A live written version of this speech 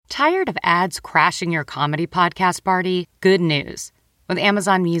Tired of ads crashing your comedy podcast party? Good news. With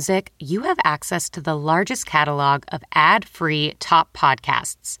Amazon Music, you have access to the largest catalog of ad-free top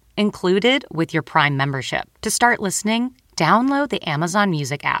podcasts, included with your Prime membership. To start listening, download the Amazon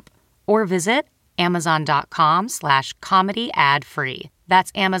Music app or visit amazon.com/comedy ad-free.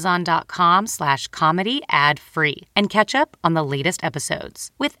 That's amazon.com/comedy ad-free and catch up on the latest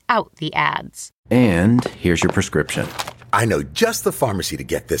episodes without the ads. And here's your prescription. I know just the pharmacy to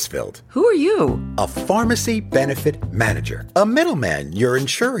get this filled. Who are you? A pharmacy benefit manager. A middleman your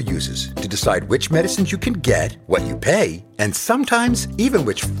insurer uses to decide which medicines you can get, what you pay, and sometimes even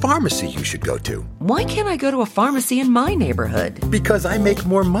which pharmacy you should go to. Why can't I go to a pharmacy in my neighborhood? Because I make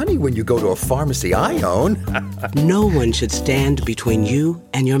more money when you go to a pharmacy I own. No one should stand between you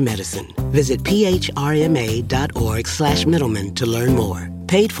and your medicine. Visit phrma.org/middleman to learn more.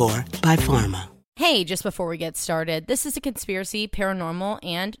 Paid for by Pharma. Hey, just before we get started, this is a conspiracy, paranormal,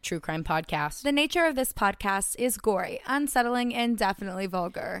 and true crime podcast. The nature of this podcast is gory, unsettling, and definitely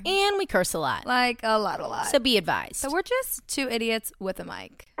vulgar. And we curse a lot. Like a lot. So be advised. So we're just two idiots with a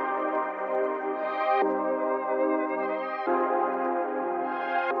mic.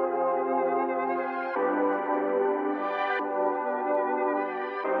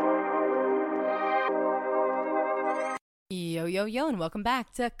 Yo, and welcome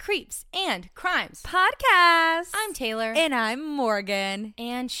back to Creeps and Crimes Podcast. I'm Taylor. And I'm Morgan.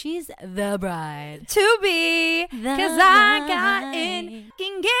 And she's the bride. To be. Because I got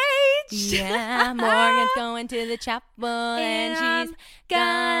engaged. Yeah, Morgan's going to the chapel and she's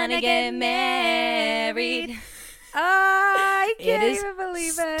gonna get married. I can't even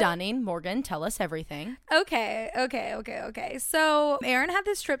believe it. Stunning. Morgan, tell us everything. Okay. So Aaron had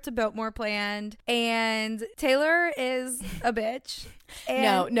this trip to Biltmore planned, and Taylor is a bitch.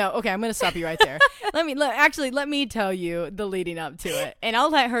 No. Okay, I'm going to stop you right there. Let me tell you the leading up to it, and I'll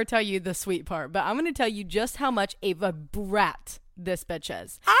let her tell you the sweet part, but I'm going to tell you just how much of a brat this bitch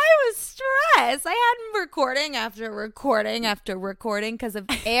is. I was stressed. I had recording after recording because of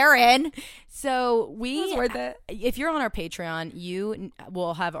Aaron. So It was worth it. If you're on our Patreon, you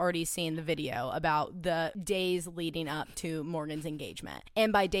will have already seen the video about the days leading up to Morgan's engagement.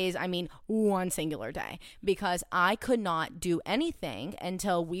 And by days, I mean one singular day, because I could not do anything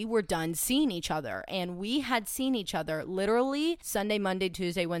until we were done seeing each other. And we had seen each other literally Sunday, Monday,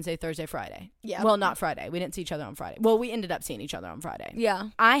 Tuesday, Wednesday, Thursday, Friday. Yeah. Well, not Friday. We didn't see each other on Friday. Well, we ended up seeing each other on Friday. Yeah.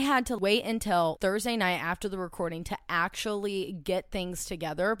 I had to wait until Thursday night after the recording to actually get things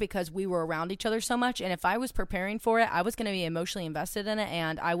together because we were around each other so much, and if I was preparing for it, I was going to be emotionally invested in it,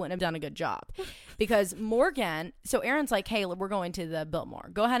 and I wouldn't have done a good job. Because Morgan, so Aaron's like, hey, we're going to the Biltmore.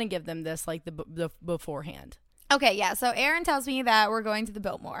 Go ahead and give them this like the beforehand. Okay, yeah. So Aaron tells me that we're going to the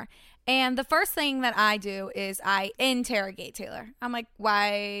Biltmore. And the first thing that I do is I interrogate Taylor. I'm like,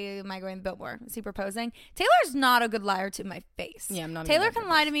 why am I going to the Biltmore? Is he proposing? Taylor's not a good liar to my face. Yeah, I'm not. Taylor can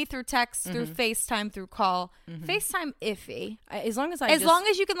lie to me through text, through FaceTime, through call. FaceTime iffy. As long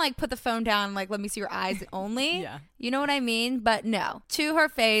as you can like put the phone down, like let me see your eyes only. Yeah. You know what I mean? But no, to her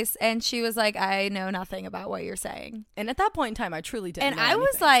face, and she was like, I know nothing about what you're saying. And at that point in time, I truly didn't. And know I anything.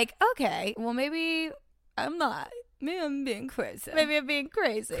 was like, okay, well maybe I'm not. Maybe I'm being crazy. Maybe I'm being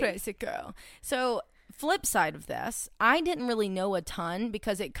crazy. Crazy girl. So, flip side of this, I didn't really know a ton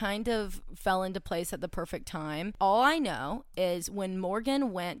because it kind of fell into place at the perfect time. All I know is when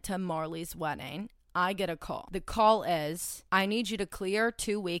Morgan went to Marley's wedding, I get a call. The call is, I need you to clear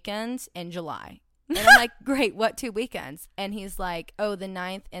 2 weekends in July. And I'm like, great, what 2 weekends? And he's like, oh, the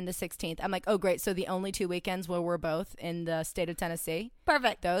 9th and the 16th. I'm like, oh, great. So the only 2 weekends where we're both in the state of Tennessee?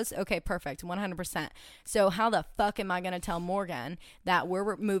 Perfect. Those? Okay, perfect. 100%. So how the fuck am I going to tell Morgan that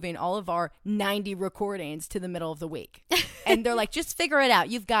we're moving all of our 90 recordings to the middle of the week? And they're like, just figure it out.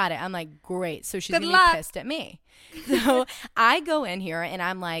 You've got it. I'm like, great. So she's going to be pissed at me. So I go in here and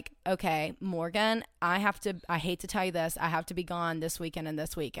I'm like, okay, Morgan, I hate to tell you this, I have to be gone this weekend and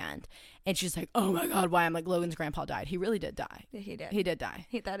this weekend. And she's like, oh my God, why? I'm like, Logan's grandpa died. He really did die. He did. He did die.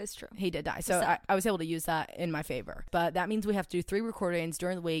 That is true. He did die. So I was able to use that in my favor. But that means we have to do 3 recordings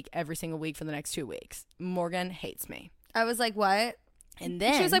during the week, every single week for the next 2 weeks. Morgan hates me. I was like, what? And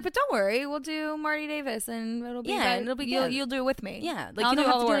then she was like, but don't worry, we'll do Marty Davis and it'll be and it'll be good. You'll do it with me. Yeah, like I'll you don't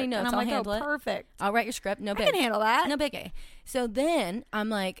have to do work. any notes. And I'm I'll like, handle it. Perfect. I'll write your script. No big. I can handle that. No biggie. So then I'm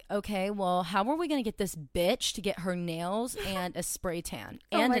like, okay, well, how are we going to get this bitch to get her nails and a spray tan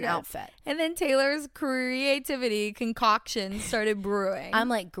and an outfit? And then Taylor's creativity concoction started brewing. I'm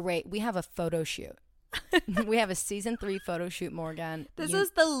like, great. We have a photo shoot. We have a season 3 photo shoot, Morgan. This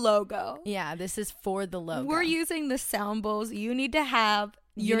is the logo. Yeah, this is for the logo. We're using the sound bowls. You need to have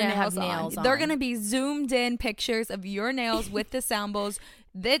your nails on. They're going to be zoomed in pictures of your nails with the sound bowls.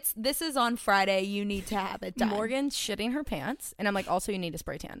 This is on Friday. You need to have it done. Morgan's shitting her pants, and I'm like, also you need a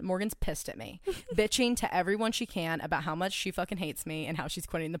spray tan. Morgan's pissed at me, bitching to everyone she can about how much she fucking hates me and how she's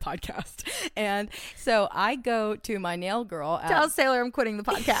quitting the podcast. And so I go to my nail girl. Tell Sailor I'm quitting the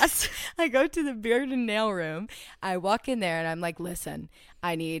podcast. I go to the beard and nail room. I walk in there and I'm like, listen,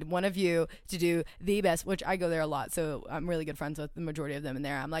 I need one of you to do the best, which I go there a lot, so I'm really good friends with the majority of them in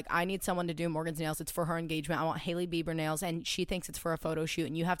there. I'm like, I need someone to do Morgan's nails. It's for her engagement. I want Hailey Bieber nails, and she thinks it's for a photo shoot,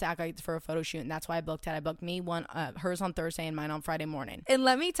 and you have to act like it's for a photo shoot, and that's why I booked it. I booked me one, hers on Thursday and mine on Friday morning. And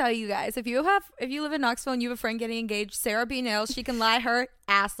let me tell you guys, if you live in Knoxville and you have a friend getting engaged, Sarah B. Nails, she can lie her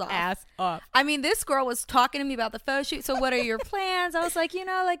ass off. Ass off. I mean, this girl was talking to me about the photo shoot. So what are your plans? I was like,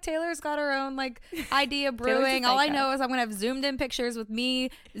 like Taylor's got her own like idea brewing. All I know is I'm going to have zoomed in pictures with me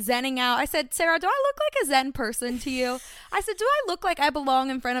zenning out. I said, Sarah, do I look like a Zen person to you? I said, do I look like I belong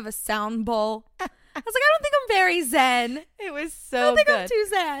in front of a sound bowl? I was like, I don't think I'm very Zen. It was so I don't think good. I'm too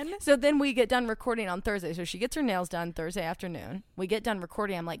Zen. So then we get done recording on Thursday. So she gets her nails done Thursday afternoon. We get done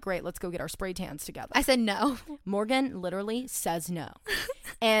recording. I'm like, great, let's go get our spray tans together. I said no. Morgan literally says no.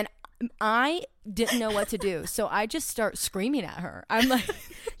 And I didn't know what to do. So I just start screaming at her. I'm like,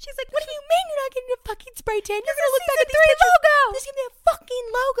 she's like, what do you mean you're not getting a fucking spray tan? You're going to look back at these pictures. Logo. There's going to be a fucking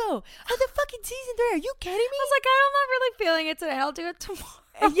logo of the fucking season 3. Are you kidding me? I was like, I'm not really feeling it today. I'll do it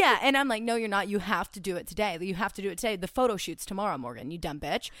tomorrow. Yeah, and I'm like, no, you're not. You have to do it today. You have to do it today. The photo shoot's tomorrow, Morgan. You dumb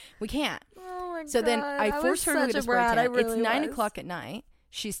bitch. We can't. Oh my God. So then I force her to get a spray tan. Really it's 9 o'clock at night.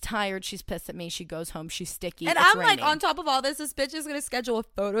 She's tired. She's pissed at me. She goes home. She's sticky. And it's I'm raining. like, on top of all this bitch is going to schedule a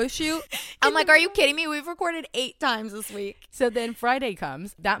photo shoot. I'm like, are you kidding me? We've recorded 8 times this week. So then Friday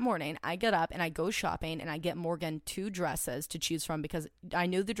comes. That morning, I get up and I go shopping and I get Morgan 2 dresses to choose from because I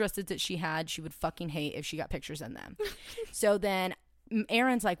knew the dresses that she had, she would fucking hate if she got pictures in them. So then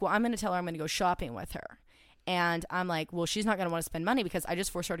Aaron's like, well, I'm going to tell her I'm going to go shopping with her. And I'm like, well, she's not going to want to spend money because I just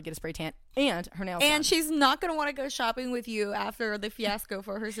forced her to get a spray tan and her nails done. And she's not going to want to go shopping with you after the fiasco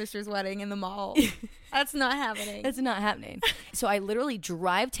for her sister's wedding in the mall. That's not happening. It's not happening. So I literally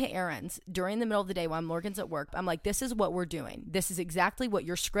drive to Aaron's during the middle of the day while Morgan's at work. I'm like, this is what we're doing. This is exactly what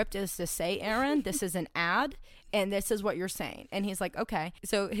your script is to say, Aaron. This is an ad. And this is what you're saying. And he's like, okay.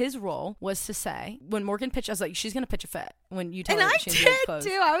 So his role was to say, when Morgan pitched, I was like, she's going to pitch a fit when you tell her she's going to close.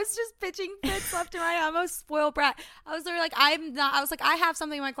 And I did too. I was just pitching fits left and right. I'm a spoiled brat. I was literally like, I have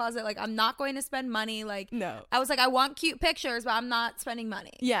something in my closet. Like, I'm not going to spend money. Like, no. I was like, I want cute pictures, but I'm not spending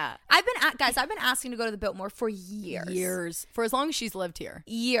money. Yeah. I've been asking to go to the Biltmore for years. For as long as she's lived here.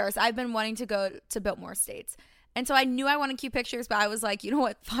 Years. I've been wanting to go to Biltmore Estates. And so I knew I wanted cute pictures, but I was like, you know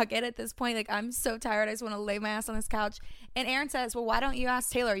what? Fuck it at this point. Like, I'm so tired. I just want to lay my ass on this couch. And Aaron says, well, why don't you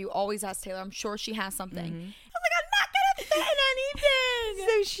ask Taylor? You always ask Taylor. I'm sure she has something. Mm-hmm. I was like, I'm not going to fit in anything.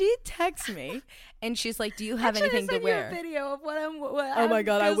 So she texts me and she's like, do you have anything to wear? You a video of what oh my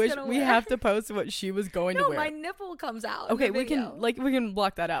God. I wish we have to post what she was going to wear. No, my nipple comes out. Okay, we can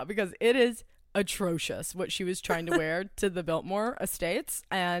block that out because it is atrocious what she was trying to wear to the Biltmore Estates.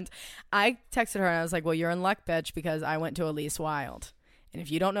 And I texted her and I was like, well, you're in luck, bitch, because I went to Elise Wild. And if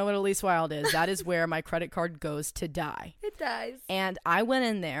you don't know what Elise Wild is, that is where my credit card goes to die. It does. And I went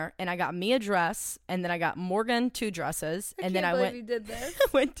in there and I got me a dress and then I got Morgan 2 dresses. And then I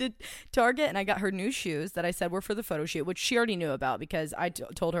went to Target and I got her new shoes that I said were for the photo shoot, which she already knew about because I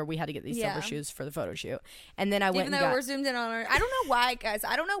told her we had to get these silver shoes for the photo shoot. And then I went Even though we're zoomed in on her. I don't know why, guys.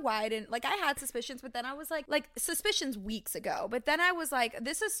 I don't know why I didn't. Like, I had suspicions, but then I was like suspicions weeks ago. But then I was like,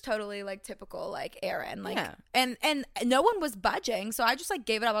 this is totally like typical, like Aaron. Like, yeah. And no one was budging. So I just like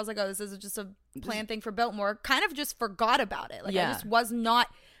gave it up. I was like, oh, this is just a planned thing for Biltmore. Kind of just forgot about it. Like, I just was not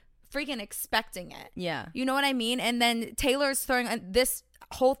freaking expecting it. Yeah. You know what I mean? And then Taylor's throwing this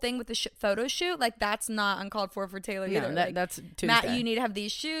whole thing with the photo shoot. Like, that's not uncalled for Taylor either. No, that's Tuesday. Matt, you need to have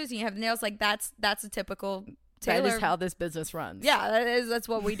these shoes. You have nails. Like, that's a typical Taylor. That is how this business runs. Yeah, that's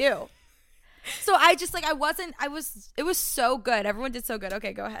what we do. So I just like, it was so good. Everyone did so good.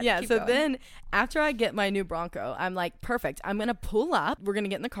 Okay, go ahead. Yeah. So then after I get my new Bronco, I'm like, perfect. I'm going to pull up. We're going to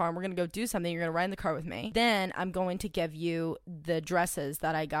get in the car and we're going to go do something. You're going to ride in the car with me. Then I'm going to give you the dresses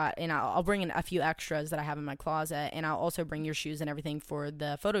that I got and I'll bring in a few extras that I have in my closet. And I'll also bring your shoes and everything for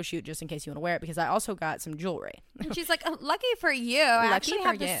the photo shoot just in case you want to wear it because I also got some jewelry. And she's like, oh, lucky for you. I actually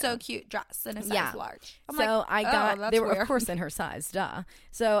have this so cute dress in a size large. I'm so like, I got, they were of course in her size, duh.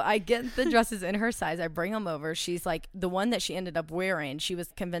 So I get the dresses dresses in her size. I bring them over. She's like, the one that she ended up wearing, she was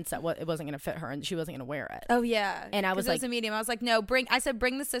convinced that it wasn't going to fit her and she wasn't going to wear it. Oh, yeah. And I was like, it was a medium. I was like, no, bring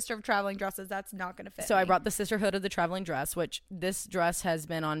the Sister of Traveling Dresses. That's not going to fit So me. I brought the Sisterhood of the Traveling Dress, which this dress has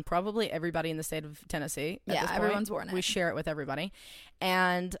been on probably everybody in the state of Tennessee. At this point. Everyone's worn it. We share it with everybody.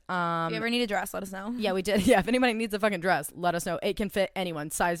 And if you ever need a dress, let us know. Yeah, we did. Yeah, if anybody needs a fucking dress, let us know. It can fit anyone,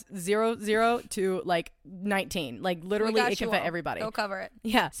 size 0 to like 19. Like literally, it can fit everybody. Go cover it.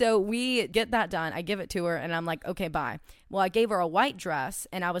 Yeah. So we get that done. I give it to her, and I'm like, okay, bye. Well, I gave her a white dress,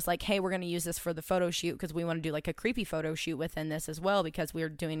 and I was like, hey, we're going to use this for the photo shoot because we want to do like a creepy photo shoot within this as well because we're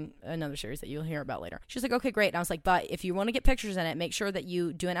doing another series that you'll hear about later. She's like, okay, great. And I was like, but if you want to get pictures in it, make sure that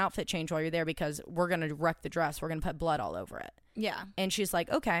you do an outfit change while you're there because we're going to wreck the dress. We're going to put blood all over it. Yeah. And she's like,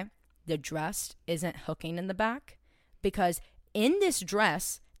 okay. The dress isn't hooking in the back because in this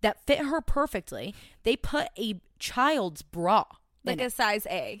dress that fit her perfectly, they put a child's bra. Like a size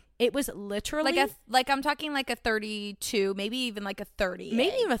A. It was literally like I'm talking like a 32, maybe even like a 30.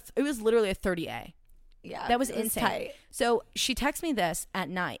 Maybe even it was literally a 30A. Yeah. That was insane. Tight. So she texts me this at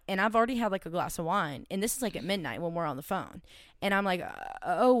night, and I've already had like a glass of wine, and this is like at midnight when we're on the phone. And I'm like,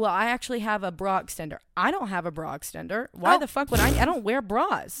 oh, well, I actually have a bra extender. I don't have a bra extender. Why the fuck would I don't wear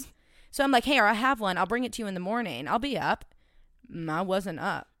bras. So I'm like, hey, I have one. I'll bring it to you in the morning. I'll be up. I wasn't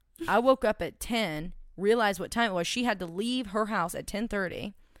up. I woke up at 10, realized what time it was. She had to leave her house at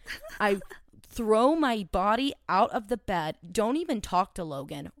 10:30. I throw my body out of the bed, don't even talk to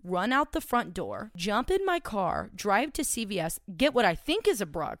Logan, run out the front door, jump in my car, drive to CVS, get what I think is a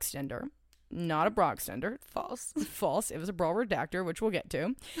bra extender. Not a bra extender. False. It was a bra redactor, which we'll get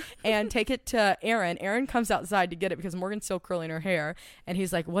to. And take it to Aaron. Aaron comes outside to get it because Morgan's still curling her hair. And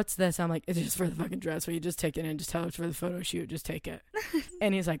he's like, what's this? I'm like, it's just for the fucking dress. Will you just take it and just tell it's for the photo shoot? Just take it.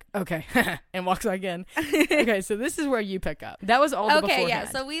 And he's like, okay. And walks back in. Okay, so this is where you pick up. That was all the beforehand. Okay, yeah.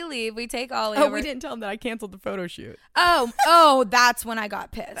 So we leave. We take Ollie over. Oh, we didn't tell him that I canceled the photo shoot. Oh, that's when I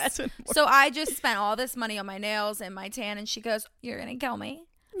got pissed. That's when so I just spent all this money on my nails and my tan, and she goes, you're going to kill me.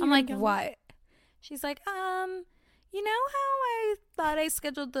 I'm like, what? She's like, you know how I thought I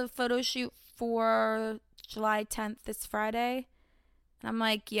scheduled the photo shoot for July 10th this Friday? And I'm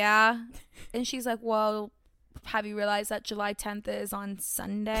like, yeah. And she's like, well, have you realized that July 10th is on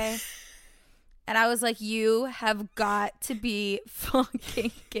Sunday? And I was like, you have got to be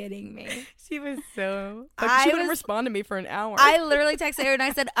fucking kidding me. She was so... she wouldn't respond to me for an hour. I literally texted her and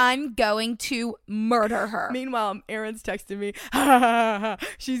I said, I'm going to murder her. Meanwhile, Aaron's texting me, ha, ha, ha, ha.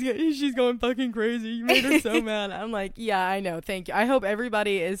 She's going fucking crazy. You made her so mad. I'm like, yeah, I know. Thank you. I hope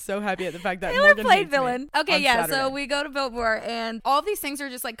everybody is so happy at the fact that Taylor Morgan played hates villain. Me okay, yeah. Saturday. So we go to Biltmore and all of these things are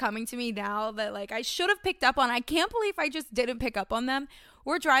just like coming to me now that like I should have picked up on. I can't believe I just didn't pick up on them.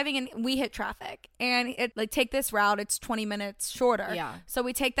 We're driving and we hit traffic and it like take this route. It's 20 minutes shorter. Yeah. So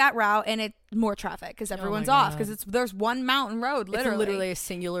we take that route and it's more traffic because everyone's off because there's one mountain road literally. It's literally a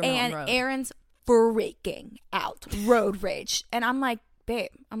singular mountain road. And Aaron's freaking out, road rage. And I'm like,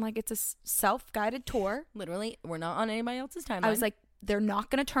 babe, it's a self-guided tour. Literally, we're not on anybody else's timeline. I was like, they're not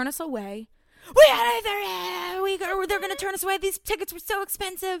going to turn us away. They're going to turn us away. These tickets were so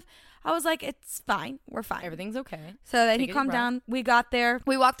expensive. I was like, it's fine. We're fine. Everything's okay. So then he calmed down. We got there.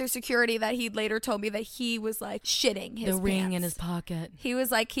 We walked through security that he later told me that he was like shitting his The ring pants. in his pocket. He was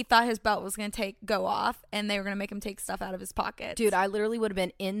like, he thought his belt was going to go off and they were going to make him take stuff out of his pocket. Dude, I literally would have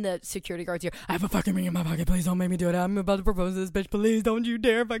been in the security guard's ear. I have a fucking ring in my pocket. Please don't make me do it. I'm about to propose to this bitch. Please don't you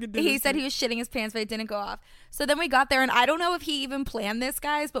dare fucking do this. He said he was shitting his pants, but it didn't go off. So then we got there and I don't know if he even planned this,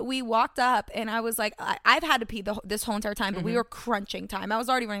 guys, but we walked up and I was like, I've had to pee this whole entire time, but we were crunching time. I was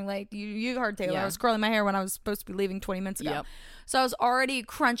already running late. You heard Taylor. Yeah. I was curling my hair when I was supposed to be leaving 20 minutes ago. Yep. So I was already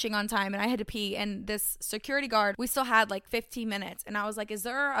crunching on time and I had to pee. And this security guard, we still had like 15 minutes. And I was like, is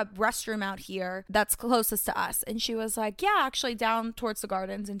there a restroom out here that's closest to us? And she was like, yeah, actually down towards the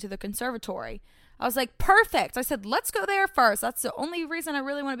gardens into the conservatory. I was like, perfect. I said, let's go there first. That's the only reason I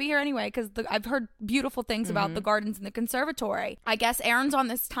really want to be here anyway, because I've heard beautiful things about the gardens and the conservatory. I guess Aaron's on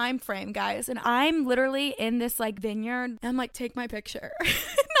this time frame, guys, and I'm literally in this like vineyard. I'm like, take my picture.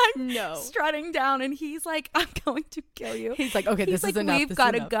 And I'm strutting down, and he's like, I'm going to kill you. He's like, okay, this is enough. We've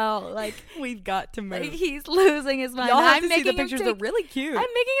got to go. Like, we've got to move. Like, he's losing his mind. Y'all have to see the pictures. They're really cute. I'm making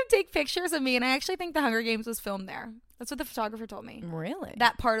him take pictures of me, and I actually think the Hunger Games was filmed there. That's what the photographer told me. Really?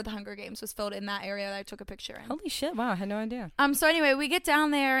 That part of the Hunger Games was filmed in that area that I took a picture in. Holy shit, wow, I had no idea. So anyway, we get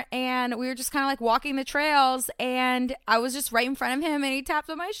down there and we were just kind of like walking the trails and I was just right in front of him and he tapped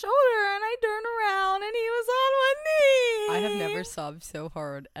on my shoulder and I turned around and he was on one knee. I have never sobbed so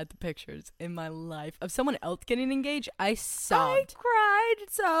hard at the pictures in my life. Of someone else getting engaged, I sobbed. I cried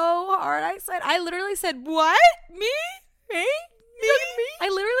so hard. I literally said, what? Me? I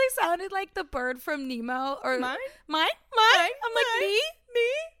literally sounded like the bird from Nemo. Or mine. I'm like,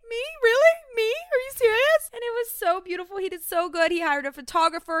 me, really? Me? Are you serious? And it was so beautiful. He did so good. He hired a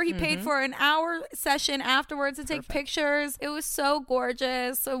photographer. He paid for an hour session afterwards to take pictures. It was so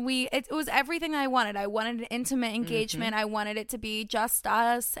gorgeous. So it was everything I wanted. I wanted an intimate engagement. I wanted it to be just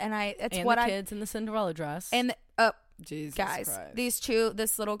us. And the kids in the Cinderella dress. And Jesus guys, Christ.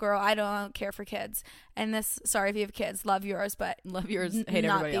 this little girl, I don't care for kids. And sorry if you have kids, love yours, but love yours, hate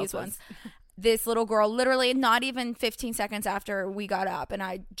not everybody these else's. ones. This little girl, literally not even 15 seconds after we got up and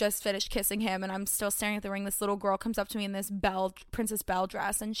I just finished kissing him and I'm still staring at the ring, this little girl comes up to me in this Princess Belle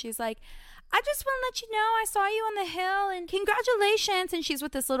dress and she's like, I just want to let you know I saw you on the hill and congratulations. And she's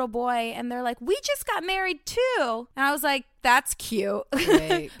with this little boy and they're like, we just got married too. And I was like, that's cute.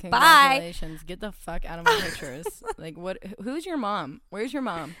 Great. Congratulations. Bye. Get the fuck out of my pictures. Like, what? Who's your mom? Where's your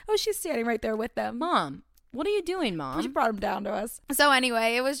mom? Oh, she's standing right there with them. Mom, what are you doing, Mom? She brought him down to us. So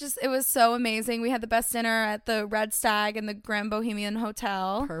anyway, it was so amazing. We had the best dinner at the Red Stag in the Grand Bohemian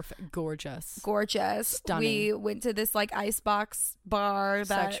Hotel. Perfect. Gorgeous. Stunning. We went to this like icebox bar.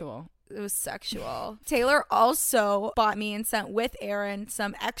 Sexual. It was sexual. Taylor also bought me and sent with Aaron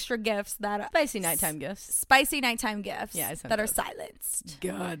some extra gifts spicy nighttime gifts. Yeah, I sent that those. Are silenced.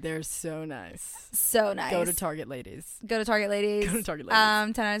 God, they're so nice. So nice. Go to Target, ladies. 10 out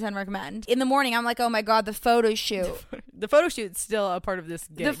of 10 recommend. In the morning, I'm like, oh my God, the photo shoot. The photo shoot's still a part of this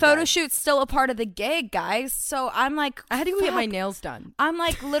gig. The photo shoot's still a part of the gig, guys. So I'm like, I had to go get my nails done. I'm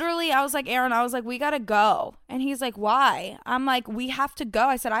like, literally, I was like, Aaron, we gotta go. And he's like, why? I'm like, we have to go.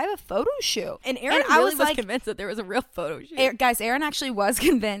 I said, I have a photo shoot. And Aaron really was convinced that there was a real photo shoot. Guys, Aaron actually was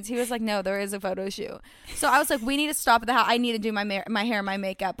convinced. He was like, no, there is a photo shoot. So I was like, we need to stop at the house. I need to do my hair and my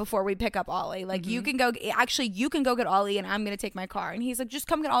makeup before we pick up Ollie. Like, you can go get Ollie and I'm going to take my car. And he's like, just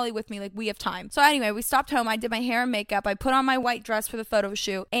come get Ollie with me. Like, we have time. So anyway, we stopped home. I did my hair and makeup. I put on my white dress for the photo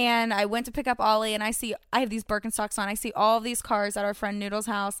shoot. And I went to pick up Ollie and I have these Birkenstocks on. I see all of these cars at our friend Noodle's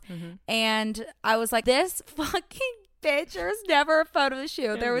house. And I was like, this fucking bitch, there was never a photo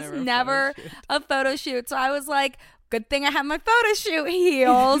shoot. There was never a photo shoot. So I was like, good thing I have my photo shoot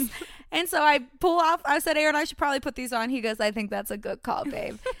heels. And so I pull off, I said, Aaron, I should probably put these on. He goes, I think that's a good call,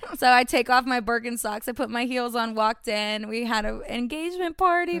 babe. So I take off my Birkenstocks. I put my heels on, walked in. We had an engagement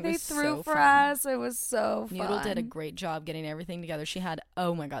party they threw for us. It was so fun. Noodle did a great job getting everything together. She had,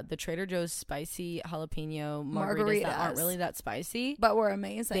 oh my God, the Trader Joe's spicy jalapeno margaritas that aren't really that spicy. But were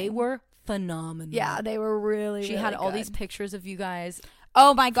amazing. They were phenomenal. Yeah, they were really, She had all these pictures of you guys.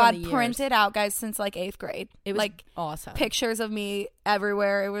 Oh my God, printed out, guys, since like 8th grade. It was like awesome. Pictures of me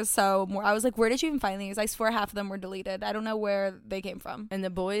everywhere. It was I was like, where did you even find these? I swear half of them were deleted. I don't know where they came from. And the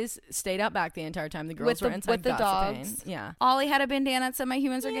boys stayed out back the entire time. The girls were inside with the gossiping. dogs. Yeah. Ollie had a bandana that said my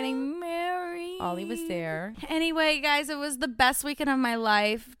humans are getting married. Ollie was there. Anyway, guys, it was the best weekend of my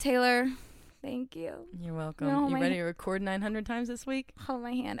life. Taylor, thank you. You're welcome. You ready to record 900 times this week? Hold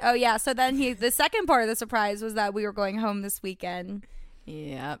my hand. Oh, yeah. So then the second part of the surprise was that we were going home this weekend.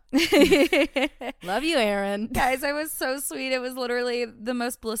 Yep. Love you, Aaron. Guys, it was so sweet. It was literally the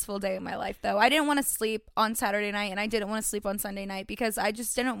most blissful day of my life, though. I didn't want to sleep on Saturday night, and I didn't want to sleep on Sunday night because I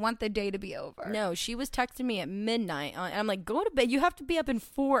just didn't want the day to be over. No, she was texting me at midnight, and I'm like, go to bed. You have to be up in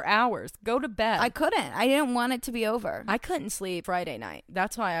 4 hours. Go to bed. I couldn't. I didn't want it to be over. I couldn't sleep Friday night.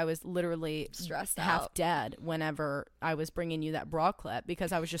 That's why I was literally stressed half out. Dead whenever I was bringing you that bra clip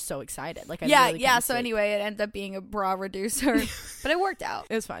because I was just so excited. Like, So anyway, it ended up being a bra reducer, but it worked out.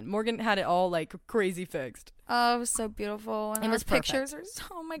 It was fine. Morgan had it all like crazy fixed. Oh, it was so beautiful. And it was pictures are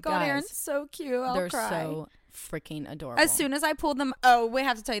oh my God, guys, Aaron's so cute. I'll cry. They're so freaking adorable. As soon as I pulled them, we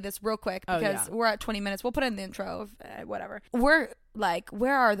have to tell you this real quick because we're at 20 minutes. We'll put it in the intro, whatever. We're like,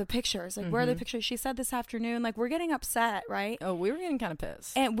 where are the pictures? Like, where are the pictures? She said this afternoon, like, we're getting upset, right? Oh, we were getting kind of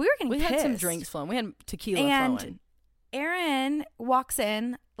pissed. And we were getting pissed. We had some drinks flowing. We had tequila flowing. Aaron walks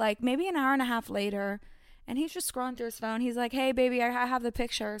in, like, maybe an hour and a half later, and he's just scrolling through his phone. He's like, hey, baby, I have the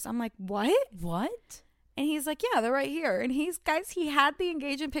pictures. I'm like, what? And he's like, yeah, they're right here. And he had the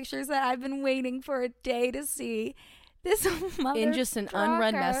engagement pictures that I've been waiting for a day to see. This in just an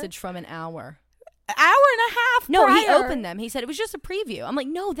unread message from an hour. Hour and a half No, prior. He opened them. He said it was just a preview. I'm like,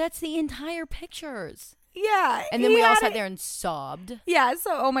 no, that's the entire pictures. Yeah. And then we all sat there and sobbed. Yeah.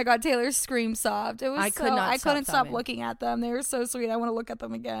 So, oh my God, Taylor scream sobbed. It was I couldn't stop looking at them. They were so sweet. I want to look at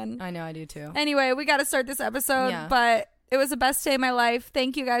them again. I know, I do too. Anyway, we got to start this episode, but It was the best day of my life.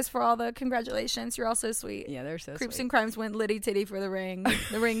 Thank you guys for all the congratulations. You're all so sweet. Yeah, they're so Creeps sweet. and Crimes went litty titty for the ring.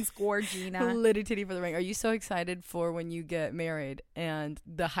 The ring's gorgina. Litty titty for the ring. Are you so excited for when you get married and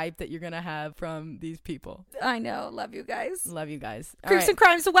the hype that you're going to have from these people? I know. Love you guys. Love you guys. All Creeps right. and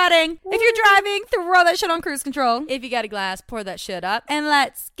Crimes wedding. Woo. If you're driving, throw that shit on cruise control. If you got a glass, pour that shit up. And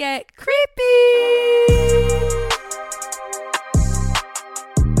let's get creepy.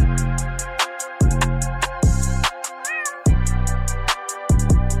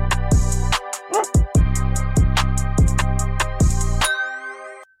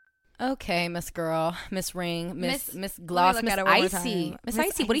 Okay, Miss Girl, Miss Ring, Miss Gloss, Gloss, Miss Icy. Miss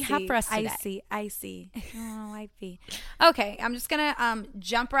Icy, what do you have for us today? Icy. Oh, Icy. Okay, I'm just going to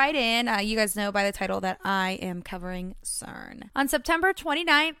jump right in. You guys know by the title that I am covering CERN. On September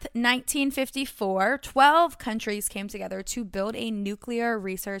 29th, 1954, 12 countries came together to build a nuclear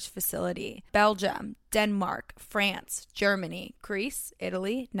research facility. Belgium, Denmark, France, Germany, Greece,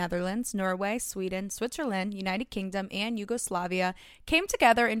 Italy, Netherlands, Norway, Sweden, Switzerland, United Kingdom, and Yugoslavia came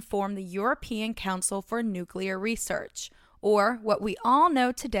together and formed the European Council for Nuclear Research, or what we all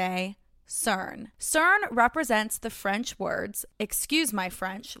know today, CERN. CERN represents the French words, excuse my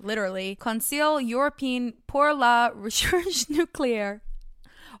French, literally, Conseil Européen pour la Recherche Nucléaire,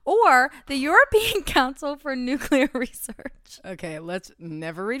 or the European Council for Nuclear Research. Okay, let's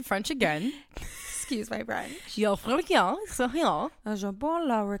never read French again. Excuse my French. How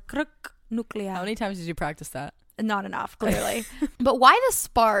Nuclear. many times did you practice that? Not enough, clearly. But why the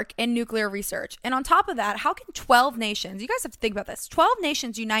spark in nuclear research? And on top of that, how can 12 nations, you guys have to think about this, 12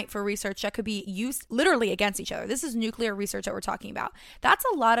 nations unite for research that could be used literally against each other? This is nuclear research that we're talking about. That's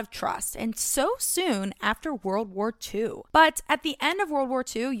a lot of trust, and so soon after World War II. But at the end of World War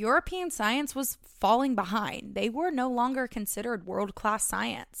II, European science was falling behind. They were no longer considered world-class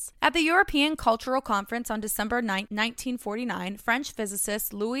science. At the European Cultural Conference on December 9, 1949, French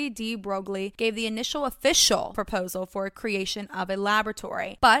physicist Louis de Broglie gave the initial official proposal for a creation of a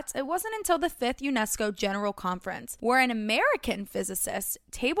laboratory. But it wasn't until the 5th UNESCO General Conference where an American physicist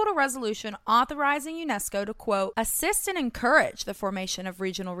tabled a resolution authorizing UNESCO to, quote, assist and encourage the formation of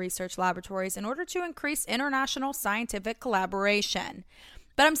regional research laboratories in order to increase international scientific collaboration.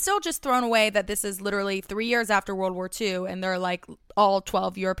 But I'm still just thrown away that this is literally 3 years after World War II, and they're like, all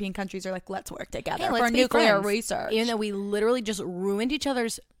 12 European countries are like, let's work together for nuclear research. Even though we literally just ruined each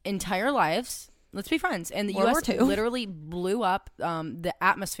other's entire lives, let's be friends. And the World U.S. War II literally blew up the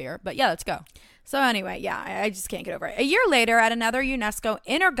atmosphere. But yeah, let's go. So anyway, yeah, I just can't get over it. A year later, at another UNESCO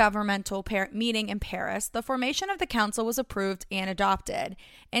intergovernmental meeting in Paris, the formation of the council was approved and adopted.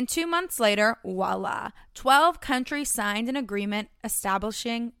 And 2 months later, voila, 12 countries signed an agreement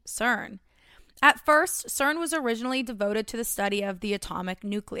establishing CERN. At first, CERN was originally devoted to the study of the atomic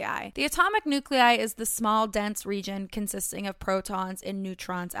nuclei. The atomic nuclei is the small, dense region consisting of protons and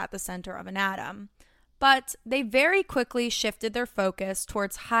neutrons at the center of an atom. But they very quickly shifted their focus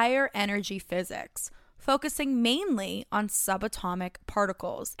towards higher energy physics, focusing mainly on subatomic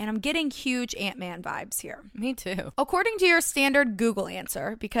particles. And I'm getting huge Ant-Man vibes here. Me too. According to your standard Google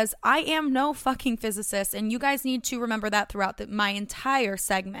answer, because I am no fucking physicist, and you guys need to remember that throughout my entire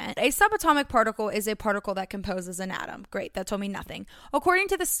segment, a subatomic particle is a particle that composes an atom. Great, that told me nothing. According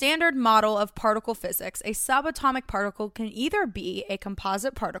to the standard model of particle physics, a subatomic particle can either be a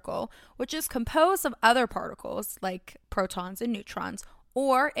composite particle, which is composed of other particles like protons and neutrons,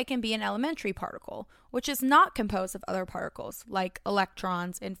 or it can be an elementary particle, which is not composed of other particles like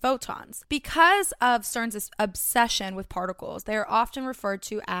electrons and photons. Because of CERN's obsession with particles, they are often referred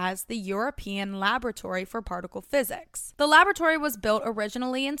to as the European Laboratory for Particle Physics. The laboratory was built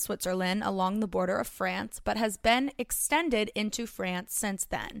originally in Switzerland along the border of France, but has been extended into France since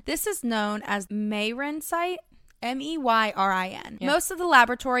then. This is known as Meyrin site. Meyrin. Yeah. Most of the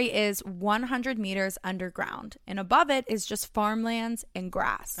laboratory is 100 meters underground, and above it is just farmlands and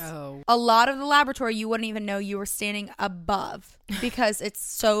grass. Oh. A lot of the laboratory you wouldn't even know you were standing above because it's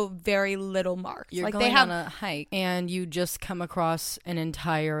so very little marked. You're like going they have on a hike and you just come across an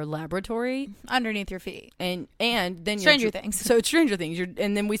entire laboratory underneath your feet. and then Stranger Things. So it's Stranger Things.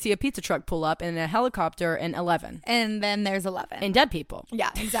 And then we see a pizza truck pull up and a helicopter and 11 And then there's 11. and dead people.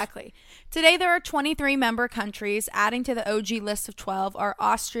 Yeah, exactly. Today, there are 23 member countries. Adding to the OG list of 12 are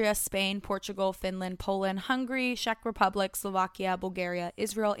Austria, Spain, Portugal, Finland, Poland, Hungary, Czech Republic, Slovakia, Bulgaria,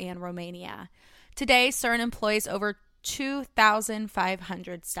 Israel, and Romania. Today, CERN employs over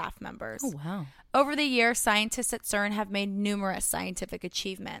 2,500 staff members. Oh, wow. Over the years, scientists at CERN have made numerous scientific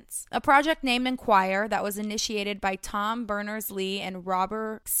achievements. A project named Inquire that was initiated by Tom Berners-Lee and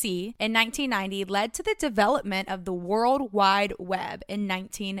Robert C. in 1990 led to the development of the World Wide Web in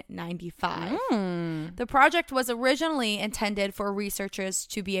 1995. The project was originally intended for researchers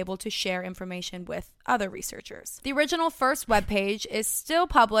to be able to share information with other researchers. The original first webpage is still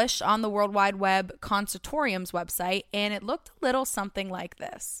published on the World Wide Web Consortium's website, and it looked a little something like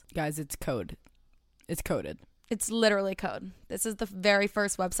this. Guys, it's code. It's coded. It's literally code. This is the very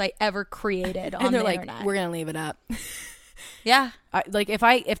first website ever created on And they're the like, internet. we're gonna leave it up. Yeah.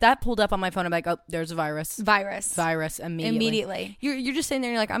 If that pulled up on my phone, I'm like, oh, there's a virus. Virus Immediately. You're just sitting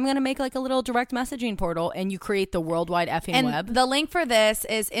there, you're like, I'm gonna make like a little direct messaging portal, and you create the worldwide effing And web. the link for this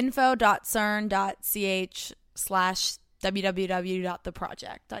is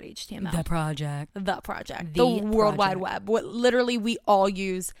info.cern.ch/www.theproject.html. The project. The World Wide Web. What literally we all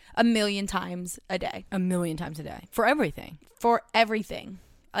use 1,000,000 times a day. 1,000,000 times a day. For everything. For everything.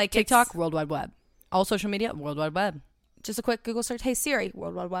 Like TikTok, World Wide Web. All social media, World Wide Web. Just a quick Google search. Hey Siri,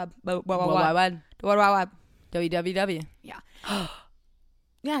 World Wide Web. World Wide Web. World Wide Web. www. Yeah.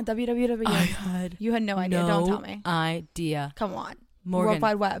 Yeah, www. You had no idea. Don't tell me. Idea. Come on. Morgan. World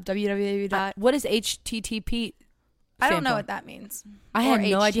Wide Web. www. What is HTTP? I don't know for? what that means. I Or had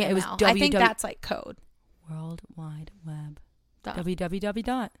no idea. It was HTML. I think that's like code. World Wide Web. Dot.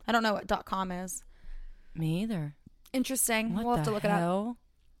 www. I don't know what .com is. Me either. Interesting. What We'll have to the look it up. hell?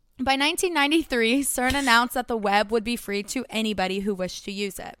 By 1993, CERN announced that the web would be free to anybody who wished to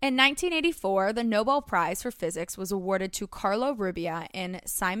use it. In 1984, the Nobel Prize for Physics was awarded to Carlo Rubbia and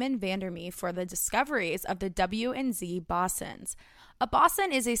Simon van der Mee for the discoveries of the W and Z bosons. A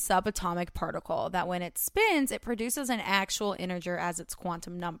boson is a subatomic particle that when it spins, it produces an actual integer as its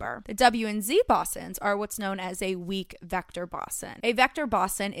quantum number. The W and Z bosons are what's known as a weak vector boson. A vector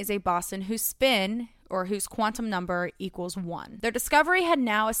boson is a boson whose spin or whose quantum number equals 1. Their discovery had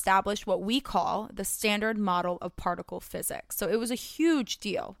now established what we call the standard model of particle physics. So it was a huge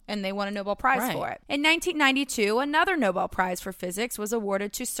deal, and they won a Nobel Prize for it. In 1992, another Nobel Prize for Physics was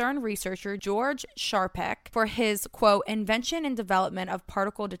awarded to CERN researcher George Sharpak for his, quote, invention and development of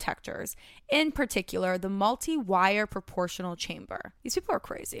particle detectors, in particular, the multi-wire proportional chamber. These people are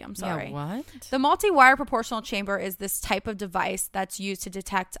crazy, I'm sorry. Yeah, what? The multi-wire proportional chamber is this type of device that's used to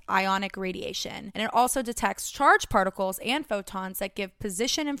detect ionic radiation, and it also detects charged particles and photons that give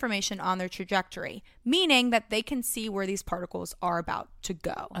position information on their trajectory, meaning that they can see where these particles are about to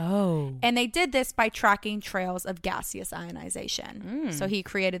go. Oh. And they did this by tracking trails of gaseous ionization. So he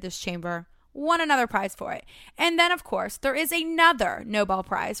created this chamber, won another prize for it. And then, of course, there is another Nobel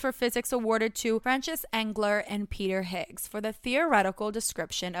Prize for Physics awarded to Francis Engler and Peter Higgs for the theoretical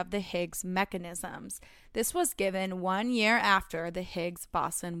description of the Higgs mechanisms. This was given 1 year after the Higgs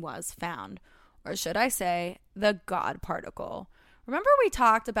boson was found. Or should I say, the God particle. Remember we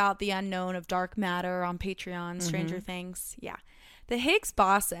talked about the unknown of dark matter on Patreon, Stranger Things? Yeah. The Higgs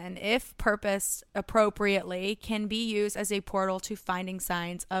boson, if purposed appropriately, can be used as a portal to finding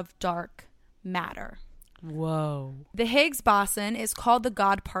signs of dark matter. Whoa. The Higgs boson is called the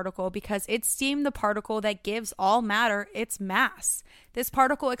God particle because it's deemed the particle that gives all matter its mass. This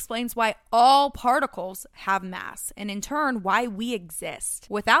particle explains why all particles have mass, and in turn, why we exist.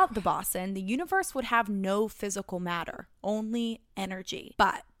 Without the boson, the universe would have no physical matter, only energy.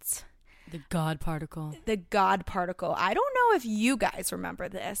 But The God particle. the God particle, I don't know if you guys remember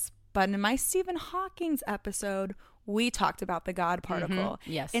this, but in my Stephen Hawking's episode, we talked about the God particle.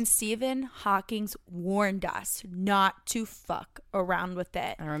 Yes. And Stephen Hawking's warned us not to fuck around with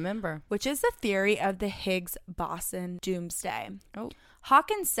it. I remember. Which is the theory of the Higgs boson doomsday. Oh.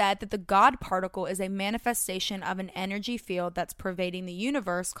 Hawkins said that the God particle is a manifestation of an energy field that's pervading the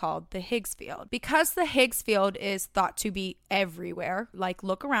universe called the Higgs field. Because the Higgs field is thought to be everywhere, like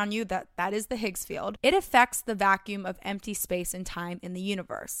look around you, that is the Higgs field, it affects the vacuum of empty space and time in the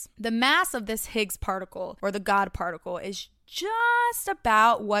universe. The mass of this Higgs particle, or the God particle, is just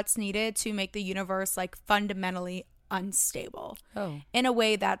about what's needed to make the universe like fundamentally unstable. Oh. In a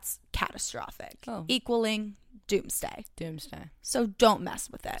way that's catastrophic, equaling doomsday. So don't mess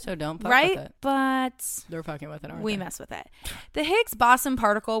with it. So don't fuck right? with it. But They're fucking with it, aren't we they? mess with it. The Higgs boson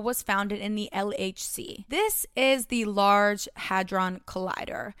particle was founded in the LHC. This is the Large Hadron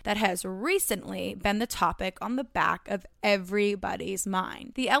Collider that has recently been the topic on the back of everybody's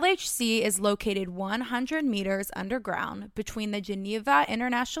mind. The LHC is located 100 meters underground between the Geneva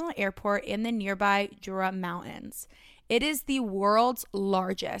International Airport and the nearby Jura Mountains. It is the world's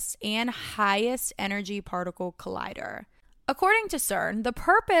largest and highest energy particle collider. According to CERN, the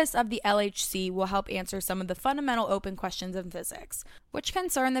purpose of the LHC will help answer some of the fundamental open questions in physics, which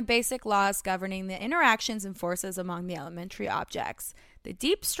concern the basic laws governing the interactions and forces among the elementary objects, the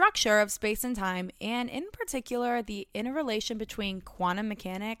deep structure of space and time, and in particular, the interrelation between quantum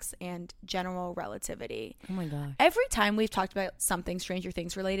mechanics and general relativity. Oh my God. Every time we've talked about something Stranger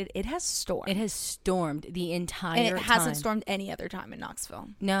Things related, it has stormed. It has stormed the entire and it time. hasn't stormed any other time in Knoxville.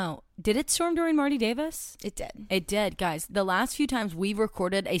 No. Did it storm during Marty Davis? It did. It did, guys. The last few times we've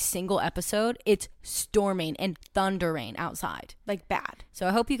recorded a single episode, it's storming and thundering outside. Like bad. So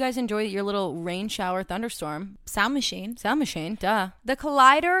I hope you guys enjoy your little rain shower thunderstorm. Sound machine. Sound machine, duh. The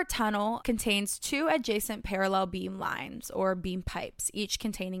collider tunnel contains 2 adjacent parallel beam lines, or beam pipes, each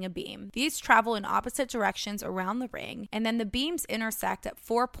containing a beam. These travel in opposite directions around the ring, and then the beams intersect at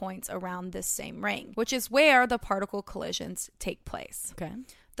 4 points around this same ring, which is where the particle collisions take place. Okay.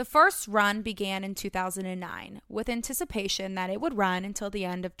 The first run began in 2009, with anticipation that it would run until the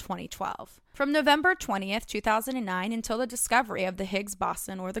end of 2012. From November 20th, 2009 until the discovery of the Higgs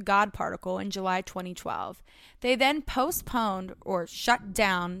boson, or the God particle, in July 2012. They then postponed or shut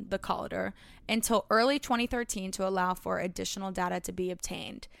down the collider until early 2013 to allow for additional data to be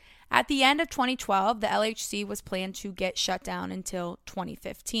obtained. At the end of 2012, the LHC was planned to get shut down until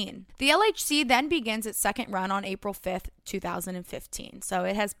 2015. The LHC then begins its second run on April 5th, 2015. So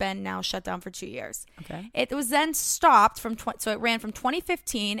it has been now shut down for 2 years. Okay. It was then stopped so it ran from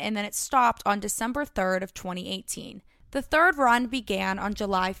 2015 and then it stopped on December 3rd of 2018. The third run began on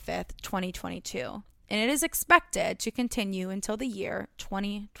July 5th, 2022, and it is expected to continue until the year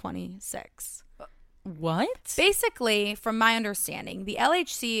 2026. What? Basically, from my understanding, the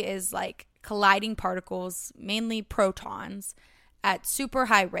LHC is like colliding particles, mainly protons, at super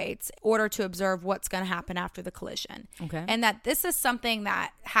high rates in order to observe what's going to happen after the collision. Okay. And that this is something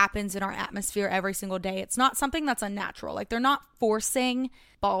that happens in our atmosphere every single day. It's not something that's unnatural. Like, they're not forcing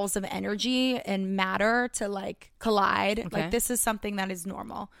balls of energy and matter to like collide. Okay. Like, this is something that is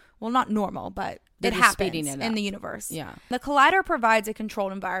normal. Well, not normal, but They're it just speeding happens it in up. the universe. Yeah. The collider provides a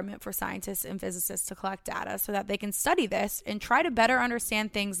controlled environment for scientists and physicists to collect data so that they can study this and try to better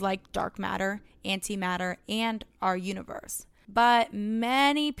understand things like dark matter, antimatter, and our universe. But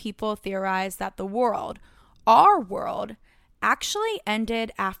many people theorize that the world, our world, actually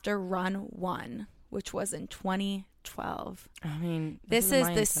ended after run 1, which was in 2012. I mean, This is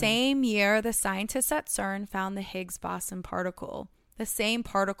the same year the scientists at CERN found the Higgs boson particle, the same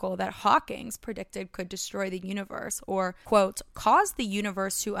particle that Hawking predicted could destroy the universe, or, quote, cause the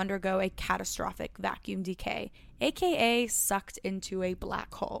universe to undergo a catastrophic vacuum decay, aka sucked into a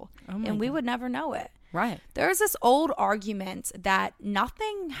black hole. And we would never know it. Right. There's this old argument that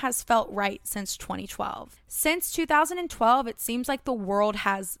nothing has felt right since 2012. Since 2012, it seems like the world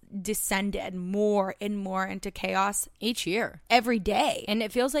has descended more and more into chaos Each year. every day. And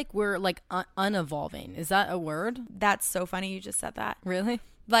it feels like we're like unevolving. Is that a word? That's so funny you just said that. Really?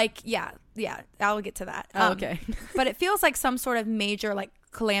 Like, yeah, I'll get to that. Oh, okay. But it feels like some sort of major like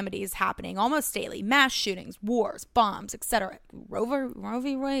calamities happening almost daily. Mass shootings, wars, bombs, etc. Roe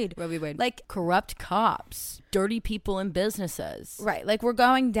v. Wade. Like, corrupt cops, dirty people in businesses. right. Like, we're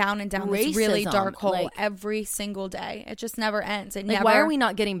going down and down this really Racism, dark hole like- every single day. It just never ends. It Like, never why are we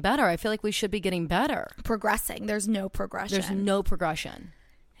not getting better? I feel like we should be getting better. progressing. There's no progression. There's no progression.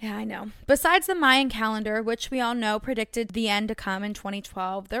 Yeah, I know. Besides the Mayan calendar, which we all know predicted the end to come in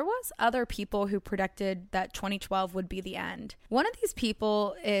 2012, there was other people who predicted that 2012 would be the end. One of these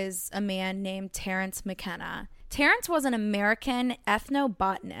people is a man named Terence McKenna. Terence was an American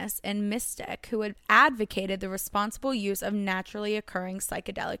ethnobotanist and mystic who had advocated the responsible use of naturally occurring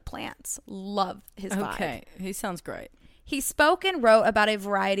psychedelic plants. Love his vibe. Okay. He sounds great. He spoke and wrote about a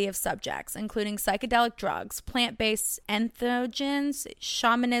variety of subjects, including psychedelic drugs, plant-based entheogens,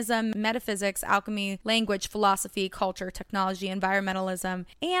 shamanism, metaphysics, alchemy, language, philosophy, culture, technology, environmentalism,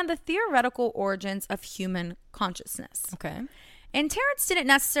 and the theoretical origins of human consciousness. Okay. And Terence didn't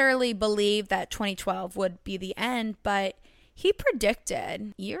necessarily believe that 2012 would be the end, but he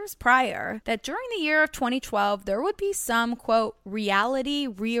predicted years prior that during the year of 2012, there would be some, quote, reality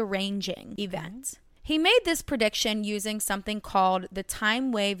rearranging event. He made this prediction using something called the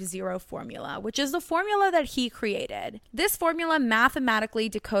time wave zero formula, which is the formula that he created. This formula mathematically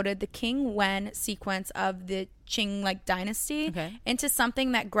decoded the King Wen sequence of the Qing dynasty into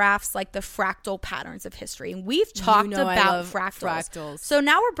something that graphs like the fractal patterns of history. And we've talked I about love fractals. fractals. So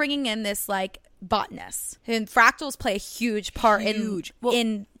now we're bringing in this like botanists, and fractals play a huge part in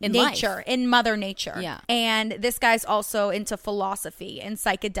nature, life. in Mother Nature. Yeah. And this guy's also into philosophy and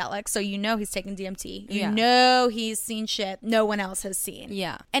psychedelics, so he's taking DMT. You know he's seen shit no one else has seen.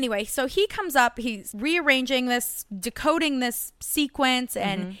 Yeah. Anyway, so he comes up, he's rearranging this, decoding this sequence,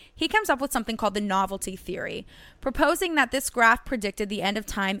 and he comes up with something called the novelty theory, proposing that this graph predicted the end of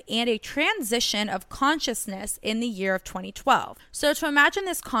time and a transition of consciousness in the year of 2012. So to imagine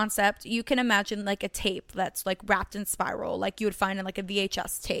this concept, you can imagine like a tape that's like wrapped in spiral, like you would find in like a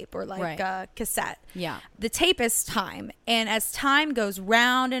VHS tape or like a cassette. Yeah. The tape is time, and as time goes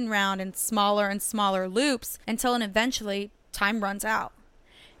round and round in smaller and smaller loops until eventually time runs out.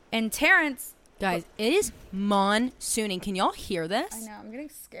 And Terrence... Guys, it is monsooning. Can y'all hear this? I know, I'm getting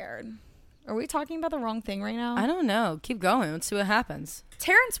scared. Are we talking about the wrong thing right now? I don't know. Keep going. Let's see what happens.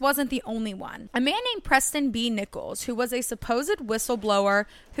 Terrence wasn't the only one. A man named Preston B. Nichols, who was a supposed whistleblower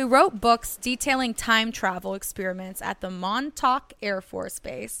who wrote books detailing time travel experiments at the Montauk Air Force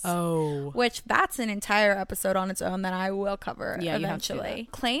Base. Oh. Which that's an entire episode on its own that I will cover eventually.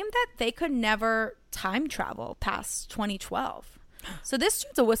 Claimed that they could never time travel past 2012. So this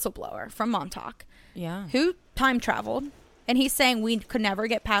dude's a whistleblower from Montauk. Yeah. Who time traveled. And he's saying we could never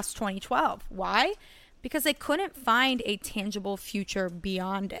get past 2012. Why? Because they couldn't find a tangible future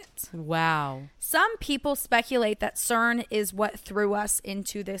beyond it. Wow. Some people speculate that CERN is what threw us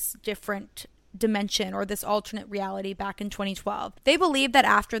into this different dimension or this alternate reality back in 2012. They believe that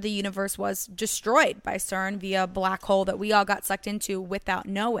after the universe was destroyed by CERN via a black hole that we all got sucked into without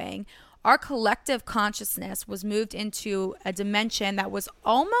knowing, our collective consciousness was moved into a dimension that was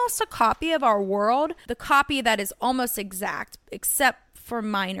almost a copy of our world, the copy that is almost exact, except for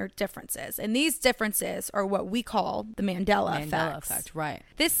minor differences. And these differences are what we call the Mandela effect. Right.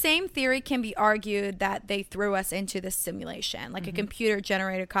 This same theory can be argued that they threw us into this simulation, like a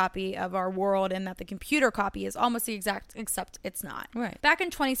computer-generated copy of our world, and that the computer copy is almost the exact, except it's not. Right. Back in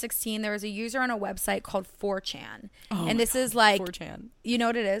 2016, there was a user on a website called 4chan. And this is like... 4chan. You know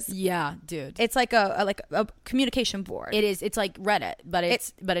what it is? Yeah, dude. It's like a communication board. It is. It's like Reddit, but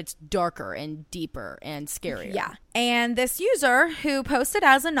it's darker and deeper and scarier. Yeah. And this user, who posted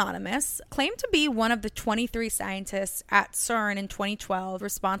as anonymous, claimed to be one of the 23 scientists at CERN in 2012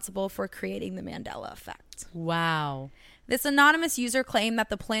 responsible for creating the Mandela effect. Wow. This anonymous user claimed that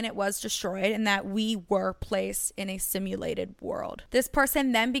the planet was destroyed and that we were placed in a simulated world. This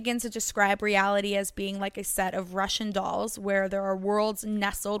person then begins to describe reality as being like a set of Russian dolls where there are worlds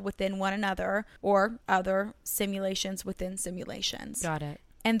nestled within one another or other simulations within simulations. Got it.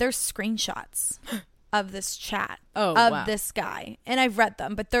 And there's screenshots of this chat this guy, and I've read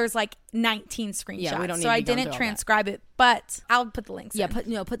them, but there's like 19 screenshots. Yeah, we don't need so to I be going didn't through all transcribe it, but I'll put the links. Yeah,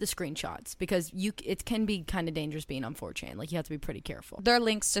 in. put the screenshots, because it can be kind of dangerous being on 4chan. Like, you have to be pretty careful. They're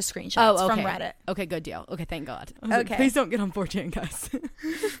links to screenshots from Reddit. Okay, good deal. Okay, thank God. Okay, please don't get on 4chan, guys.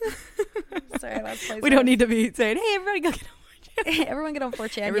 Sorry, let's play. We don't need to be saying, "Hey, everybody, go get on." Everyone get on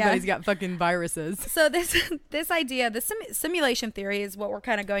 4chan. Everybody's got fucking viruses. So this idea, the simulation theory, is what we're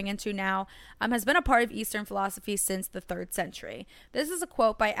kind of going into now, has been a part of Eastern philosophy since the 3rd century. This is a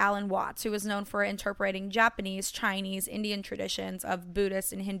quote by Alan Watts, who was known for interpreting Japanese, Chinese, Indian traditions of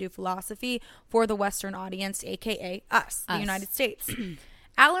Buddhist and Hindu philosophy for the Western audience, aka us, the United States.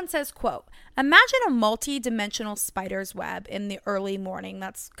 Alan says, quote, "Imagine a multi-dimensional spider's web in the early morning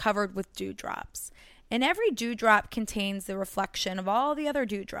that's covered with dewdrops. And every dewdrop contains the reflection of all the other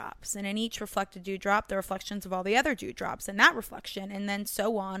dewdrops. And in each reflected dewdrop, the reflections of all the other dewdrops, and that reflection, and then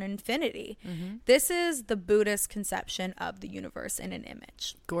so on infinity." This is the Buddhist conception of the universe in an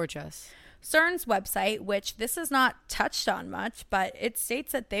image. Gorgeous. CERN's website, which this is not touched on much, but it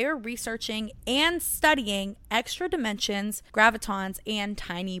states that they are researching and studying extra dimensions, gravitons, and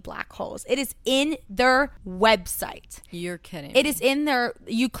tiny black holes. It is in their website. You're kidding. It is in there.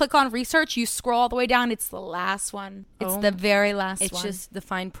 You click on research, you scroll all the way down. It's the last one. It's the very last one. It's just the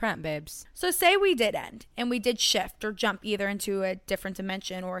fine print, babes. So say we did end and we did shift or jump either into a different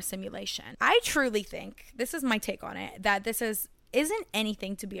dimension or a simulation. I truly think, this is my take on it, that this isn't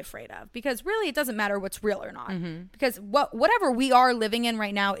anything to be afraid of, because really it doesn't matter what's real or not, because whatever we are living in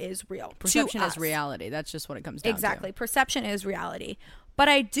right now is real. Perception is reality. That's just what it comes down to. Exactly. Perception is reality. But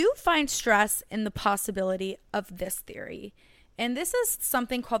I do find stress in the possibility of this theory. And this is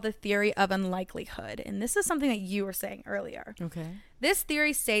something called the theory of unlikelihood. And this is something that you were saying earlier. Okay. This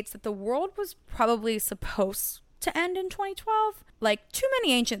theory states that the world was probably supposed to end in 2012. Like, too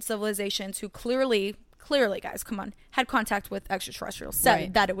many ancient civilizations who clearly, guys, come on, had contact with extraterrestrials,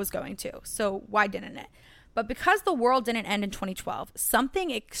 said that it was going to. So why didn't it? But because the world didn't end in 2012, something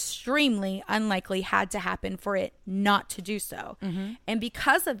extremely unlikely had to happen for it not to do so. And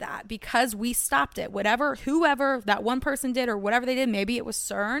because of that, because we stopped it, whoever that one person did or whatever they did, maybe it was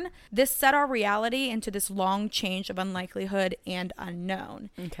CERN, this set our reality into this long change of unlikelihood and unknown.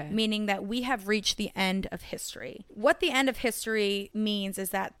 Okay. Meaning that we have reached the end of history. What the end of history means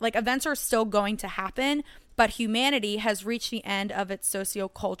is that like events are still going to happen, but humanity has reached the end of its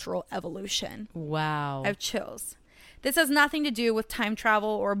socio-cultural evolution. Wow. I have chills. This has nothing to do with time travel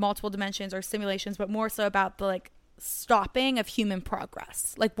or multiple dimensions or simulations, but more so about the like stopping of human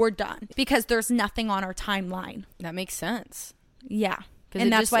progress. Like we're done because there's nothing on our timeline. That makes sense. Yeah.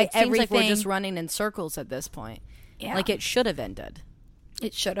 And that's why it seems like we're just running in circles at this point. Yeah. Like it should have ended.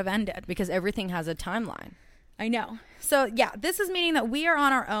 It should have ended. Because everything has a timeline. I know. So yeah, this is meaning that we are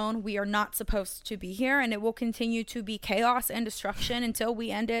on our own. We are not supposed to be here, and it will continue to be chaos and destruction until we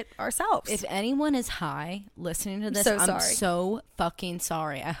end it ourselves. If anyone is high listening to this, I'm so fucking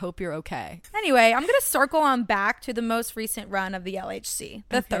sorry. I hope you're okay. Anyway, I'm going to circle on back to the most recent run of the LHC,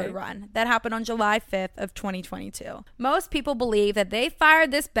 the third run that happened on July 5th of 2022. Most people believe that they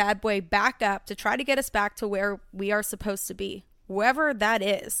fired this bad boy back up to try to get us back to where we are supposed to be. Whoever that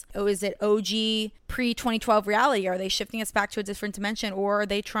is. Oh, is it OG pre-2012 reality? Are they shifting us back to a different dimension? Or are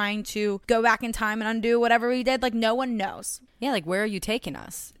they trying to go back in time and undo whatever we did? Like, no one knows. Yeah, like, where are you taking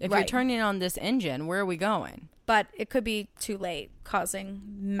us? If you're turning on this engine, where are we going? But it could be too late, causing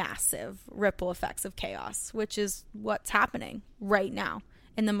massive ripple effects of chaos, which is what's happening right now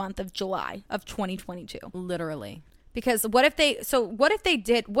in the month of July of 2022. Literally. Because what if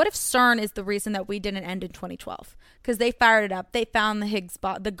CERN is the reason that we didn't end in 2012? Because they fired it up. They found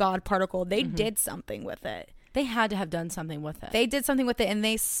the God particle. They did something with it. They had to have done something with it. They did something with it, and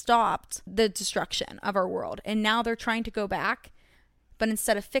they stopped the destruction of our world. And now they're trying to go back, but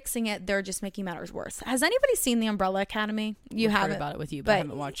instead of fixing it, they're just making matters worse. Has anybody seen The Umbrella Academy? You haven't. I've heard about it with you, but I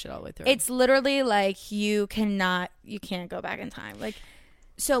haven't watched it all the way through. It's literally like you can't go back in time. Like,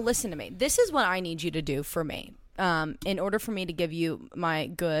 so listen to me. This is what I need you to do for me. In order for me to give you my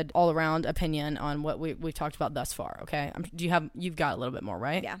good all-around opinion on what we've talked about thus far, okay? You've got a little bit more,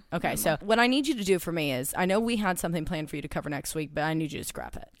 right? Yeah. Okay, so what I need you to do for me is, I know we had something planned for you to cover next week, but I need you to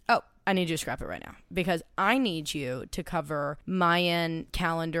scrap it. Oh. I need you to scrap it right now because I need you to cover Mayan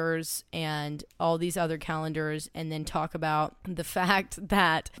calendars and all these other calendars and then talk about the fact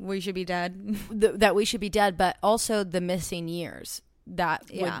that we should be dead. That we should be dead, but also the missing years that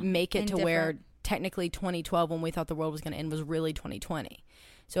would make it to where technically 2012 when we thought the world was going to end was really 2020.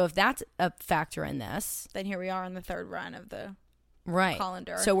 So if that's a factor in this, then here we are on the third run of the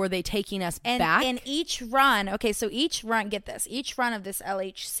calendar. So were they taking us back? And each run, get this, each run of this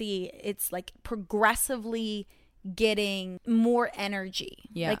LHC, it's like progressively getting more energy.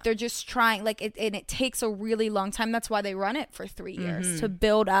 Yeah. Like they're just trying, like it takes a really long time. That's why they run it for 3 years, to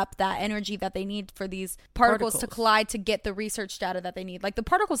build up that energy that they need for these particles to collide to get the research data that they need. Like the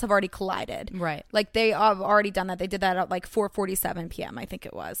particles have already collided. Right. Like they have already done that. They did that at like 4:47 p.m. I think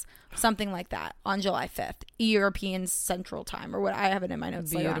it was. Something like that on July 5th, European Central Time, or what. I have it in my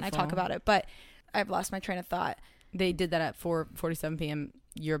notes later on. I talk about it, but I've lost my train of thought. They did that at 4:47 p.m.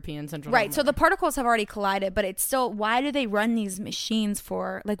 European Central Right. Time. So the particles have already collided, but it's still, why do they run these machines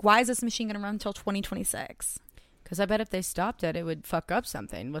for, like, why is this machine going to run until 2026? Because I bet if they stopped it, it would fuck up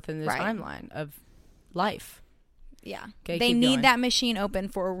something within the timeline of life. Yeah. Okay, they need that machine open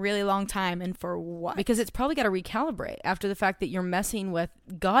for a really long time, and for what? Because it's probably got to recalibrate after the fact that you're messing with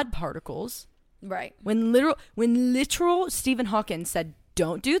God particles. Right. When literal Stephen Hawking said,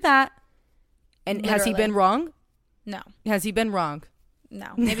 don't do that. And Literally. Has he been wrong? No. Has he been wrong?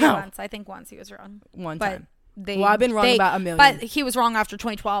 No. Maybe once. I think once he was wrong. One time. I've been wrong about a million. But he was wrong after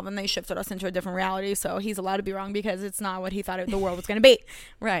 2012, and they shifted us into a different reality, so he's allowed to be wrong because it's not what he thought the world was going to be.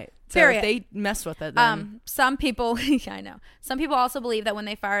 Right. So if they messed with it, then... some people, I know. Some people also believe that when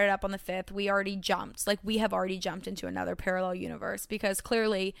they fired it up on the 5th, we already jumped. Like, we have already jumped into another parallel universe, because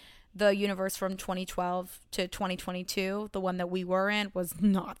clearly the universe from 2012 to 2022, the one that we were in, was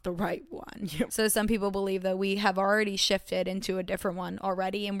not the right one. Yep. So some people believe that we have already shifted into a different one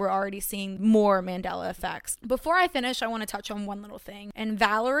already, and we're already seeing more Mandela effects. Before I finish, I want to touch on one little thing. And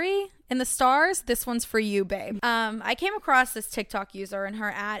Valerie in the stars, this one's for you, babe. I came across this TikTok user, and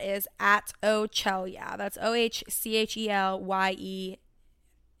her ad is @Ochelya. That's OHCHELYE.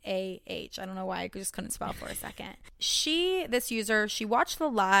 I don't know why I just couldn't spell for a second. This user watched the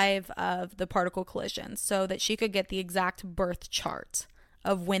live of the particle collision so that she could get the exact birth chart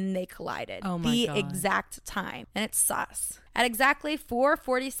of when they collided. Oh my the God. exact time. And it's sus. At exactly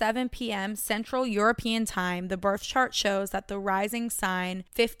 4:47 p.m. Central European time, the birth chart shows that the rising sign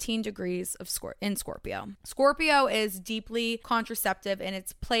 15 degrees in Scorpio. Scorpio is deeply contraceptive and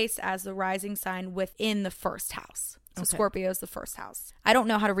it's placed as the rising sign within the first house. So Scorpio is the first house. I don't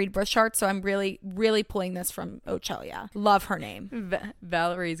know how to read birth charts, so I'm really, really pulling this from Ochelia. Love her name.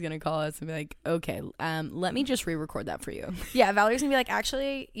 Valerie's going to call us and be like, okay, let me just re-record that for you. Yeah, Valerie's going to be like,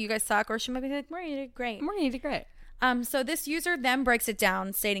 actually, you guys suck. Or she might be like, Maria, you did great. Maria, you did great. So this user then breaks it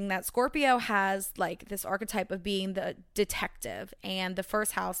down, stating that Scorpio has like this archetype of being the detective, and the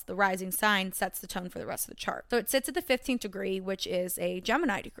first house, the rising sign, sets the tone for the rest of the chart. So it sits at the 15th degree, which is a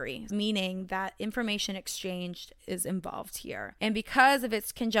Gemini degree, meaning that information exchanged is involved here. And because of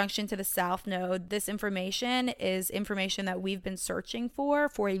its conjunction to the South Node, this information is information that we've been searching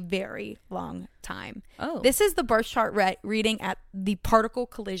for a very long time. Oh. This is the birth chart reading at the particle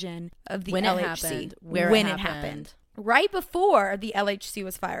collision of the When LHC. it happened, where when it it happened. happened. Right before the LHC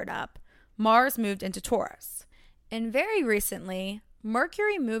was fired up, Mars moved into Taurus. And very recently,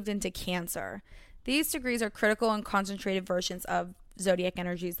 Mercury moved into Cancer. These degrees are critical and concentrated versions of zodiac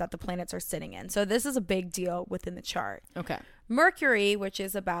energies that the planets are sitting in. So this is a big deal within the chart. Okay. Mercury, which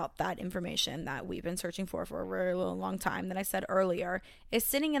is about that information that we've been searching for a very long time that I said earlier, is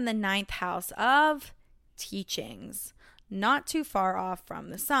sitting in the 9th house of teachings, not too far off from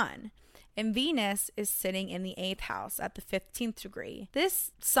the sun. And Venus is sitting in the 8th house at the 15th degree.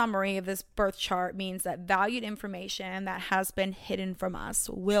 This summary of this birth chart means that valued information that has been hidden from us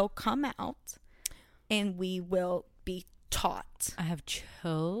will come out and we will be taught. I have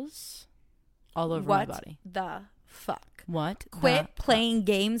chills all over What my body. the fuck? What? Quit playing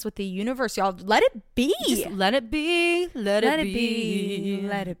games with the universe, y'all. Let it be. Just let it be. Let it be.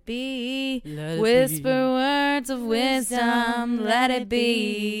 Let it be. Let it Whisper be. words of wisdom. Let it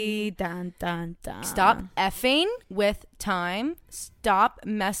be. Dun, dun, dun. Stop effing with time. Stop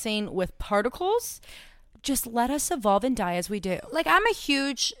messing with particles. Just let us evolve and die as we do. Like, I'm a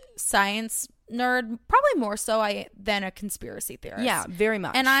huge science nerd, probably more so than a conspiracy theorist. Yeah, very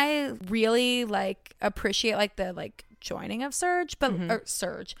much. And I really appreciate the joining of Surge, but or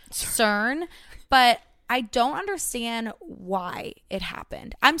CERN, but I don't understand why it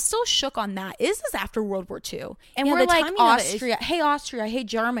happened. I'm still shook on that. This is after World War II, and Yeah, we're the like timing of it is- Austria. Hey Austria, hey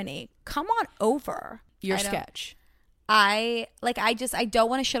Germany, come on over. Your I don't- sketch. I don't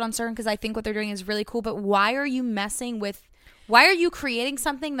want to shit on CERN because I think what they're doing is really cool, but why are you why are you creating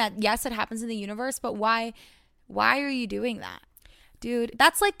something that, yes, it happens in the universe, but why are you doing that? Dude,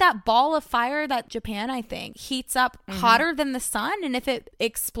 that's like that ball of fire that Japan, I think, heats up hotter than the sun. And if it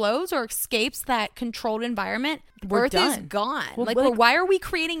explodes or escapes that controlled environment, We're Earth done. is gone. Well, Why are we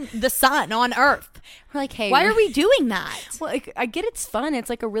creating the sun on Earth? We're like, hey. Why are we doing that? Well, I get it's fun.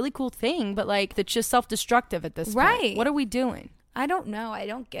 It's like a really cool thing, but it's just self-destructive at this point. Right. What are we doing? I don't know. I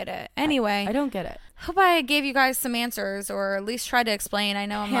don't get it. Anyway. I don't get it. Hope I gave you guys some answers or at least tried to explain. I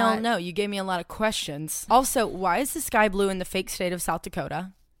know I'm Hell not. no, you gave me a lot of questions. Also, why is the sky blue in the fake state of South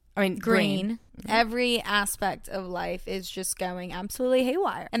Dakota? I mean, green. Every aspect of life is just going absolutely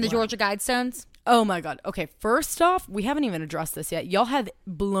haywire. And the Georgia Guidestones? Oh my God. Okay, first off, we haven't even addressed this yet. Y'all have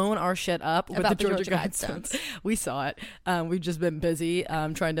blown our shit up with About the Georgia Guidestones. We saw it. We've just been busy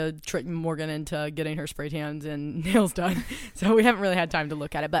trying to trick Morgan into getting her spray tans and nails done. So we haven't really had time to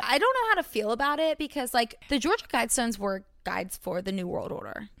look at it. But I don't know how to feel about it because, the Georgia Guidestones were guides for the New World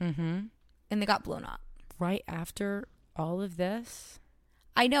Order. Mm-hmm. And they got blown up. Right after all of this?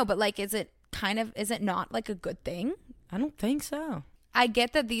 I know, but, is it not, a good thing? I don't think so. I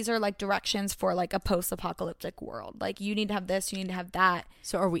get that these are directions for a post-apocalyptic world. You need to have this, you need to have that.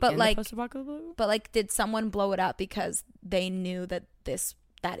 So are we but in the post-apocalyptic? But did someone blow it up because they knew that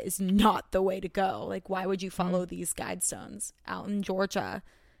that is not the way to go? Why would you follow these guidestones out in Georgia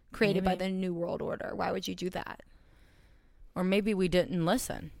created by the New World Order? Why would you do that? Or maybe we didn't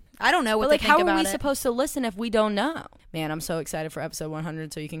listen. I don't know what But they think how are about we it. supposed to listen if we don't know? Man, I'm so excited for episode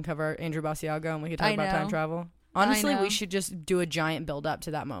 100 so you can cover Andrew Basiago and we can talk I about know. time travel. Honestly, know. we should just do a giant build up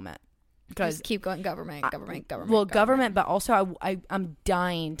to that moment. Just keep going government. Well, government, but also I'm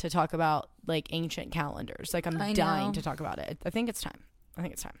dying to talk about ancient calendars. I'm dying to talk about it. I think it's time.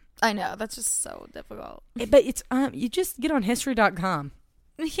 I know. That's just so difficult. But it's you just get on history.com.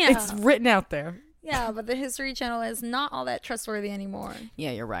 Yeah. It's written out there. Yeah, but the History Channel is not all that trustworthy anymore.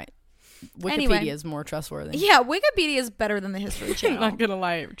 Yeah, you're right. Wikipedia Anyway. is more trustworthy. Yeah, Wikipedia is better than the History Channel. I'm not gonna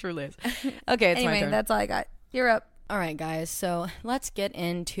lie, it truly is. Okay, it's my Anyway, turn. that's all I got. You're up. All right, guys, so let's get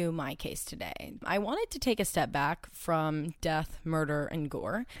into my case today. I wanted to take a step back from death, murder, and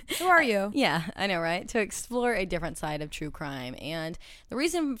gore. Who are you? Yeah, I know, right? To explore a different side of true crime. And the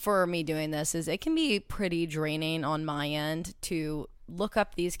reason for me doing this is it can be pretty draining on my end to look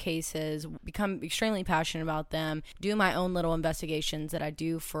up these cases, become extremely passionate about them, do my own little investigations that I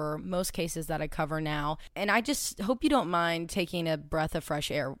do for most cases that I cover now. And I just hope you don't mind taking a breath of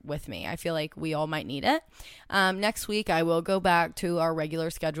fresh air with me. I feel like we all might need it. Next week, I will go back to our regular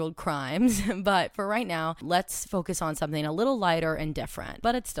scheduled crimes. But for right now, let's focus on something a little lighter and different.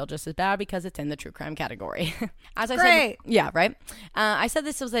 But it's still just as bad because it's in the true crime category. As I said, yeah, right? I said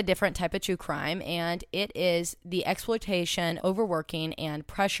this was a different type of true crime, and it is the exploitation, overworking, and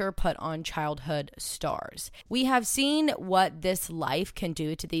pressure put on childhood stars. We have seen what this life can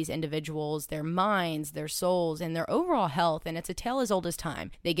do to these individuals, their minds, their souls, and their overall health, and it's a tale as old as time.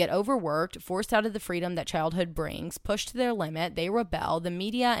 They get overworked, forced out of the freedom that childhood brings, pushed to their limit, they rebel. The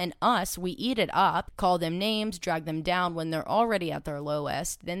media and us, we eat it up, call them names, drag them down when they're already at their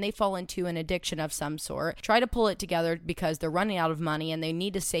lowest. Then they fall into an addiction of some sort, try to pull it together because they're running out of money and they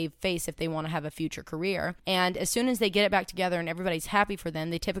need to save face if they want to have a future career. And as soon as they get it back together and everybody's happy for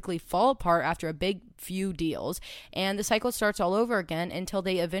them, they typically fall apart after a big few deals, and the cycle starts all over again until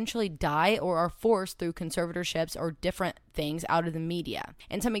they eventually die or are forced through conservatorships or different things out of the media.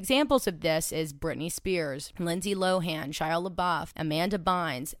 And some examples of this is Britney Spears, Lindsay Lohan, Shia LaBeouf, Amanda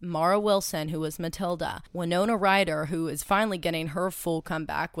Bynes, Mara Wilson, who was Matilda, Winona Ryder, who is finally getting her full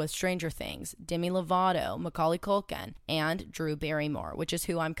comeback with Stranger Things, Demi Lovato, Macaulay Culkin, and Drew Barrymore, which is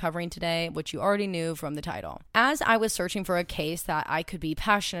who I'm covering today, which you already knew from the title. As I was searching for a case that I could be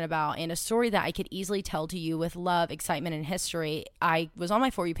passionate about and a story that I could easily tell to you with love, excitement, and history, I was on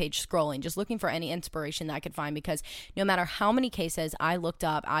my For You page scrolling, just looking for any inspiration that I could find, because no matter how many cases I looked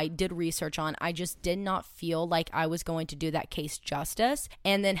up, I did research on, I just did not feel like I was going to do that case justice.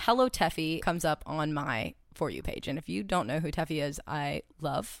 And then Hello Teffy comes up on my For You page. And if you don't know who Teffy is, I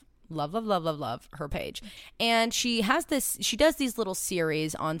love her page. And she does these little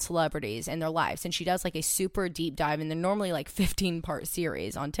series on celebrities and their lives, and she does like a super deep dive, and they're normally like 15-part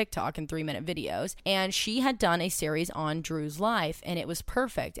series on TikTok and 3-minute videos. And she had done a series on Drew's life, and it was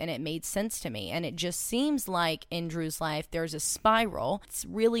perfect and it made sense to me. And it just seems like in Drew's life there's a spiral. It's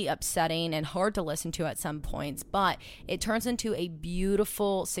really upsetting and hard to listen to at some points, but it turns into a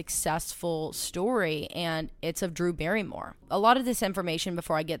beautiful, successful story, and it's of Drew Barrymore. A lot of this information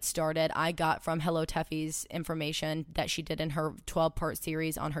before I get started I got from Hello Teffy's information that she did in her 12-part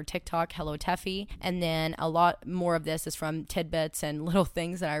series on her TikTok, Hello Teffy. And then a lot more of this is from tidbits and little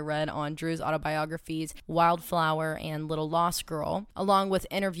things that I read on Drew's autobiographies, Wildflower and Little Lost Girl, along with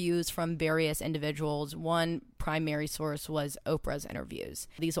interviews from various individuals. One primary source was Oprah's interviews.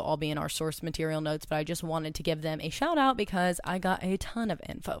 These will all be in our source material notes, but I just wanted to give them a shout out because I got a ton of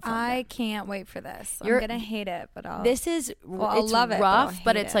info from them. Can't wait for this. I'm gonna hate it, but I'll love it, rough,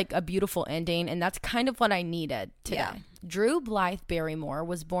 but it's like a beautiful ending, and that's kind of what I needed today. Yeah. Drew Blythe Barrymore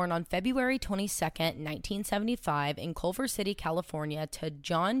was born on February 22nd, 1975 in Culver City, California to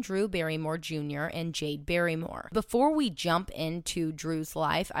John Drew Barrymore Jr. and Jade Barrymore. Before we jump into Drew's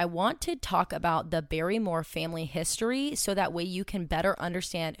life, I want to talk about the Barrymore family history so that way you can better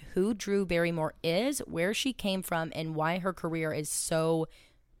understand who Drew Barrymore is, where she came from, and why her career is so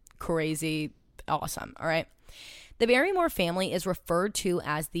crazy awesome. All right. The Barrymore family is referred to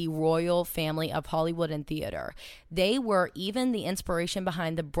as the royal family of Hollywood and theater. They were even the inspiration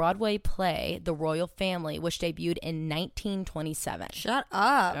behind the Broadway play, The Royal Family, which debuted in 1927. Shut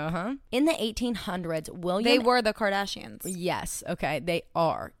up. Uh-huh. In the 1800s, They were the Kardashians. Yes, okay, they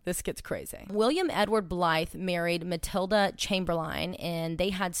are. This gets crazy. William Edward Blythe married Matilda Chamberlain, and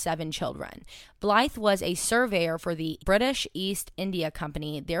they had 7 children. Blythe was a surveyor for the British East India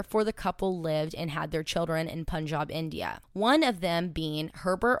Company. Therefore, the couple lived and had their children in Punjab, India. One of them being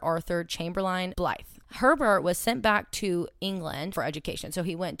Herbert Arthur Chamberlain Blythe. Herbert was sent back to England for education. So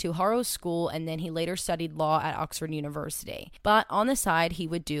he went to Harrow School, and then he later studied law at Oxford University. But on the side, he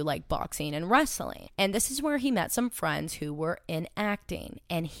would do like boxing and wrestling. And this is where he met some friends who were in acting,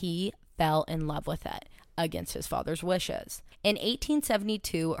 and he fell in love with it against his father's wishes. In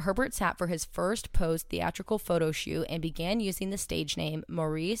 1872, Herbert sat for his first post-theatrical photo shoot and began using the stage name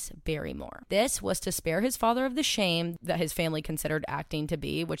Maurice Barrymore. This was to spare his father of the shame that his family considered acting to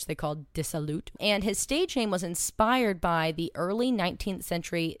be, which they called dissolute. And his stage name was inspired by the early 19th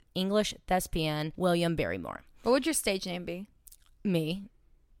century English thespian William Barrymore. What would your stage name be? Me.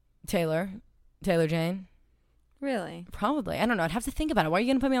 Taylor Jane. Really? Probably. I don't know. I'd have to think about it. Why are you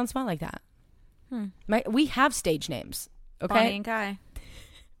going to put me on the spot like that? We have stage names, okay? Bonnie and Guy.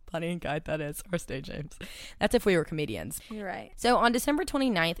 funny guy that is, our stage names. That's if we were comedians. You're right. So on December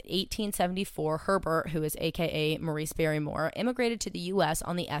 29th, 1874, Herbert, who is aka Maurice Barrymore, immigrated to the U.S.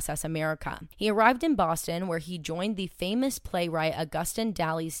 on the SS America. He arrived in Boston, where he joined the famous playwright Augustin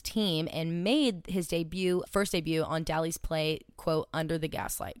Daly's team and made his first debut on Daly's play, quote, Under the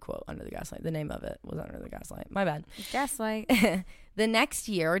Gaslight. Quote, Under the Gaslight. The name of it was Under the Gaslight. My bad. Gaslight. The next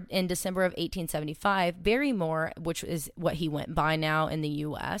year, in December of 1875, Barrymore, which is what he went by now in the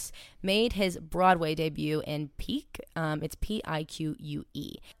U.S., made his Broadway debut in Pique. It's Pique.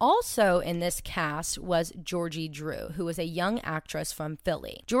 Also in this cast was Georgie Drew, who was a young actress from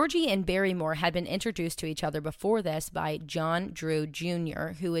Philly. Georgie and Barrymore had been introduced to each other before this by John Drew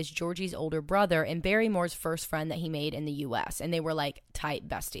Jr., who is Georgie's older brother and Barrymore's first friend that he made in the U.S., and they were like tight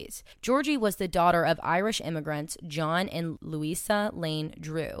besties. Georgie was the daughter of Irish immigrants John and Louisa Lane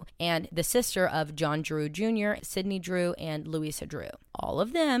Drew, and the sister of John Drew Jr., Sidney Drew, and Louisa Drew. All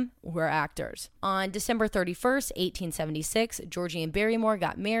of them were actors. On December 31st, 1876, Georgie and Barrymore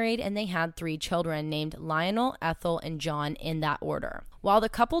got married, and they had 3 children named Lionel, Ethel, and John in that order. While the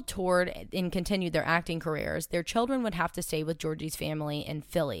couple toured and continued their acting careers, their children would have to stay with Georgie's family in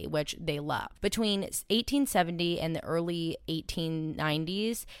Philly, which they loved. Between 1870 and the early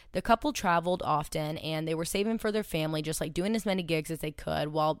 1890s, the couple traveled often, and they were saving for their family, just like doing as many gigs as they could,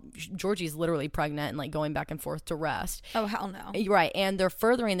 while Georgie's literally pregnant and like going back and forth to rest. Oh, hell no. Right, and they're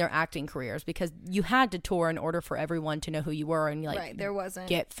furthering their acting careers because you had to tour in order for everyone to know who you were and like right, there wasn't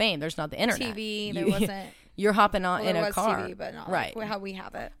get fame. There's not the internet. TV, there wasn't. You're hopping on in a car. TV, but not right. like how we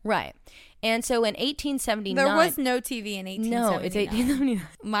have it. Right. And so in 1879... There was no TV in 1879. No, it's 1879.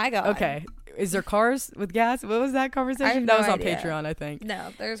 My God. Okay. Is there cars with gas? What was that conversation? That was on Patreon, I think.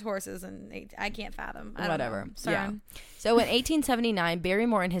 No, there's horses and I can't fathom. I Whatever. Don't know. Yeah. So in 1879,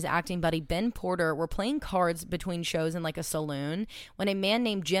 Barrymore and his acting buddy Ben Porter were playing cards between shows in like a saloon when a man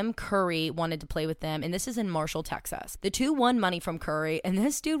named Jim Curry wanted to play with them, and this is in Marshall, Texas. The two won money from Curry, and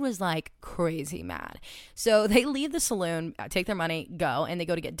this dude was like crazy mad. So they leave the saloon, take their money, go, and they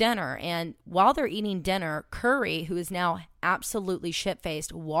go to get dinner. And while they're eating dinner, Curry, who is now absolutely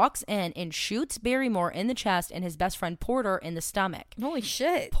shit-faced, walks in and shoots Barrymore in the chest and his best friend Porter in the stomach. Holy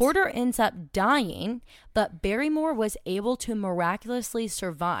shit. Porter ends up dying, but Barrymore was able to miraculously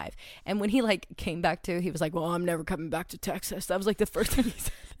survive. And when he like came back to, he was like, well, I'm never coming back to Texas. That was like the first thing he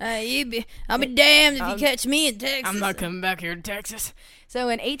said. I'll be damned if you catch me in Texas. I'm not coming back here to Texas. So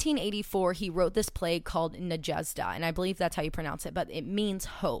in 1884, he wrote this play called Najezda, and I believe that's how you pronounce it, but it means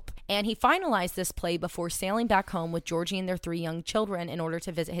hope. And he finalized this play before sailing back home with Georgie and their 3 young children in order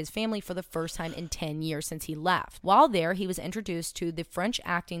to visit his family for the first time in 10 years since he left. While there, he was introduced to the French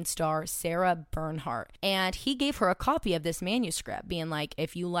acting star Sarah Bernhardt, and he gave her a copy of this manuscript, being like,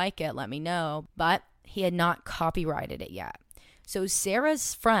 if you like it, let me know. But he had not copyrighted it yet. So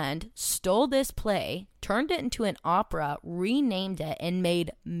Sarah's friend stole this play, turned it into an opera, renamed it, and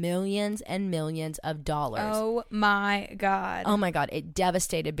made millions and millions of dollars. Oh my God. Oh my God. It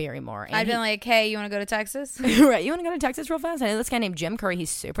devastated Barrymore. I've been like, hey, you want to go to Texas? Right. You want to go to Texas real fast? I know this guy named Jim Curry. He's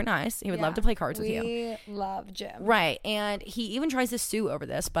super nice. He would love to play cards with you. We love Jim. Right. And he even tries to sue over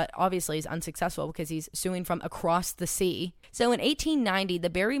this, but obviously he's unsuccessful because he's suing from across the sea. So in 1890, the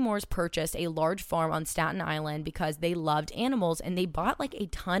Barrymores purchased a large farm on Staten Island because they loved animals, and they bought like a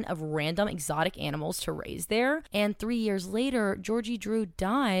ton of random exotic animals to raise there. And 3 years later, Georgie Drew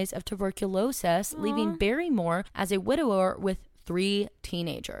dies of tuberculosis, leaving Barrymore as a widower with 3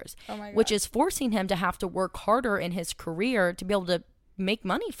 teenagers, which is forcing him to have to work harder in his career to be able to make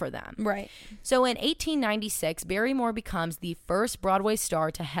money for them. Right. So in 1896, Barrymore becomes the first Broadway star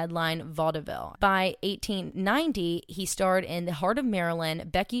to headline vaudeville. By 1890, he starred in The Heart of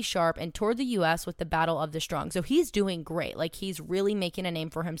Maryland, Becky Sharp, and toured the U.S. with The Battle of the Strong. So he's doing great. Like, he's really making a name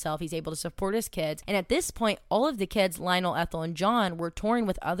for himself. He's able to support his kids. And at this point, all of the kids, Lionel, Ethel, and John, were touring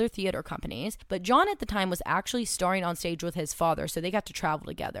with other theater companies. But John at the time was actually starring on stage with his father, so they got to travel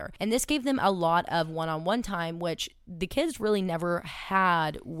together. And this gave them a lot of one-on-one time, which the kids really never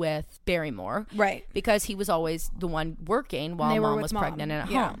had with Barrymore. Right. Because he was always the one working while mom was pregnant and at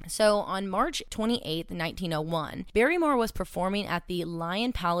home. So on March 28th, 1901, Barrymore was performing at the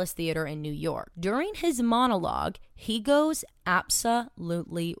Lion Palace Theater in New York. During his monologue, he goes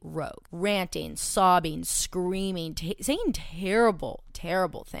absolutely rogue, ranting, sobbing, screaming, saying terrible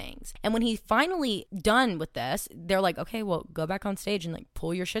things. And when he's finally done with this, they're like, okay, well, go back on stage and like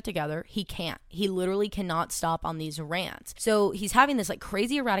pull your shit together. He can't. He literally cannot stop on these rants. So he's having this like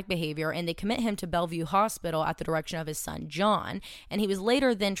crazy erratic behavior, and they commit him to Bellevue Hospital at the direction of his son, John. And he was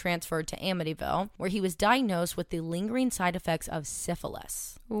later then transferred to Amityville, where he was diagnosed with the lingering side effects of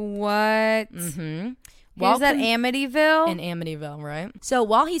syphilis. What? Mm-hmm. He was at Amityville? In Amityville, right? So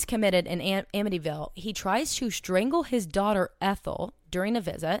while he's committed in Amityville, he tries to strangle his daughter Ethel during a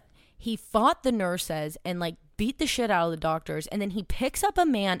visit. He fought the nurses and like beat the shit out of the doctors, and then he picks up a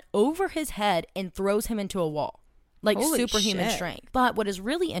man over his head and throws him into a wall. Like Holy superhuman shit. strength. But what is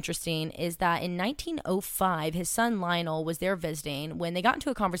really interesting is that in 1905, his son Lionel was there visiting when they got into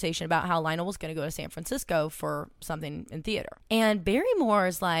a conversation about how Lionel was going to go to San Francisco for something in theater. And Barrymore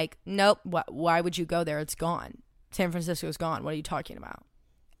is like, nope, why would you go there? It's gone. San Francisco's gone. What are you talking about?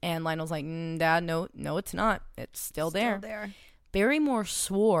 And Lionel's like, Dad, no, it's not. It's still there. Barrymore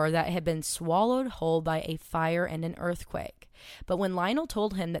swore that it had been swallowed whole by a fire and an earthquake. But when Lionel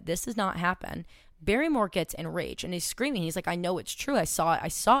told him that this does not happen, Barrymore gets enraged and he's screaming. He's like, I know it's true. I saw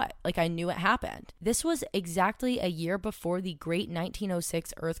it. Like, I knew it happened. This was exactly a year before the great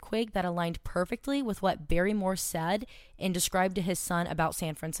 1906 earthquake that aligned perfectly with what Barrymore said and described to his son about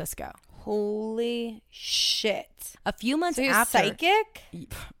San Francisco. Holy shit. A few months So he was after. psychic?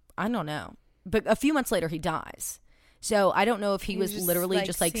 I don't know. But a few months later, he dies. So I don't know if he was just, literally like,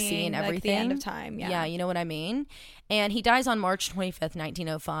 just like seeing everything. like, the end of time, yeah. Yeah, you know what I mean? And he dies on March 25th,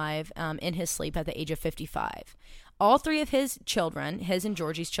 1905, in his sleep at the age of 55. All three of his children, his and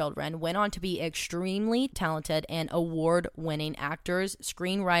Georgie's children, went on to be extremely talented and award-winning actors,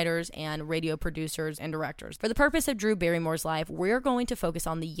 screenwriters, and radio producers and directors. For the purpose of Drew Barrymore's life, we're going to focus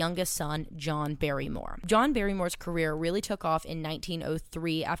on the youngest son, John Barrymore. John Barrymore's career really took off in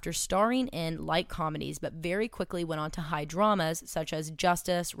 1903 after starring in light comedies, but very quickly went on to high dramas such as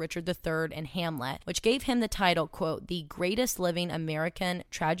Justice, Richard III, and Hamlet, which gave him the title, quote, the greatest living American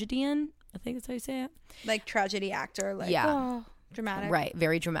tragedian. I think that's how you say it. Like tragedy actor. Like, yeah. Oh, dramatic. Right.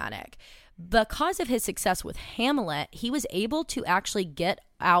 Very dramatic. Because of his success with Hamlet, he was able to actually get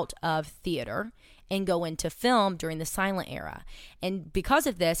out of theater and go into film during the silent era. And because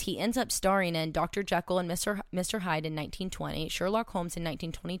of this, he ends up starring in Dr. Jekyll and Mr. Hyde in 1920, Sherlock Holmes in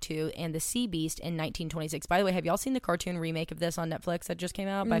 1922, and The Sea Beast in 1926. By the way, have y'all seen the cartoon remake of this on Netflix that just came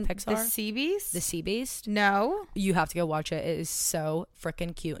out by Pixar? The Sea Beast? The Sea Beast? No. You have to go watch it. It is so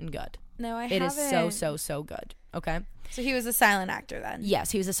freaking cute and good. No, I haven't. It is so good. Okay. So he was a silent actor then?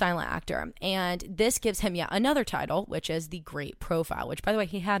 Yes, he was a silent actor. And this gives him yet another title, which is the Great Profile, which, by the way,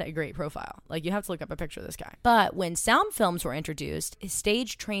 he had a great profile. Like, you have to look up a picture of this guy. But when sound films were introduced, his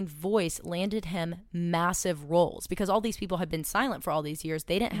stage-trained voice landed him massive roles because all these people had been silent for all these years.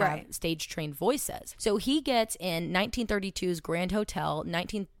 They didn't have stage-trained voices. So he gets in 1932's Grand Hotel,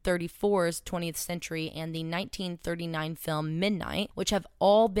 1934's 20th Century, and the 1939 film Midnight, which have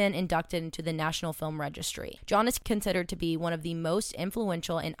all been inducted into the National Film Registry. John is considered to be one of the most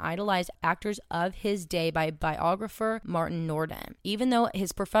influential and idolized actors of his day by biographer Martin Norden. Even though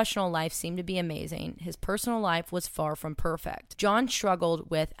his professional life seemed to be amazing, his personal life was far from perfect. John struggled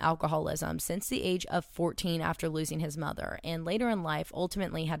with alcoholism since the age of 14 after losing his mother, and later in life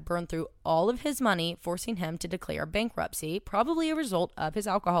ultimately had burned through all of his money, forcing him to declare bankruptcy, probably a result of his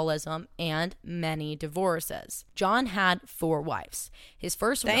alcoholism and many divorces. John had 4 wives. His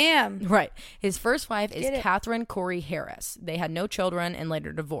first His first wife is Catherine Corey Harris. They had no children and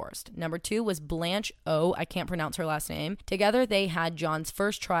later divorced. Number 2 was Blanche O. I can't pronounce her last name. Together they had John's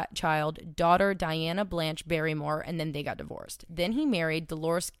first child, daughter Diana Blanche Barrymore, and then they got divorced. Then he married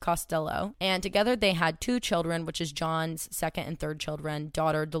Dolores Costello, and together they had 2 children, which is John's second and third children,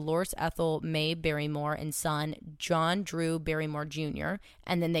 daughter Dolores Ethel May Barrymore and son John Drew Barrymore Jr.,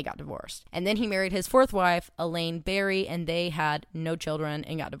 and then they got divorced. And then he married his 4th wife, Elaine Barry, and they had no children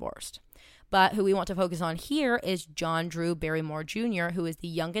and got divorced. But who we want to focus on here is John Drew Barrymore Jr., who is the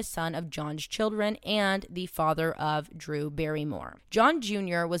youngest son of John's children and the father of Drew Barrymore. John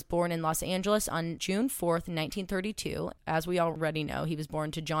Jr. was born in Los Angeles on June 4th, 1932. As we already know, he was born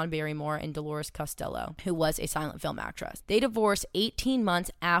to John Barrymore and Dolores Costello, who was a silent film actress. They divorced 18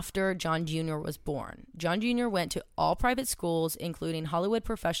 months after John Jr. was born. John Jr. went to all private schools, including Hollywood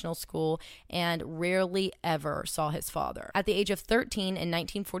Professional School, and rarely ever saw his father. At the age of 13 in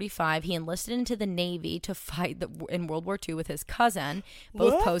 1945, he enlisted into the Navy to fight in World War II with his cousin,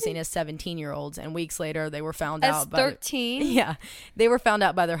 both posing as 17-year-olds, and weeks later they were found out by 13? They were found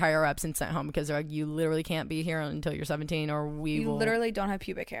out by their higher ups and sent home because they're like, you literally can't be here until you're 17 or we will literally don't have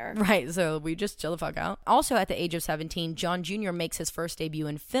pubic hair. Right, so we just chill the fuck out. Also at the age of 17, John Jr. makes his first debut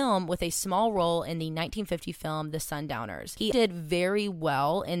in film with a small role in the 1950 film The Sundowners. He did very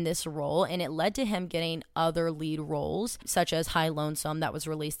well in this role, and it led to him getting other lead roles such as High Lonesome that was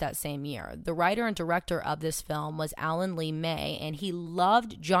released that same year. Jr. The writer and director of this film was Alan Lee May, and he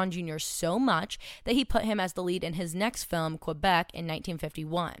loved John Jr. so much that he put him as the lead in his next film, Quebec, in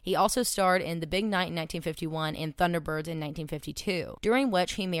 1951. He also starred in The Big Night in 1951 and Thunderbirds in 1952, during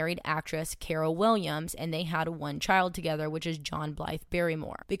which he married actress Carol Williams, and they had one child together, which is John Blythe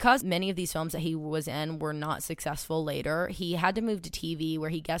Barrymore. Because many of these films that he was in were not successful later, he had to move to TV, where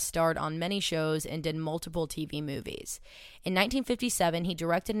he guest starred on many shows and did multiple TV movies. In 1957, he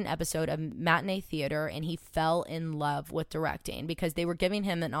directed an episode of Matinee Theater, and he fell in love with directing because they were giving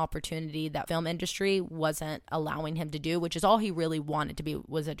him an opportunity that film industry wasn't allowing him to do, which is all he really wanted to be,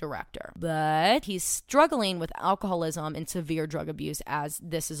 was a director. But he's struggling with alcoholism and severe drug abuse as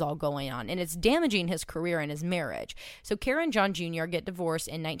this is all going on, and it's damaging his career and his marriage. So Karen and John Jr. get divorced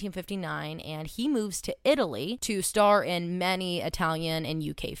in 1959, and he moves to Italy to star in many Italian and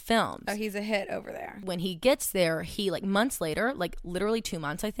UK films. Oh, he's a hit over there. When he gets there, he, months later, literally 2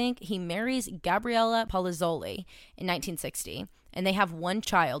 months, I think, he marries Gabriella Palazzoli in 1960. And they have one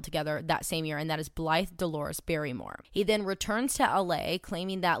child together that same year, and that is Blythe Dolores Barrymore. He then returns to LA,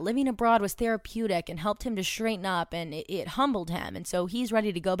 claiming that living abroad was therapeutic and helped him to straighten up, and it humbled him. And so he's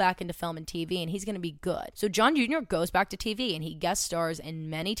ready to go back into film and TV, and he's going to be good. So John Jr. goes back to TV, and he guest stars in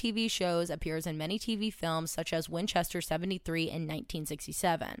many TV shows, appears in many TV films, such as Winchester 73 in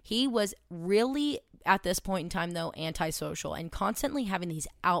 1967. He was really, at this point in time, though, antisocial and constantly having these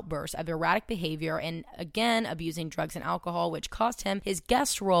outbursts of erratic behavior and, again, abusing drugs and alcohol, which cost him his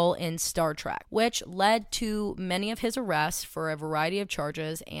guest role in Star Trek, which led to many of his arrests for a variety of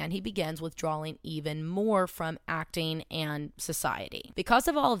charges, and he begins withdrawing even more from acting and society. Because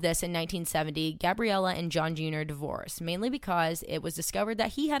of all of this, in 1970, Gabriella and John Jr. divorced, mainly because it was discovered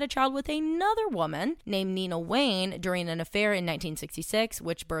that he had a child with another woman named Nina Wayne during an affair in 1966,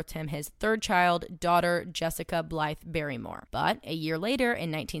 which birthed him his third child, daughter Jessica Blythe Barrymore. But a year later,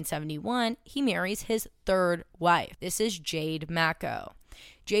 in 1971, he marries his third wife. This is Jade Mako.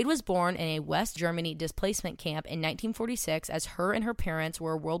 Jade was born in a West Germany displacement camp in 1946 as her and her parents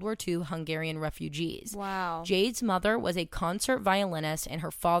were World War II Hungarian refugees. Wow. Jade's mother was a concert violinist and her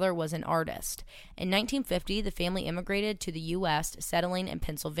father was an artist. In 1950, the family immigrated to the U.S., settling in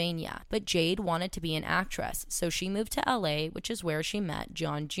Pennsylvania. But Jade wanted to be an actress, so she moved to L.A., which is where she met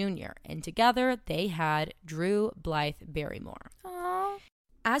John Jr., and together they had Drew Blythe Barrymore. Aww.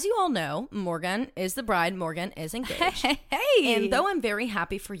 As you all know, Morgan is the bride. Morgan is engaged. Hey! And though I'm very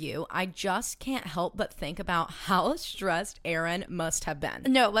happy for you, I just can't help but think about how stressed Aaron must have been.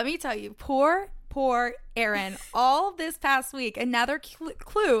 No, let me tell you, poor Aaron, all this past week, another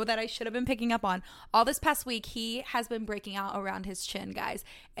clue that I should have been picking up on, all this past week, he has been breaking out around his chin, guys.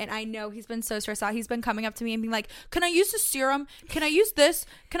 And I know he's been so stressed out. He's been coming up to me and being like, can I use the serum? Can I use this?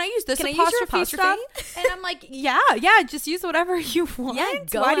 Can I use this Can I use your apostrophe stuff? And I'm like, yeah, just use whatever you want. Yeah,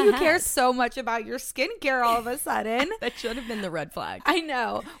 go Why do you ahead. care so much about your skincare all of a sudden? That should have been the red flag. I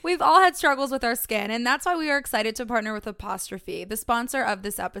know. We've all had struggles with our skin, and that's why we are excited to partner with Apostrophe, the sponsor of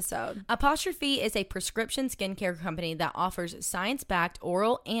this episode. Apostrophe is a prescription skincare company that offers science-backed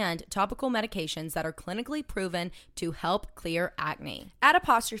oral and topical medications that are clinically proven to help clear acne. At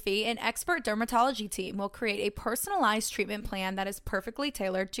Apostrophe, an expert dermatology team will create a personalized treatment plan that is perfectly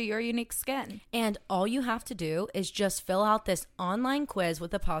tailored to your unique skin. And all you have to do is just fill out this online quiz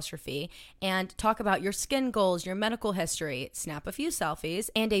with Apostrophe and talk about your skin goals, your medical history, snap a few selfies,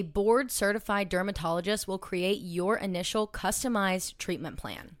 and a board-certified dermatologist will create your initial customized treatment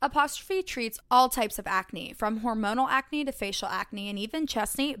plan. Apostrophe treats all types of acne, from hormonal acne to facial acne, and even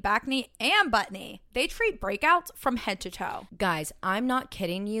chestney, backney, and buttney. They treat breakouts from head to toe. Guys, I'm not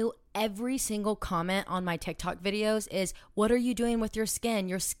kidding you. Every single comment on my TikTok videos is, what are you doing with your skin?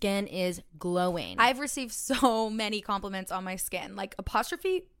 Your skin is glowing. I've received so many compliments on my skin. Like,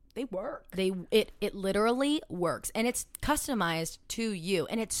 Apostrophe, they work. It literally works, and it's customized to you,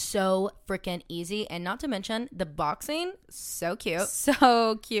 and it's so freaking easy. And not to mention the boxing, so cute.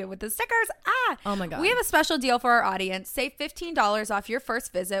 So cute with the stickers. Oh my god. We have a special deal for our audience. Save $15 off your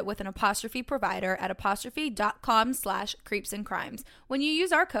first visit with an Apostrophe provider at apostrophe.com/creepsandcrimes when you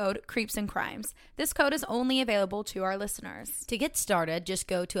use our code creepsandcrimes. This code is only available to our listeners. To get started, just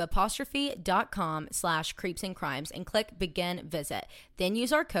go to apostrophe.com/creepsandcrimes and click begin visit. Then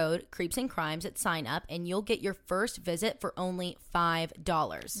use our code creepsandcrimes at sign up and you'll get your first visit for only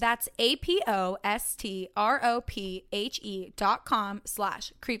 $5. That's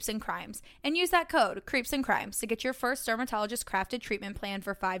apostrophe.com/creepsandcrimes and use that code creepsandcrimes to get your first dermatologist crafted treatment plan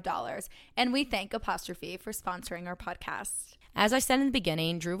for $5. And we thank Apostrophe for sponsoring our podcast. As I said in the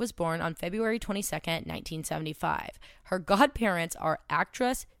beginning, Drew was born on February 22nd, 1975. Her godparents are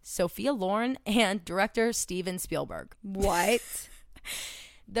actress Sophia Loren and director Steven Spielberg. What?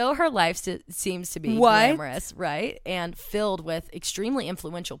 Though her life seems to be glamorous, right, and filled with extremely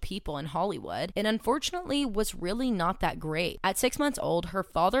influential people in Hollywood, it unfortunately was really not that great. At 6 months old, her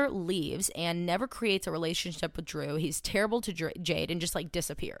father leaves and never creates a relationship with Drew. He's terrible to Jade and just like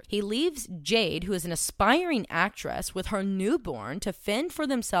disappears. He leaves Jade, who is an aspiring actress, with her newborn to fend for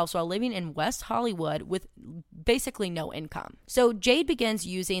themselves while living in West Hollywood with basically no income. So Jade begins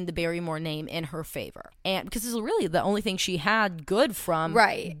using the Barrymore name in her favor, and because this is really the only thing she had good from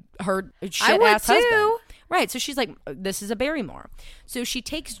her shit-ass husband. Right, so she's like, this is a Barrymore. So she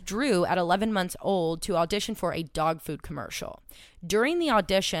takes Drew at 11 months old to audition for a dog food commercial. During the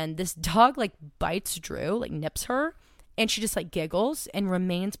audition, this dog like bites Drew, like nips her, and she just like giggles and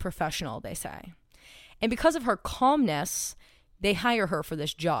remains professional, they say. And because of her calmness, they hire her for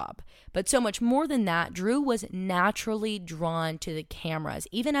this job. But so much more than that, Drew was naturally drawn to the cameras,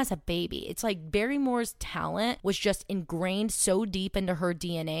 even as a baby. It's like Barrymore's talent was just ingrained so deep into her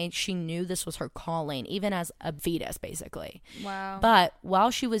DNA, she knew this was her calling, even as a fetus, basically. Wow. But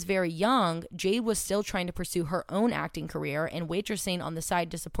while she was very young, Jade was still trying to pursue her own acting career and waitressing on the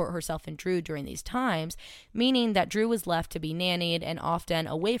side to support herself and Drew during these times, meaning that Drew was left to be nannied and often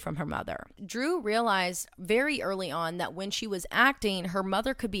away from her mother. Drew realized very early on that when she was acting, her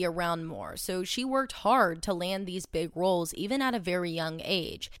mother could be around more, so she worked hard to land these big roles even at a very young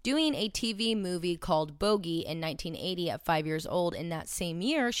age, doing a TV movie called Bogey in 1980 at 5 years old. In that same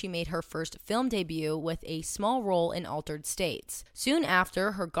year, she made her first film debut with a small role in Altered States. Soon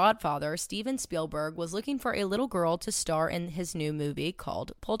after, her godfather, Steven Spielberg, was looking for a little girl to star in his new movie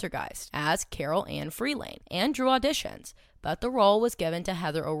called Poltergeist as Carol Ann Freelane, and Drew auditions, but the role was given to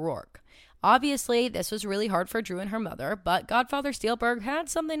Heather O'Rourke. Obviously, this was really hard for Drew and her mother, but Godfather Spielberg had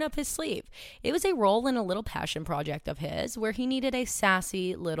something up his sleeve. It was a role in a little passion project of his where he needed a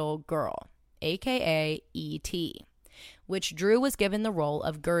sassy little girl, aka E.T., which Drew was given the role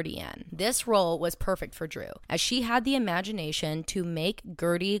of Gertie in. This role was perfect for Drew, as she had the imagination to make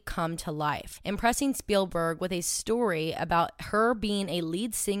Gertie come to life, impressing Spielberg with a story about her being a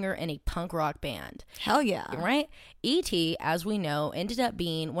lead singer in a punk rock band. Hell yeah. Right? E.T., as we know, ended up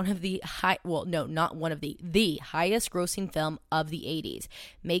being one of the the highest grossing film of the 80s,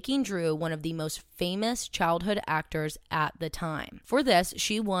 making Drew one of the most famous childhood actors at the time. For this,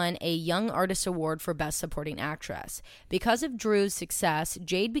 she won a Young Artist Award for Best Supporting Actress. Because of Drew's success,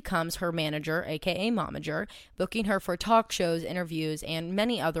 Jade becomes her manager, aka momager, booking her for talk shows, interviews, and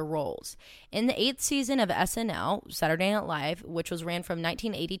many other roles. In the 8th season of SNL, Saturday Night Live, which was ran from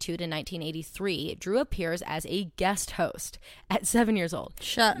 1982 to 1983, Drew appears as a guest host at 7 years old.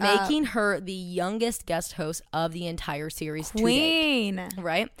 Shut up. Making her the youngest guest host of the entire series Queen. to date.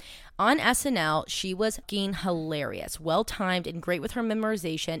 Right? On SNL, she was fucking hilarious, well-timed, and great with her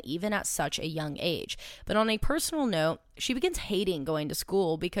memorization even at such a young age. But on a personal note, she begins hating going to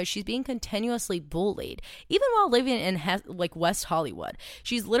school because she's being continuously bullied, even while living in West Hollywood.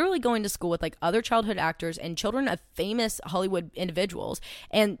 She's literally going to school with like other childhood actors and children of famous Hollywood individuals,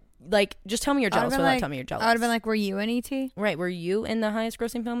 and like, just tell me you're jealous without telling me you're jealous. I would have been like, were you in E.T.? Right. Were you in the highest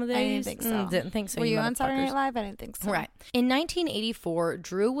grossing film of the 80s? I didn't think so. Didn't think so. Were you on Saturday Night Live? I didn't think so. Right. In 1984,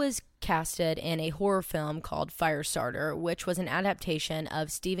 Drew was casted in a horror film called Firestarter, which was an adaptation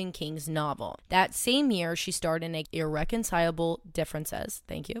of Stephen King's novel. That same year, she starred in Irreconcilable Differences,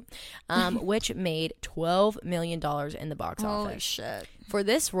 thank you, which made $12 million in the box office. Holy shit. For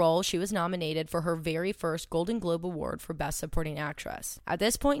this role, she was nominated for her very first Golden Globe Award for Best Supporting Actress. At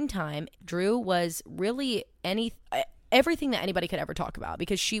this point in time, Drew was really everything that anybody could ever talk about,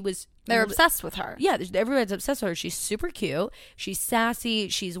 because she was... They're obsessed with her. Yeah, everybody's obsessed with her. She's super cute. She's sassy.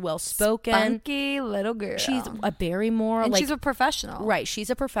 She's well-spoken. Spunky little girl. She's a Barrymore. And she's a professional. Right. She's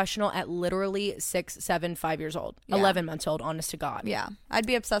a professional at literally 6, 7, 5 years old. Yeah. 11 months old, honest to God. Yeah. I'd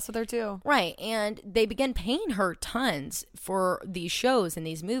be obsessed with her too. Right. And they began paying her tons for these shows and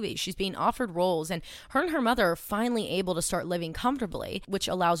these movies. She's being offered roles, and her mother are finally able to start living comfortably, which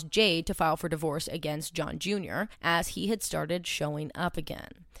allows Jade to file for divorce against John Jr., as he had started showing up again.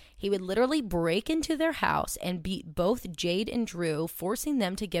 He would literally break into their house and beat both Jade and Drew, forcing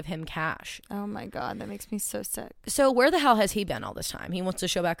them to give him cash. Oh my God, that makes me so sick. So where the hell has he been all this time? He wants to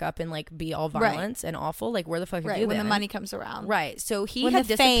show back up and like be all violence and awful. Like, where the fuck have you been? When the money comes around. Right. So he when had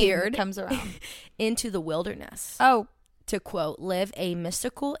the disappeared fame comes around into the wilderness. Oh. To quote, live a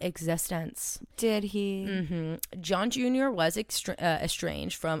mystical existence. Did he? Mm-hmm. John Jr. was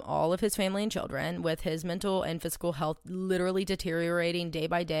estranged from all of his family and children, with his mental and physical health literally deteriorating day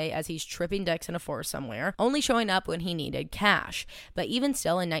by day as he's tripping dicks in a forest somewhere, only showing up when he needed cash. But even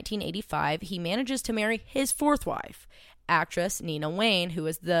still, in 1985, he manages to marry his fourth wife, actress Nina Wayne, who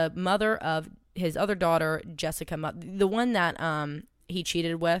is the mother of his other daughter, Jessica, the one that he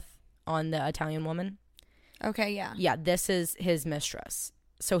cheated with on the Italian woman. Okay, yeah. Yeah, this is his mistress.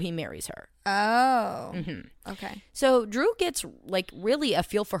 So he marries her. Oh. Mm-hmm. Okay. So Drew gets like really a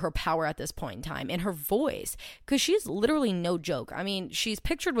feel for her power at this point in time and her voice, because she's literally no joke. I mean, she's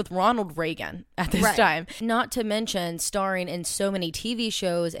pictured with Ronald Reagan at this time, not to mention starring in so many TV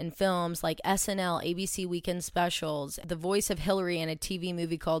shows and films like SNL, ABC Weekend Specials, the voice of Hillary in a TV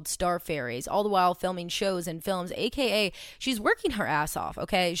movie called Star Fairies, all the while filming shows and films, aka she's working her ass off,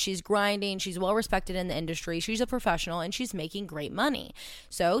 okay? She's grinding, she's well respected in the industry, she's a professional, and she's making great money.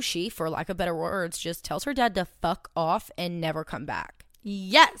 So she, for lack of better words, just tells her dad to fuck off and never come back.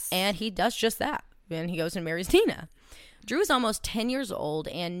 Yes. And he does just that. And he goes and marries Nina. Drew is almost 10 years old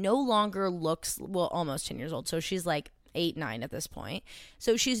and no longer looks, well, almost 10 years old. So she's like 8, 9 at this point.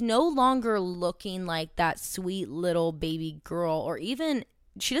 So she's no longer looking like that sweet little baby girl, or even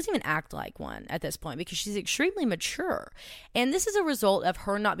she doesn't even act like one at this point because she's extremely mature. And this is a result of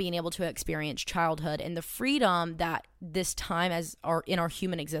her not being able to experience childhood and the freedom that this time in our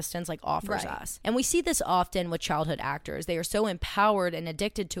human existence like offers us. And we see this often with childhood actors. They are so empowered and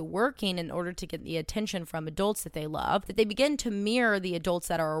addicted to working in order to get the attention from adults that they love that they begin to mirror the adults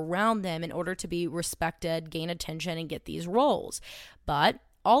that are around them in order to be respected, gain attention, and get these roles. But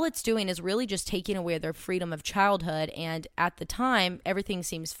all it's doing is really just taking away their freedom of childhood. And at the time, everything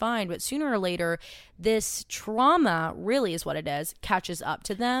seems fine. But sooner or later, this trauma really is what it is, catches up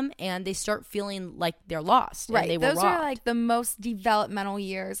to them and they start feeling like they're lost. Right. And they Those were robbed. are like the most developmental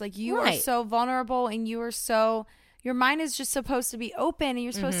years. Like you are so vulnerable and you are so, your mind is just supposed to be open and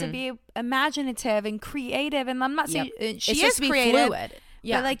you're supposed to be imaginative and creative. And I'm not saying she is creative. Fluid.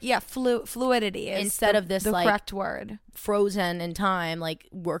 Yeah. But like, fluidity is instead of this the like correct word. Frozen in time, like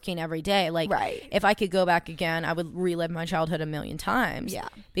working every day. Like if I could go back again, I would relive my childhood a million times. Yeah.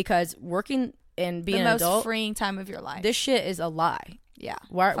 Because working and being the an most adult, freeing time of your life. this shit is a lie. Yeah.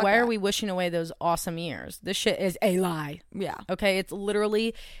 Why are we wishing away those awesome years? This shit is a lie. Yeah. Okay. It's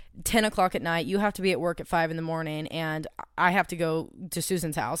literally 10 o'clock at night. You have to be at work at 5 in the morning, and I have to go to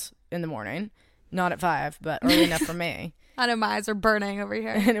Susan's house in the morning. Not at 5, but early enough for me. I know my eyes are burning over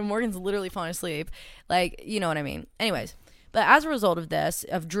here. And Morgan's literally falling asleep. Like, you know what I mean? Anyways, but as a result of this,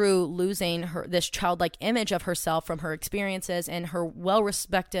 of Drew losing this childlike image of herself from her experiences and her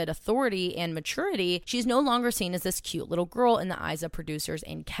well-respected authority and maturity, she's no longer seen as this cute little girl in the eyes of producers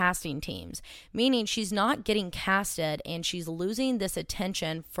and casting teams, meaning she's not getting casted and she's losing this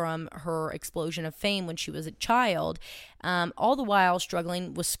attention from her explosion of fame when she was a child, all the while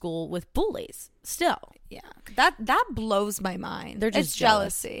struggling with school with bullies still. Yeah. That blows my mind. They're just it's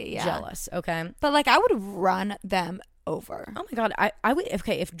jealousy. Yeah. Jealous, okay? But like I would run them over. Oh my God. I would,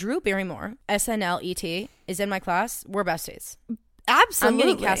 okay, if Drew Barrymore, SNL ET, is in my class, we're besties. Absolutely. I'm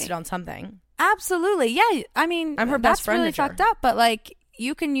getting casted on something. Absolutely. Yeah. I mean, I'm her best friend. That's really fucked up, but like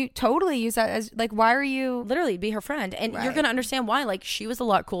you can totally use that as like, why are you literally be her friend? And you're going to understand why. Like she was a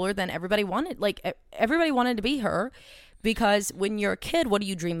lot cooler than everybody wanted. Like everybody wanted to be her. Because when you're a kid, what do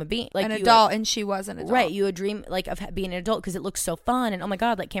you dream of being? Like an adult, and she was an adult. Right, you would dream like of being an adult because it looks so fun, and oh my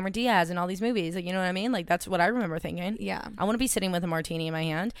God, like Cameron Diaz and all these movies, like, you know what I mean? Like that's what I remember thinking. Yeah, I want to be sitting with a martini in my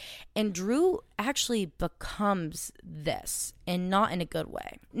hand, and Drew actually becomes this, and not in a good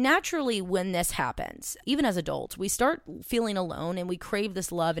way. Naturally, when this happens, even as adults, we start feeling alone, and we crave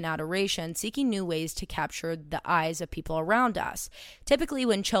this love and adoration, seeking new ways to capture the eyes of people around us. Typically,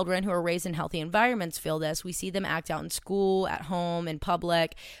 when children who are raised in healthy environments feel this, we see them act out in school, at home, in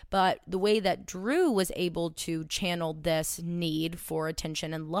public. But the way that Drew was able to channel this need for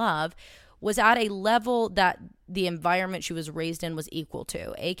attention and love was at a level that the environment she was raised in was equal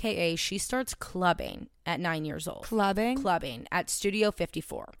to, aka she starts clubbing at 9 years old. Clubbing at Studio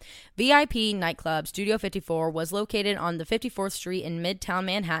 54. VIP nightclub Studio 54 was located on the 54th Street in Midtown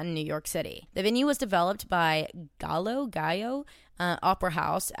Manhattan, New York City. The venue was developed by Gallo Opera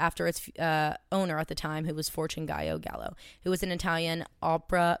House after its owner at the time, who was Fortune Gallo, who was an Italian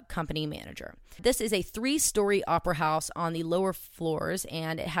opera company manager. This is a 3-story opera house on the lower floors,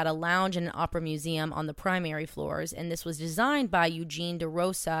 and it had a lounge and an opera museum on the primary floors, and this was designed by Eugene de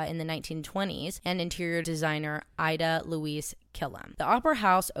Rosa in the 1920s and interior designer Ida Louise Killam. The Opera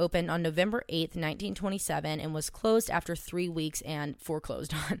House opened on November 8th, 1927 and was closed after 3 weeks and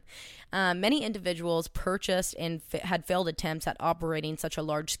foreclosed on. Many individuals purchased and had failed attempts at operating such a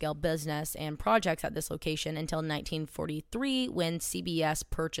large-scale business and projects at this location until 1943 when CBS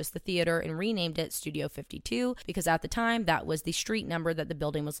purchased the theater and renamed it Studio 52 because at the time that was the street number that the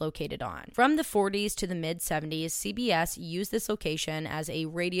building was located on. From the 40s to the mid-70s, CBS used this location as a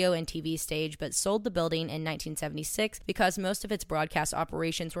radio and TV stage but sold the building in 1976 because most most of its broadcast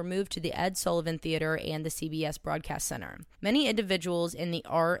operations were moved to the Ed Sullivan Theater and the CBS Broadcast Center. Many individuals in the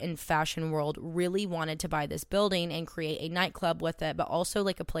art and fashion world really wanted to buy this building and create a nightclub with it, but also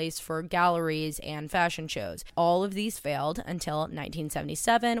like a place for galleries and fashion shows. All of these failed until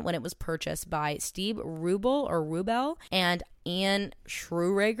 1977 when it was purchased by Steve Rubel and Ann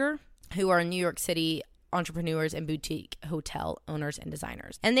Schruerager, who are New York City entrepreneurs and boutique hotel owners and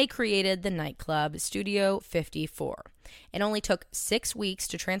designers. And they created the nightclub Studio 54. It only took 6 weeks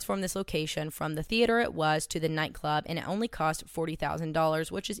to transform this location from the theater it was to the nightclub, and it only cost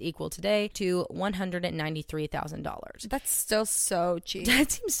 $40,000, which is equal today to $193,000. That's still so cheap.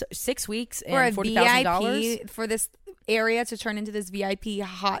 That seems 6 weeks For and a $40,000 VIP, for this area to turn into this VIP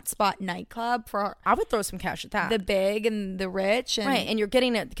hotspot nightclub for I would throw some cash at that. the big and the rich. And Right, and you're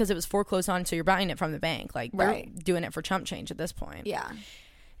getting it because it was foreclosed on, so you're buying it from the bank. Like, they're Right. doing it for chump change at this point. yeah.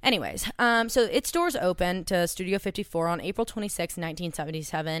 Anyways, so its doors opened to Studio 54 on April 26,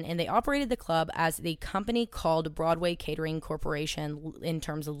 1977, and they operated the club as the company called Broadway Catering Corporation in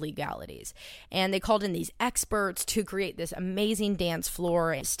terms of legalities. And they called in these experts to create this amazing dance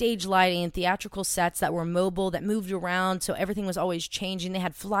floor, and stage lighting, theatrical sets that were mobile, that moved around, so everything was always changing. They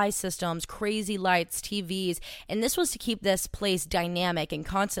had fly systems, crazy lights, TVs, and this was to keep this place dynamic and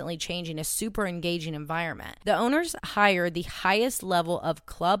constantly changing, a super engaging environment. The owners hired the highest level of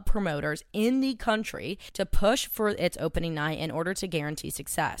club promoters in the country to push for its opening night in order to guarantee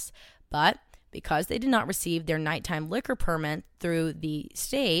success. But because they did not receive their nighttime liquor permit through the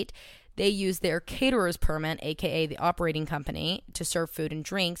state, they used their caterer's permit, aka the operating company, to serve food and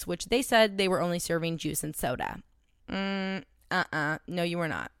drinks, which they said they were only serving juice and soda. No, you were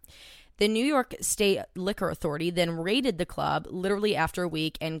not. The New York State Liquor Authority then raided the club literally after a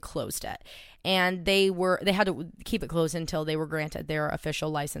week and closed it. And they had to keep it closed until they were granted their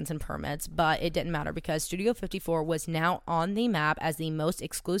official license and permits, but it didn't matter because Studio 54 was now on the map as the most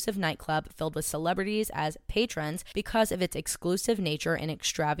exclusive nightclub filled with celebrities as patrons because of its exclusive nature and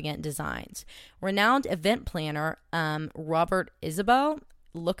extravagant designs. Renowned event planner Robert Isabel,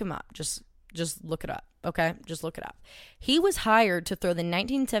 look him up, just look it up. Okay, just look it up. He was hired to throw the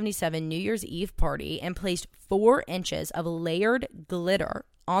 1977 New Year's Eve party and placed 4 inches of layered glitter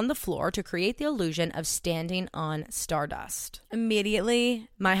on the floor to create the illusion of standing on stardust. Immediately,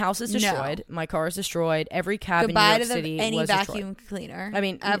 My house is destroyed. No. My car is destroyed. Every cab goodbye in New York to City any was vacuum destroyed. cleaner. I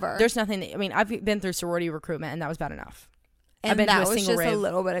mean, ever. There's nothing. I've been through sorority recruitment, and that was bad enough. And I've been that to a was single just rave, a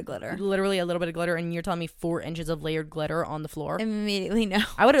little bit of glitter. Literally a little bit of glitter, and you're telling me 4 inches of layered glitter on the floor? Immediately, no.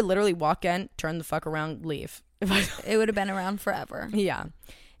 I would have literally walked in, turned the fuck around, leave. It would have been around forever. Yeah.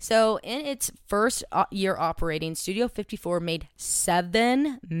 So in its first year operating, Studio 54 made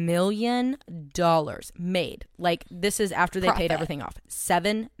 $7 million. Made. Like, this is after they paid everything off.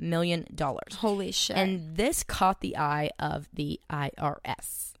 $7 million. Holy shit. And this caught the eye of the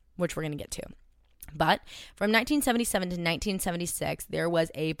IRS, which we're going to get to. But from 1977 to 1976, there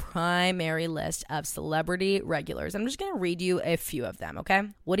was a primary list of celebrity regulars. I'm just going to read you a few of them, okay?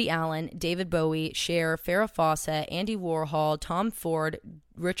 Woody Allen, David Bowie, Cher, Farrah Fawcett, Andy Warhol, Tom Ford,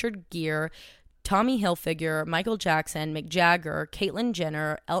 Richard Gere, Tommy Hilfiger, Michael Jackson, Mick Jagger, Caitlyn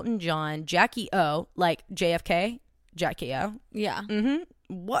Jenner, Elton John, Jackie O, like JFK, Jackie O. Yeah. Mm-hmm.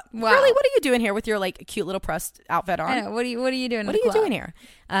 What? Wow. Really? What are you doing here with your like cute little pressed outfit on? I know. What are you doing? What are you doing here?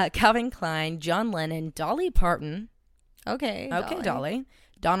 Calvin Klein, John Lennon, Dolly Parton. Okay, Dolly.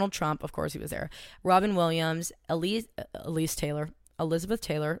 Donald Trump, of course, he was there. Robin Williams, Elise Taylor, Elizabeth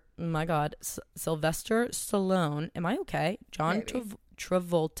Taylor. My God, Sylvester Stallone. Am I okay? John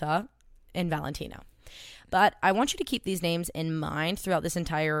Travolta, and Valentino. But I want you to keep these names in mind throughout this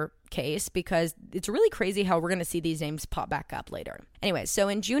entire case because it's really crazy how we're going to see these names pop back up later. Anyway, so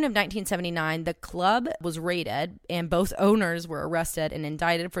in June of 1979, the club was raided and both owners were arrested and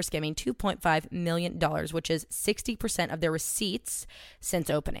indicted for skimming $2.5 million, which is 60% of their receipts since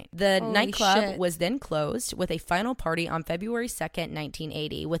opening. The nightclub was then closed with a final party on February 2nd,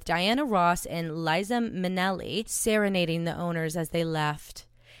 1980, with Diana Ross and Liza Minnelli serenading the owners as they left.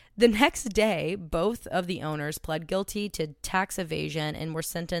 The next day, both of the owners pled guilty to tax evasion and were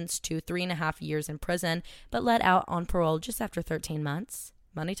sentenced to 3.5 years in prison, but let out on parole just after 13 months.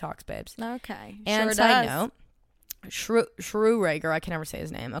 Money talks, babes. Okay. And sure side does. note, Schruerager, I can never say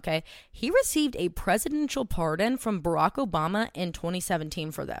his name, okay? He received a presidential pardon from Barack Obama in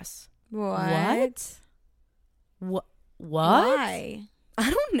 2017 for this. What? Why? I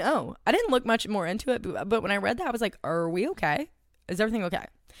don't know. I didn't look much more into it, but when I read that, I was like, are we okay? Is everything okay?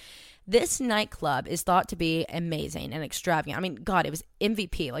 This nightclub is thought to be amazing and extravagant. I mean, God, it was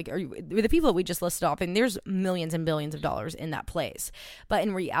MVP. Like, the people that we just listed off, and there's millions and billions of dollars in that place. But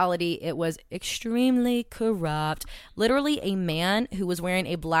in reality, it was extremely corrupt. Literally, a man who was wearing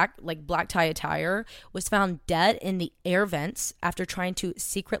a black tie attire was found dead in the air vents after trying to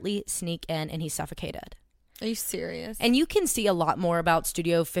secretly sneak in, and he suffocated. Are you serious? And you can see a lot more about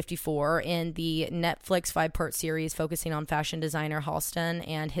Studio 54 in the Netflix 5-part series focusing on fashion designer Halston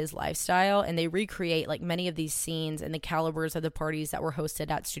and his lifestyle. And they recreate like many of these scenes and the calibers of the parties that were hosted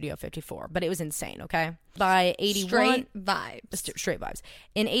at Studio 54. But it was insane, okay? By 81... Straight vibes.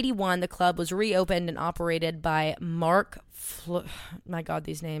 In 81, the club was reopened and operated by Mark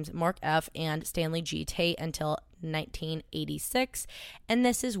F. and Stanley G. Tate until 1986. And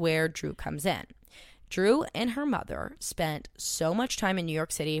this is where Drew comes in. Drew and her mother spent so much time in New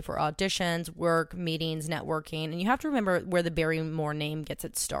York City for auditions, work, meetings, networking, and you have to remember where the Barrymore name gets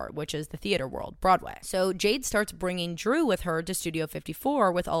its start, which is the theater world, Broadway. So Jade starts bringing Drew with her to Studio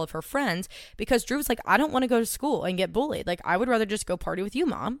 54 with all of her friends because Drew's like, I don't want to go to school and get bullied. Like, I would rather just go party with you,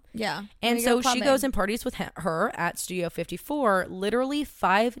 Mom. Yeah. And so she goes and parties with her at Studio 54 literally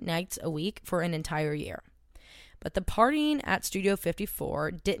 5 nights a week for an entire year. But the partying at Studio 54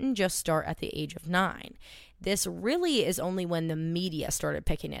 didn't just start at the age of 9. This really is only when the media started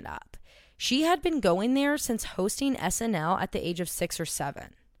picking it up. She had been going there since hosting SNL at the age of 6 or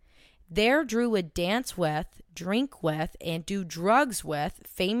 7. There, Drew would dance with, drink with, and do drugs with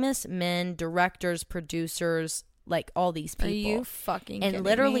famous men, directors, producers, like all these people. Are you fucking and kidding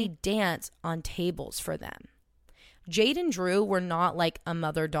literally me? dance on tables for them. Jade and Drew were not like a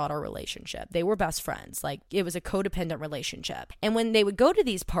mother-daughter relationship. They were best friends. Like, it was a codependent relationship. And when they would go to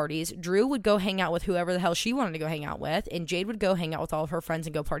these parties, Drew would go hang out with whoever the hell she wanted to go hang out with, and Jade would go hang out with all of her friends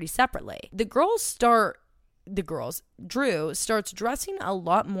and go party separately. Drew starts dressing a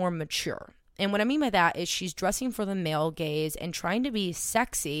lot more mature. And what I mean by that is she's dressing for the male gaze and trying to be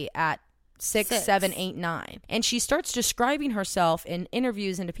sexy at 6, 7, 8, 9. And she starts describing herself in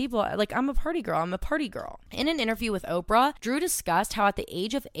interviews and to people like, I'm a party girl. In an interview with Oprah, Drew discussed how at the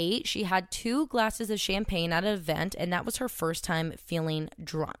age of 8, she had 2 glasses of champagne at an event, and that was her first time feeling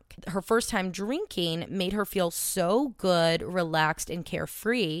drunk. Her first time drinking made her feel so good, relaxed, and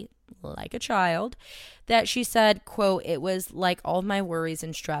carefree, like a child, that she said, quote, it was like all my worries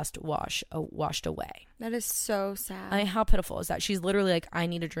and stress washed away. That is so sad. How pitiful is that? She's literally like, I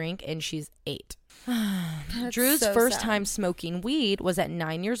need a drink, and she's 8. Drew's so first sad. time smoking weed was at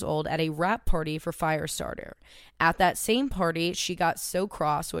 9 years old at a rap party for Firestarter. At that same party, she got so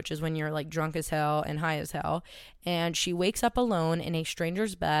cross, which is when you're like drunk as hell and high as hell, and she wakes up alone in a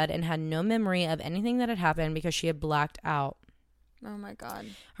stranger's bed and had no memory of anything that had happened because she had blacked out. Oh my God.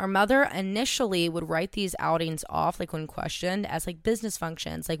 Her mother initially would write these outings off, like when questioned, as like business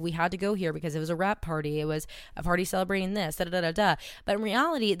functions. Like, we had to go here because it was a rap party. It was a party celebrating this, da-da-da-da-da. But in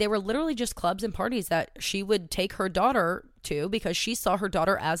reality, they were literally just clubs and parties that she would take her daughter to because she saw her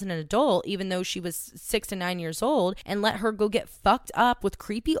daughter as an adult, even though she was 6 to 9 years old, and let her go get fucked up with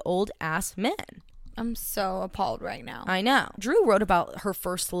creepy old ass men. I'm so appalled right now. I know. Drew wrote about her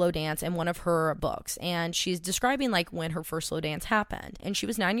first slow dance in one of her books, and she's describing like when her first slow dance happened. And she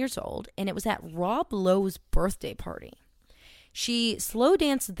was 9 years old, and it was at Rob Lowe's birthday party. She slow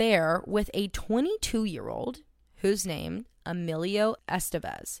danced there with a 22-year-old who's named Emilio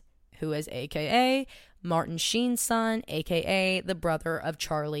Estevez, who is AKA Martin Sheen's son, aka the brother of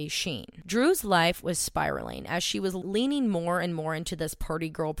Charlie Sheen. Drew's life was spiraling as she was leaning more and more into this party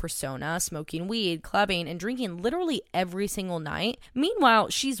girl persona, smoking weed, clubbing, and drinking literally every single night. Meanwhile,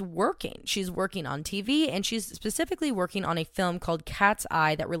 she's working. She's working on TV, and she's specifically working on a film called Cat's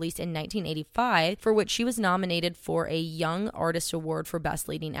Eye that released in 1985, for which she was nominated for a Young Artist Award for Best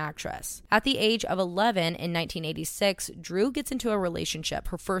Leading Actress. At the age of 11 in 1986, Drew gets into a relationship,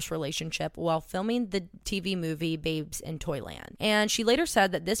 her first relationship, while filming the TV movie Babes in Toyland. And she later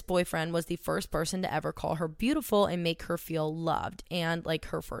said that this boyfriend was the first person to ever call her beautiful and make her feel loved, and like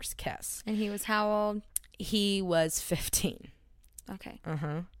her first kiss. And he was how old? He was 15. Okay.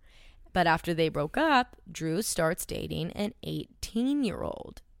 But after they broke up, Drew starts dating an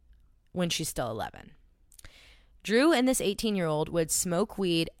 18-year-old when she's still 11. Drew and this 18-year-old would smoke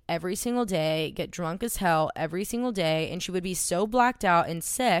weed every single day, get drunk as hell every single day, and she would be so blacked out and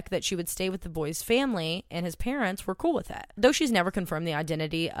sick that she would stay with the boy's family, and his parents were cool with it. Though she's never confirmed the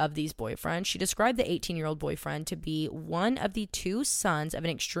identity of these boyfriends, she described the 18-year-old boyfriend to be one of the 2 sons of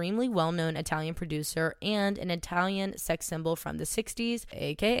an extremely well-known Italian producer and an Italian sex symbol from the 60s,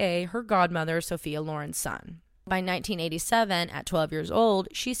 aka her godmother, Sophia Loren's son. By 1987, at 12 years old,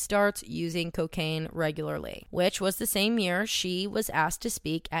 she starts using cocaine regularly, which was the same year she was asked to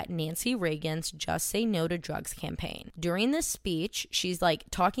speak at Nancy Reagan's Just Say No to Drugs campaign. During this speech, she's like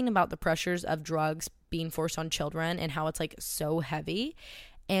talking about the pressures of drugs being forced on children and how it's like so heavy.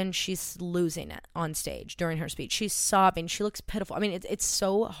 And she's losing it on stage during her speech. She's sobbing. She looks pitiful. I mean, it's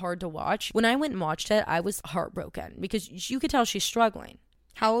so hard to watch. When I went and watched it, I was heartbroken because you could tell she's struggling.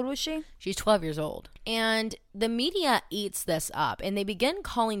 How old was she? She's 12 years old. And the media eats this up, and they begin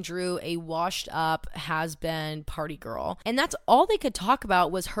calling Drew a washed up, has-been party girl. And that's all they could talk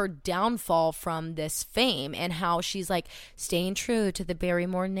about was her downfall from this fame and how she's like staying true to the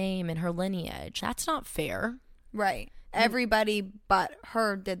Barrymore name and her lineage. That's not fair. Right. Everybody but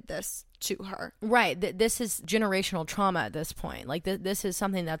her did this to her. Right. This is generational trauma at this point. Like, this is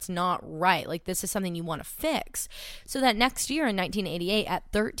something that's not right. Like, this is something you want to fix. So that next year in 1988,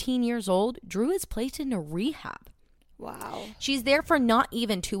 at 13 years old, Drew is placed into rehab. Wow. She's there for not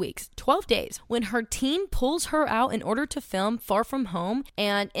even 2 weeks, 12 days, when her team pulls her out in order to film Far From Home.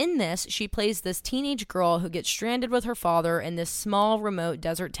 And in this, she plays this teenage girl who gets stranded with her father in this small, remote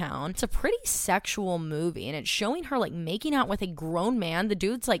desert town. It's a pretty sexual movie, and it's showing her like making out with a grown man. The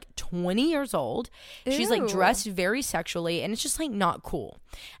dude's like 20 years old. Ew. She's like dressed very sexually, and it's just like not cool.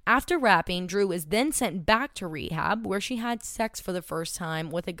 After wrapping, Drew was then sent back to rehab, where she had sex for the first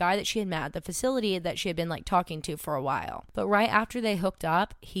time with a guy that she had met at the facility that she had been like talking to for a while. But right after they hooked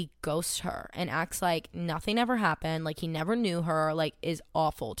up, he ghosts her and acts like nothing ever happened, like he never knew her, like is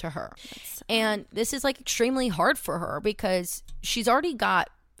awful to her. And this is like extremely hard for her because she's already got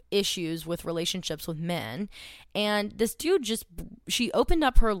issues with relationships with men, and this dude she opened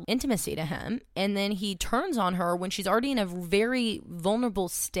up her intimacy to him, and then he turns on her when she's already in a very vulnerable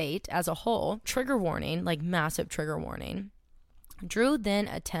state as a whole. Trigger warning, like massive trigger warning. Drew then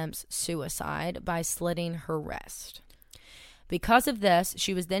attempts suicide by slitting her wrist. Because of this,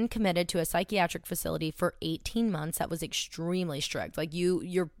 she was then committed to a psychiatric facility for 18 months that was extremely strict. Like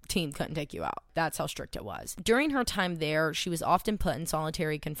your team couldn't take you out. That's how strict it was. During her time there, she was often put in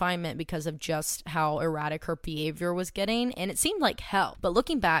solitary confinement because of just how erratic her behavior was getting, and it seemed like hell. But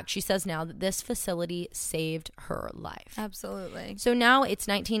looking back, she says now that this facility saved her life. Absolutely. So now it's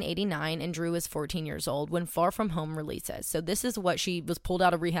 1989, and Drew is 14 years old when Far From Home releases. So this is what she was pulled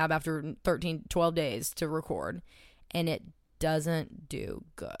out of rehab after 12 days to record, and it doesn't do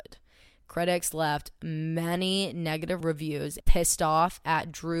good. Critics left many negative reviews, pissed off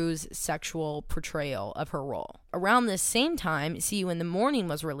at Drew's sexual portrayal of her role. Around this same time, See You in the Morning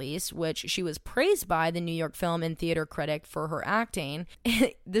was released, which she was praised by the New York Film and Theater critic for her acting.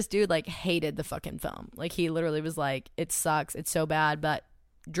 This dude like hated the fucking film. Like he literally was like, it sucks, it's so bad, but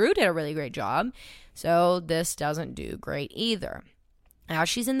Drew did a really great job. So this doesn't do great either. As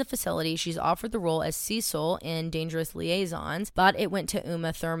she's in the facility, she's offered the role as Cecil in Dangerous Liaisons, but it went to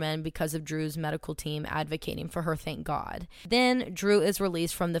Uma Thurman because of Drew's medical team advocating for her, thank God. Then Drew is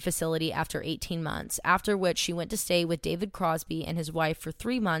released from the facility after 18 months, after which she went to stay with David Crosby and his wife for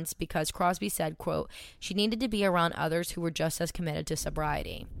 3 months because Crosby said, quote, she needed to be around others who were just as committed to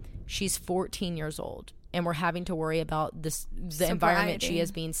sobriety. She's 14 years old, and we're having to worry about the environment she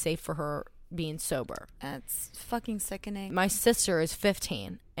is being safe for her being sober. That's fucking sickening. My sister is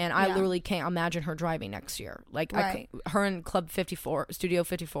 15, and I literally can't imagine her driving next year. Like, right. Her in Studio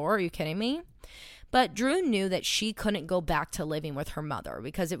 54, are you kidding me? But Drew knew that she couldn't go back to living with her mother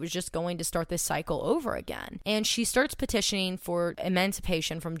because it was just going to start this cycle over again. And she starts petitioning for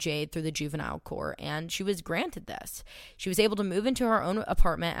emancipation from Jade through the juvenile court, and she was granted this. She was able to move into her own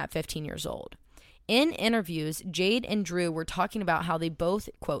apartment at 15 years old. In interviews, Jade and Drew were talking about how they both,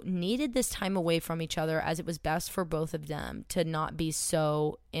 quote, needed this time away from each other as it was best for both of them to not be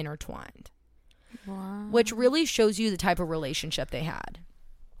so intertwined. Wow. Which really shows you the type of relationship they had.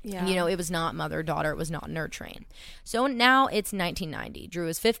 Yeah. You know, it was not mother-daughter. It was not nurturing. So now it's 1990. Drew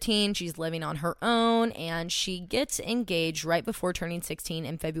is 15. She's living on her own, and she gets engaged right before turning 16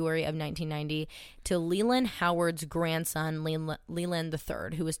 in February of 1990 to Leland Howard's grandson, Leland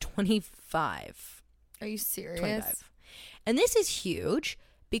III, who is 25. Are you serious? 25. And this is huge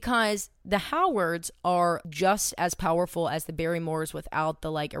because the Howards are just as powerful as the Barrymores without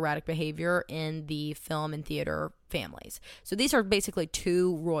the like erratic behavior in the film and theater families. So these are basically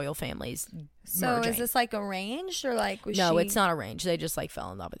two royal families. So merging. is this like arranged or like was No, she... it's not arranged. They just like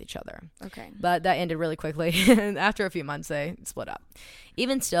fell in love with each other. Okay. But that ended really quickly. And after a few months, they split up.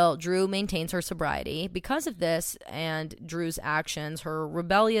 Even still, Drew maintains her sobriety. Because of this and Drew's actions, her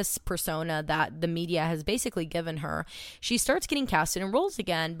rebellious persona that the media has basically given her, she starts getting casted in roles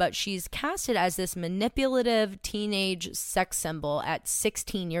again, but she's casted as this manipulative teenage sex symbol at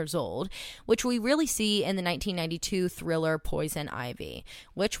 16 years old, which we really see in the 1992 thriller Poison Ivy,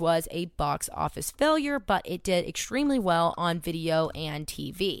 which was a box office failure, but it did extremely well on video and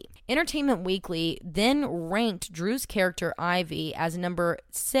TV. Entertainment Weekly then ranked Drew's character Ivy as number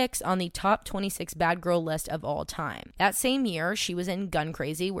 6 on the top 26 bad girl list of all time. That same year, she was in Gun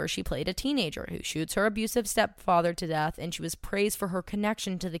Crazy, where she played a teenager who shoots her abusive stepfather to death, and she was praised for her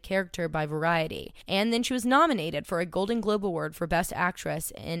connection to the character by Variety. And then she was nominated for a Golden Globe Award for Best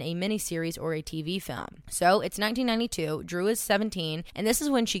Actress in a miniseries or a TV film. So it's 1992, Drew is 17, and this is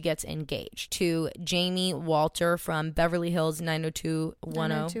when she gets engaged to Jamie Walter from Beverly Hills 90210.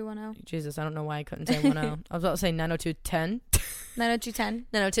 90210. Jesus, I don't know why I couldn't say 10. I was about to say 90210. 90210.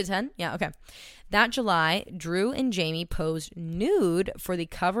 90210? Yeah, okay. That July, Drew and Jamie posed nude for the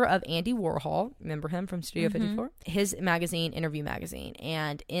cover of Andy Warhol. Remember him from Studio 54? His magazine, Interview Magazine.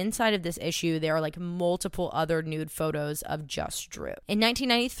 And inside of this issue, there are like multiple other nude photos of just Drew. In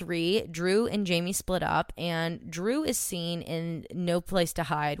 1993, Drew and Jamie split up, and Drew is seen in No Place to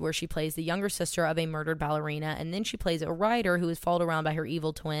Hide, where she plays the younger sister of a murdered ballerina, and then she plays a writer who is followed around by her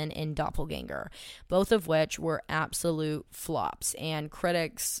evil twin in Doppelganger, both of which were absolute flops, and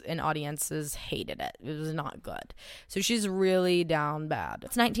critics and audiences hated it. It was not good. So she's really down bad.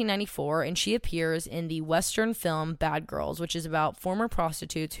 It's 1994, and she appears in the Western film Bad Girls, which is about former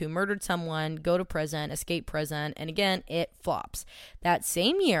prostitutes who murdered someone, go to prison, escape prison, and again, it flops. That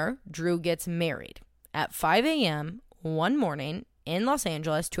same year, Drew gets married at 5 a.m. one morning in Los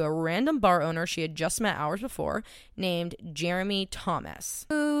Angeles to a random bar owner she had just met hours before named Jeremy Thomas,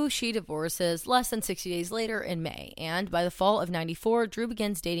 who she divorces less than 60 days later in May. And by the fall of 94, Drew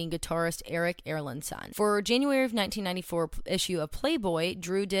begins dating guitarist Eric Erlandson. For January of 1994 issue of Playboy,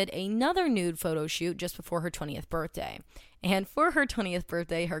 Drew did another nude photo shoot just before her 20th birthday. And for her 20th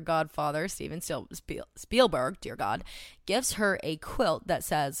birthday, her godfather, Steven Spielberg, dear God, gives her a quilt that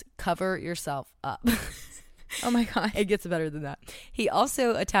says, "Cover yourself up." Oh my God. It gets better than that. He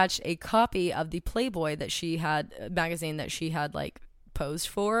also attached a copy of the Playboy that she had, magazine that she had like posed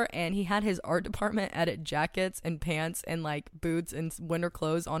for, and he had his art department edit jackets and pants and like boots and winter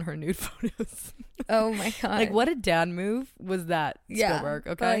clothes on her nude photos. Oh my God. Like, what a dad move was that, Spielberg?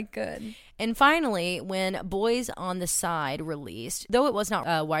 Yeah, Okay. like good. And finally, when Boys on the Side released, though it was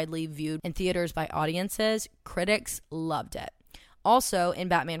not widely viewed in theaters by audiences, critics loved it. Also, in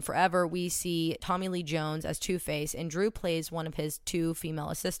Batman Forever, we see Tommy Lee Jones as Two-Face, and Drew plays one of his two female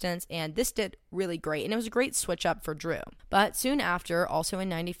assistants, and this did really great, and it was a great switch up for Drew. But soon after, also in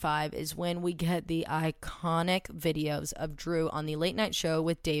 95, is when we get the iconic videos of Drew on the late night show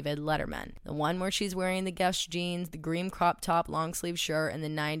with David Letterman. The one where she's wearing the Guess jeans, the green crop top long sleeve shirt, and the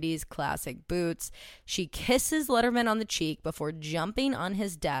 90s classic boots. She kisses Letterman on the cheek before jumping on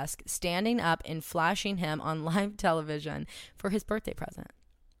his desk, standing up, and flashing him on live television for his birthday present.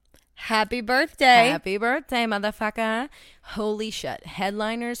 Happy birthday. Happy birthday, motherfucker. Holy shit.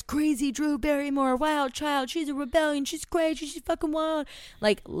 Headliners, crazy Drew Barrymore, wild child, she's a rebellion, she's crazy, she's fucking wild.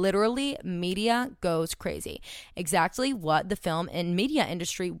 Like, literally, media goes crazy. Exactly what the film and media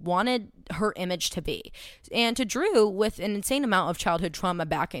industry wanted her image to be. And to Drew, with an insane amount of childhood trauma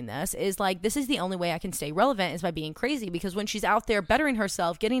backing this, is like, this is the only way I can stay relevant is by being crazy, because when she's out there bettering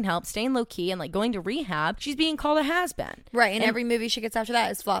herself, getting help, staying low key, and like going to rehab, she's being called a has-been. Right, and every movie she gets after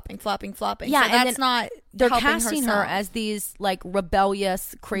that is flopping. Yeah, so that's not they're helping casting her herself. as these like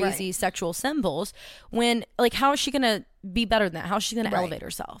rebellious, crazy Right. sexual symbols, when like, how is she gonna be better than that? How is she gonna Right. elevate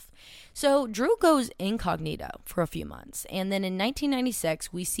herself? So Drew goes incognito for a few months, and then in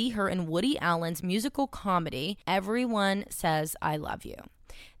 1996 we see her in Woody Allen's musical comedy Everyone Says I Love You.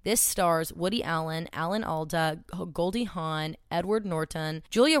 This stars Woody Allen, Alan Alda, Goldie Hawn, Edward Norton,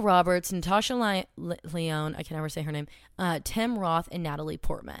 Julia Roberts, Natasha Lyonne, I can never say her name, Tim Roth, and Natalie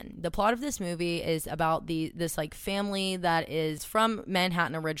Portman. The plot of this movie is about this like family that is from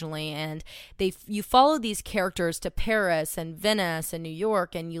Manhattan originally, and you follow these characters to Paris and Venice and New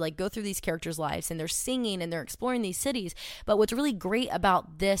York, and you like go through these characters' lives, and they're singing and they're exploring these cities. But what's really great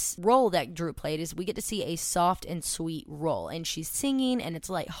about this role that Drew played is we get to see a soft and sweet role, and she's singing, and it's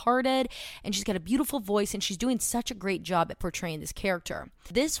lighthearted, and she's got a beautiful voice, and she's doing such a great job at portraying this character.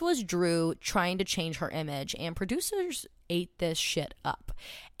 This was Drew trying to change her image, and producers ate this shit up.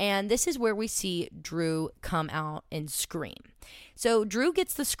 And this is where we see Drew come out and scream. So Drew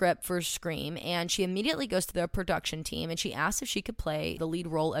gets the script for Scream, and she immediately goes to the production team and she asks if she could play the lead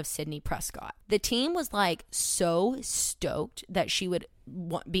role of Sidney Prescott. The team was like so stoked that she would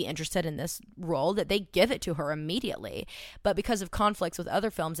be interested in this role that they give it to her immediately. But because of conflicts with other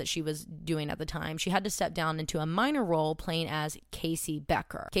films that she was doing at the time, she had to step down into a minor role playing as Casey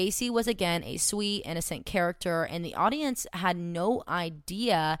Becker. Casey was again a sweet, innocent character, and the audience had no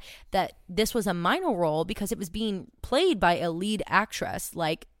idea that this was a minor role because it was being played by a lead actress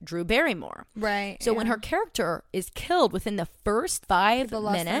like Drew Barrymore. Right. So when her character is killed within the first 5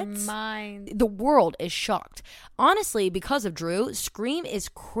 minutes, the world is shocked. Honestly, because of Drew, Scream is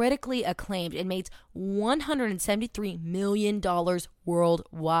critically acclaimed and made $173 million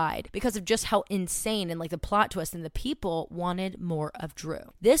worldwide because of just how insane and like the plot twist, and the people wanted more of Drew.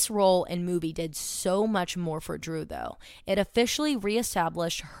 This role and movie did so much more for Drew though. It officially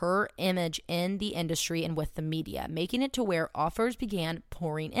reestablished her image in the industry and with the media, making it to where offers began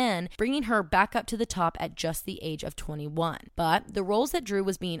pouring in, bringing her back up to the top at just the age of 21. But the roles that Drew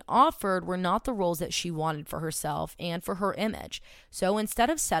was being offered were not the roles that she wanted for herself and for her image. So instead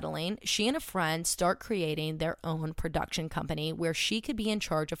of settling, she and a friend start creating their own production company where she could be in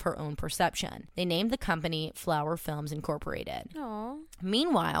charge of her own perception. They named the company Flower Films Incorporated. Aww.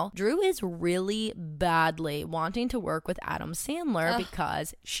 Meanwhile, Drew is really badly wanting to work with Adam Sandler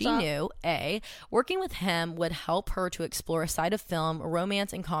because she knew, A, working with him would help her to explore a side of film,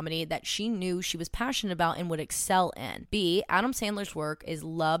 romance, and comedy that she knew she was passionate about and would excel in. B, Adam Sandler's work is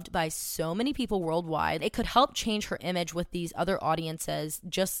loved by so many people worldwide. It could help change her image with these other audiences,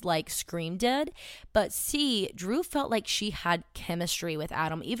 just like Scream did. But C, Drew felt like she had chemistry with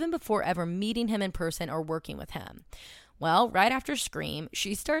Adam even before ever meeting him in person or working with him. Well, right after Scream,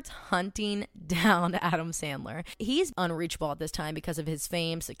 she starts hunting down Adam Sandler. He's unreachable at this time because of his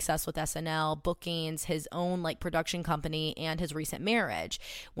fame, success with SNL, bookings, his own like production company, and his recent marriage.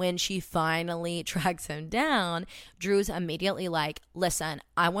 When she finally tracks him down, Drew's immediately like, listen,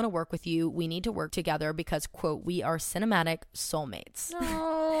 I want to work with you. We need to work together because, quote, we are cinematic soulmates.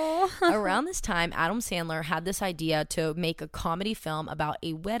 No. Around this time, Adam Sandler had this idea to make a comedy film about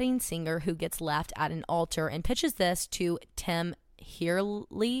a wedding singer who gets left at an altar and pitches this to Tim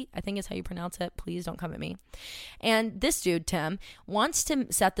Heerly, I think is how you pronounce it. Please don't come at me. And this dude, Tim, wants to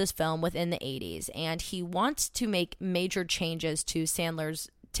set this film within the 80s, and he wants to make major changes to Sandler's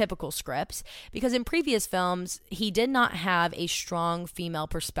typical scripts because in previous films he did not have a strong female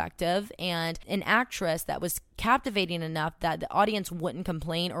perspective and an actress that was captivating enough that the audience wouldn't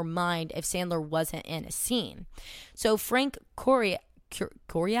complain or mind if Sandler wasn't in a scene. So Frank Koraki,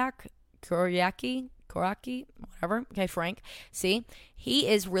 whatever. Okay, Frank. See, he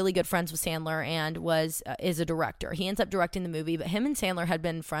is really good friends with Sandler and is a director. He ends up directing the movie, but him and Sandler had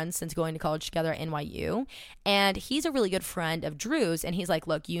been friends since going to college together at NYU. And he's a really good friend of Drew's. And he's like,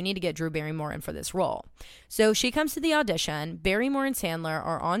 look, you need to get Drew Barrymore in for this role. So she comes to the audition. Barrymore and Sandler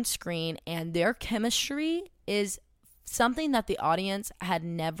are on screen, and their chemistry is something that the audience had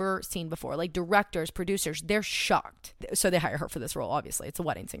never seen before. Like directors, producers, they're shocked. So they hire her for this role, obviously. It's a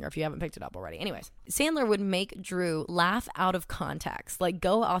wedding singer if you haven't picked it up already. Anyways, Sandler would make Drew laugh out of context, like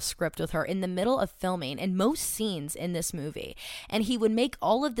go off script with her in the middle of filming in most scenes in this movie. And he would make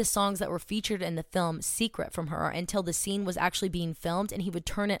all of the songs that were featured in the film secret from her until the scene was actually being filmed, and he would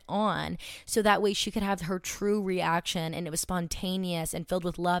turn it on so that way she could have her true reaction, and it was spontaneous and filled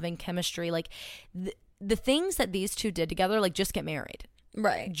with love and chemistry. Like the things that these two did together, like just get married.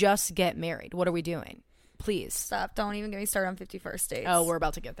 Right. Just get married. What are we doing? Please. Stop. Don't even get me started on 51st Dates. Oh, we're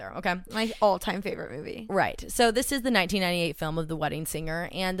about to get there. Okay. My all-time favorite movie. Right. So this is the 1998 film of The Wedding Singer,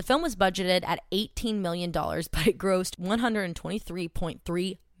 and the film was budgeted at $18 million, but it grossed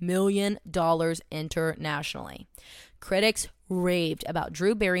 $123.3 million internationally. Critics raved about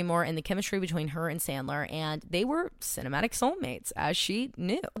Drew Barrymore and the chemistry between her and Sandler, and they were cinematic soulmates, as she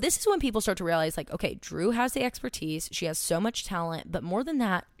knew. This is when people start to realize, like, okay, Drew has the expertise, she has so much talent, but more than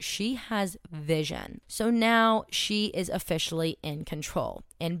that, she has vision. So now she is officially in control.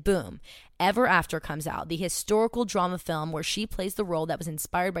 And boom, Ever After comes out, the historical drama film where she plays the role that was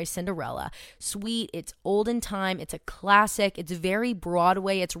inspired by Cinderella. Sweet, it's old in time, it's a classic, it's very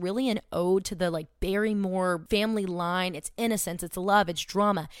Broadway, it's really an ode to the like Barrymore family line, it's innocence, it's love, it's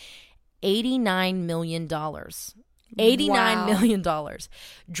drama. $89 million. $89 million.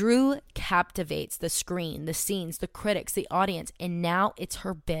 Drew captivates the screen, the scenes, the critics, the audience, and now it's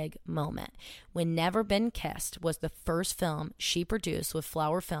her big moment. When Never Been Kissed was the first film she produced with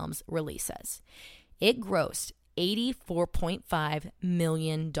Flower Films releases. It grossed $84.5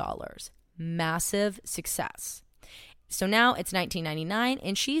 million. Massive success. So now it's 1999,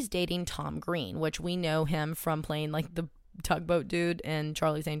 and she's dating Tom Green, which we know him from playing like the tugboat dude in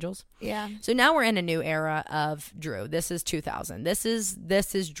Charlie's Angels. Yeah. So now we're in a new era of Drew. This is 2000. This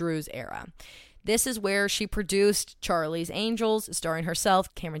is Drew's era. This is where she produced Charlie's Angels, starring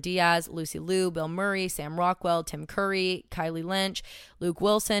herself, Cameron Diaz, Lucy Liu, Bill Murray, Sam Rockwell, Tim Curry, Kylie Lynch, Luke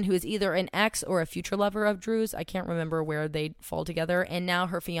Wilson, who is either an ex or a future lover of Drew's. I can't remember where they fall together. And now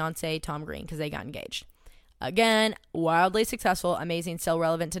her fiance, Tom Green, because they got engaged. Again, wildly successful, amazing, still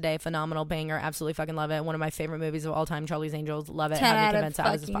relevant today, phenomenal banger, absolutely fucking love it. One of my favorite movies of all time, Charlie's Angels, love it. 10 Have out me of convinced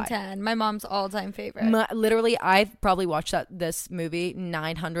I was fucking a 10. My mom's all-time favorite. Literally, I've probably watched this movie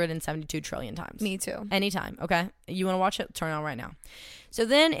 972 trillion times. Me too. Anytime, okay? You want to watch it? Turn it on right now. So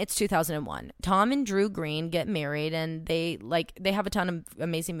then it's 2001. Tom and Drew Green get married, and they have a ton of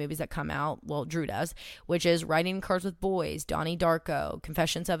amazing movies that come out. Well, Drew does, which is Riding Cars with Boys, Donnie Darko,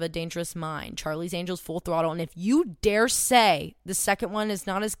 Confessions of a Dangerous Mind, Charlie's Angels, Full Throttle. And if you dare say the second one is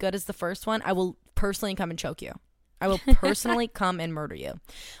not as good as the first one, I will personally come and choke you. I will personally come and murder you.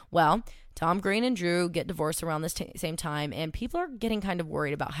 Well, Tom Green and Drew get divorced around this same time, and people are getting kind of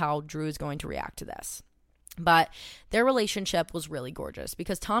worried about how Drew is going to react to this. But their relationship was really gorgeous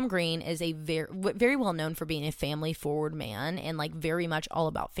because Tom Green is a very well known for being a family forward man and like very much all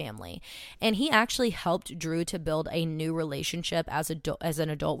about family. And he actually helped Drew to build a new relationship as an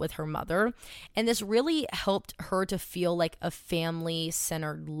adult with her mother. And this really helped her to feel like a family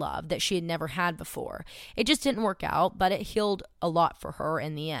centered love that she had never had before. It just didn't work out, but it healed a lot for her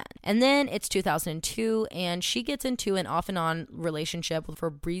in the end. And then it's 2002, and she gets into an off and on relationship with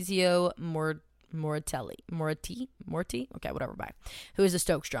Fabrizio Morti, okay, whatever, by, who is a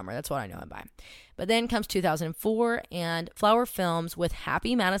Stokes drummer. That's what I know him by. But then comes 2004, and Flower Films with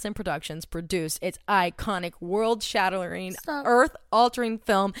Happy Madison Productions produced its iconic, world-shattering, earth-altering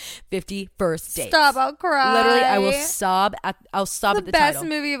film, 50 First Dates. Stop, I'll cry. Literally, I'll sob at the title. The best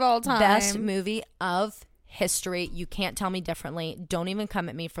movie of all time. Best movie of history. You can't tell me differently. Don't even come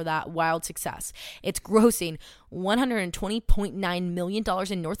at me for that wild success. It's grossing $120.9 million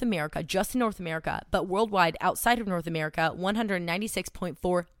in North America, just in North America, but worldwide outside of North America,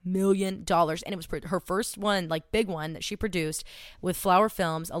 $196.4 million. And it was her first one, like big one that she produced with Flower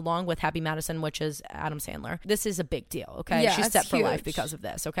Films along with Happy Madison, which is Adam Sandler. This is a big deal, okay? Yeah, she's set for huge. life because of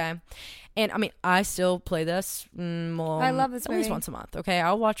this, okay? And I mean, I still play this I love this at least movie. once a month, okay?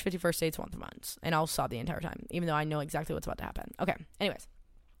 I'll watch 50 First Dates once a month, and I'll sob the entire time, even though I know exactly what's about to happen. Okay, anyways.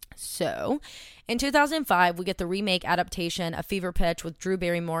 So, in 2005, we get the remake adaptation of Fever Pitch with Drew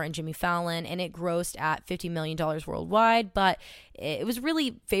Barrymore and Jimmy Fallon, and it grossed at $50 million worldwide, but it was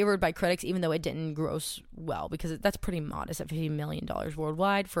really favored by critics, even though it didn't gross well, because that's pretty modest at $50 million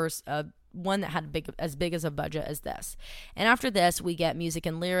worldwide for one that had as big as a budget as this. And after this, we get Music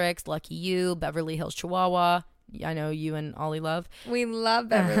and Lyrics, Lucky You, Beverly Hills Chihuahua. I know you and Ollie love. We love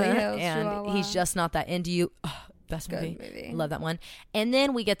Beverly Hills and Chihuahua. He's Just Not That Into You. Oh, best movie. Love that one. And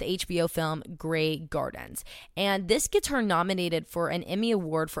then we get the HBO film Grey Gardens. And this gets her nominated for an Emmy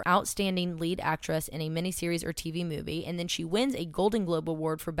Award for Outstanding Lead Actress in a Miniseries or TV Movie. And then she wins a Golden Globe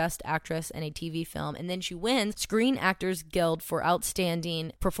Award for Best Actress in a TV Film. And then she wins Screen Actors Guild for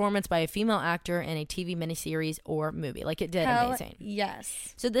Outstanding Performance by a Female Actor in a TV Miniseries or Movie. Like, it did amazing.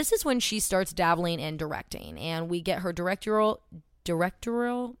 Yes. So this is when she starts dabbling in directing. And we get her directorial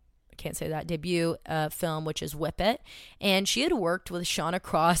can't say that, debut film, which is Whip It. And she had worked with Shauna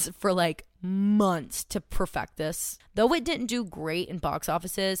Cross for like months to perfect this. Though it didn't do great in box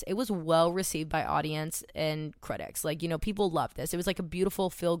offices, it was well received by audience and critics. Like, people loved this. It was like a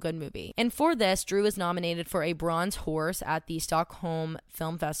beautiful feel-good movie. And for this, Drew was nominated for a Bronze Horse at the Stockholm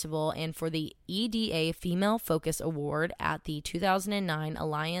Film Festival and for the EDA Female Focus Award at the 2009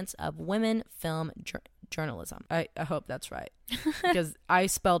 Alliance of Women Film Journalism. I hope that's right, because I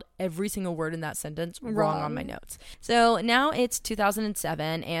spelled every single word in that sentence wrong on my notes. So now it's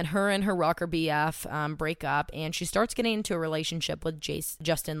 2007, and her rocker BF break up, and she starts getting into a relationship with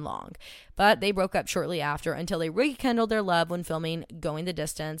Justin Long. But they broke up shortly after until they rekindled their love when filming Going the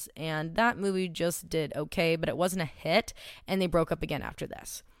Distance, and that movie just did okay, but it wasn't a hit, and they broke up again after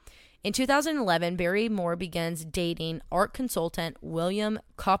this. In 2011, Barrymore begins dating art consultant William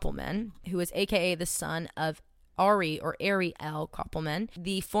Koppelman, who is aka the son of Ari L. Koppelman,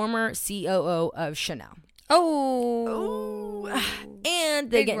 the former COO of Chanel. Oh.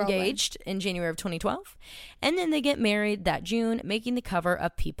 And they get engaged in January of 2012. And then they get married that June, making the cover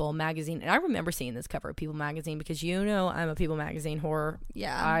of People magazine. And I remember seeing this cover of People magazine because I'm a People magazine whore.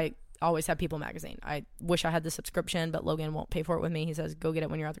 Yeah. always have People magazine. I wish I had the subscription, but Logan won't pay for it with me. He says, go get it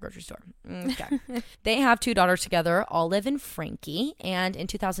when you're at the grocery store. Okay. They have 2 daughters together, Olive and Frankie, and in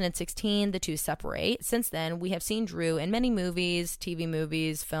 2016 the two separate. Since then, we have seen Drew in many movies, TV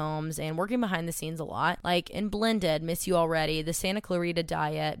movies, films, and working behind the scenes a lot, like in Blended, Miss You Already, The Santa Clarita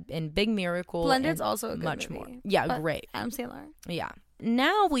Diet, and Big Miracle. Blended's also a good much movie. more. Yeah, But great. Adam Sandler. Yeah.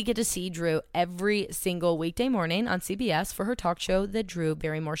 Now we get to see Drew every single weekday morning on CBS for her talk show, The Drew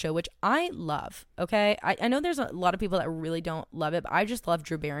Barrymore Show, which I love, okay? I know there's a lot of people that really don't love it, but I just love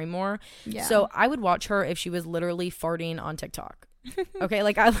Drew Barrymore. Yeah. So I would watch her if she was literally farting on TikTok. Okay,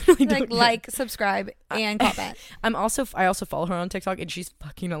 like I literally like subscribe and comment. I also follow her on TikTok, and she's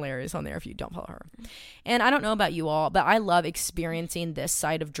fucking hilarious on there if you don't follow her. And I don't know about you all, but I love experiencing this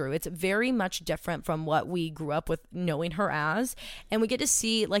side of Drew. It's very much different from what we grew up with knowing her as, and we get to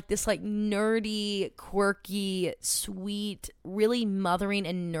see like this like nerdy, quirky, sweet, really mothering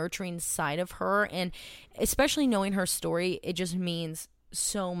and nurturing side of her. And especially knowing her story, it just means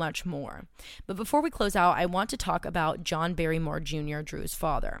so much more. But before we close out, I want to talk about John Barrymore Jr., Drew's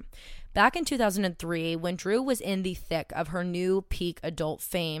father. Back in 2003, when Drew was in the thick of her new peak adult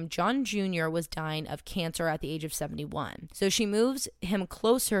fame, John Jr. was dying of cancer at the age of 71. So she moves him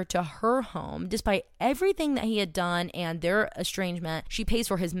closer to her home. Despite everything that he had done and their estrangement, she pays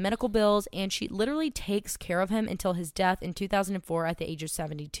for his medical bills, and she literally takes care of him until his death in 2004 at the age of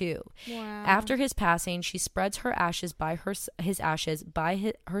 72. Wow. After his passing, she spreads her ashes by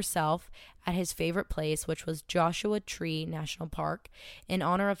herself at his favorite place, which was Joshua Tree National Park, in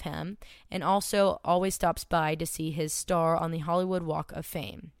honor of him, and also always stops by to see his star on the Hollywood Walk of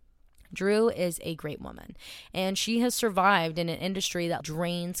Fame. Drew is a great woman, and she has survived in an industry that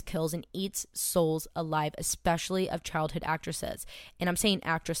drains, kills, and eats souls alive, especially of childhood actresses. And I'm saying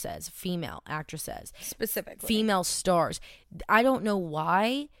actresses, female actresses. Specifically. Female stars. I don't know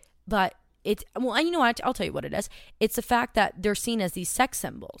why, but it's, well, you know what? I'll tell you what it is. It's the fact that they're seen as these sex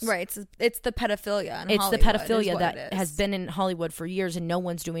symbols. Right. It's the pedophilia in It's Hollywood, the pedophilia that it has been in Hollywood for years, and no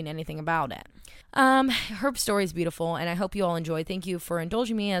one's doing anything about it. Her story is beautiful, and I hope you all enjoy. Thank you for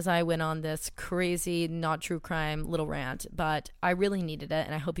indulging me as I went on this crazy, not true crime little rant, but I really needed it,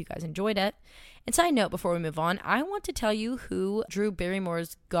 and I hope you guys enjoyed it. And side note, before we move on, I want to tell you who Drew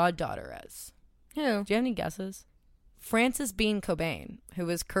Barrymore's goddaughter is. Who? Do you have any guesses? Frances Bean Cobain, who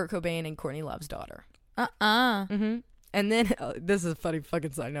is Kurt Cobain and Courtney Love's daughter. Mm-hmm. And then, this is a funny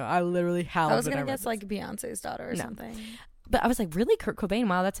fucking side note. I literally howled. I was going to guess like Beyonce's daughter or something. But I was like, really? Kurt Cobain?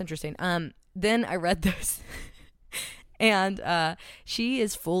 Wow, that's interesting. Then I read this. And she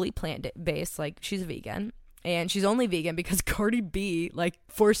is fully plant-based. Like, she's a vegan. And she's only vegan because Cardi B like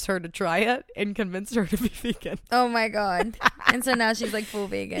forced her to try it and convinced her to be vegan. Oh my God. And so now she's like full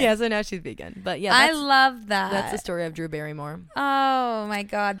vegan. Yeah, so now she's vegan. But yeah, I love that. That's the story of Drew Barrymore. Oh my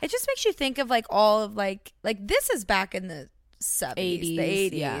God. It just makes you think of like all of like this is back in the 70s, the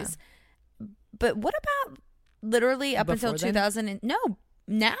 80s. Yeah. But what about literally up Before until then? 2000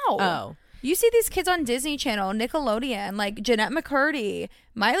 now? Oh. You see these kids on Disney Channel, Nickelodeon, like Jeanette McCurdy,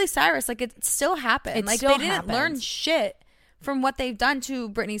 Miley Cyrus, like it still happened. It like still they didn't learn happens. shit from what they've done to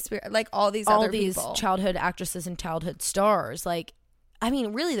Britney Spears, like all these people. Childhood actresses and childhood stars. Like, I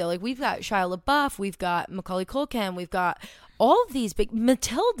mean, really though, like we've got Shia LaBeouf, we've got Macaulay Culkin, we've got all of these big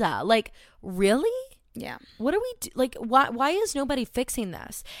Matilda. Like, really? Yeah. What are we like? Why is nobody fixing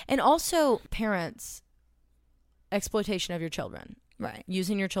this? And also, parents, exploitation of your children. Right.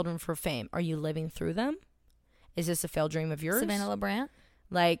 Using your children for fame. Are you living through them? Is this a failed dream of yours? Savannah LeBrant.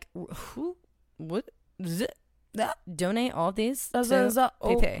 Like, who? What? Donate all these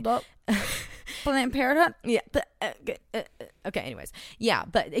to Planned Parenthood. Yeah. But, okay, anyways. Yeah,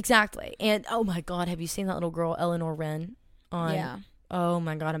 but exactly. And, oh my God, have you seen that little girl, Eleanor Wren? Yeah. Oh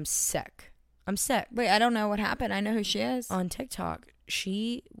my God, I'm sick. Wait, I don't know what happened. I know who she is. On TikTok,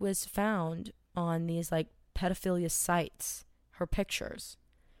 she was found on these, like, pedophilia sites. Her pictures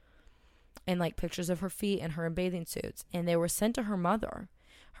and like pictures of her feet and her in bathing suits, and they were sent to her mother.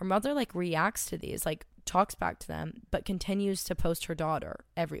 Her mother like reacts to these, like talks back to them, but continues to post her daughter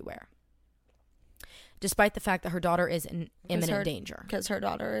everywhere, despite the fact that her daughter is in imminent danger. Because her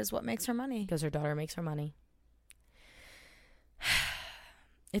daughter is what makes her money. Because her daughter makes her money.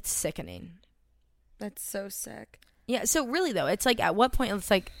 It's sickening. That's so sick. Yeah. So really though, it's like at what point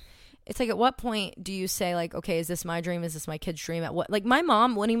it's like at what point do you say like, okay, is this my dream? Is this my kid's dream? At what, like my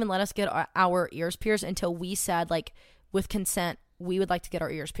mom wouldn't even let us get our ears pierced until we said like with consent, we would like to get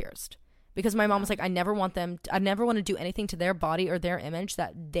our ears pierced because my mom was like, I never want to do anything to their body or their image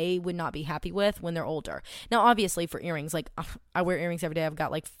that they would not be happy with when they're older. Now, obviously for earrings, like I wear earrings every day. I've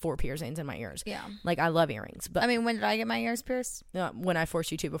got like 4 piercings in my ears. Yeah. Like I love earrings. But I mean, when did I get my ears pierced? when I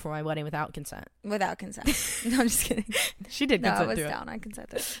forced you to before my wedding without consent. Without consent. No, I'm just kidding. She did consent. No, I was to down. I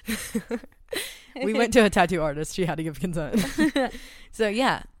consented. We went to a tattoo artist. She had to give consent. So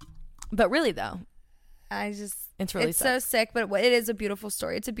yeah. But really though, it's really so sick, but it is a beautiful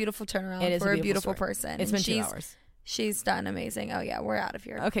story. It's a beautiful turnaround for a beautiful person. It's been 2 hours. She's done amazing. Oh yeah, we're out of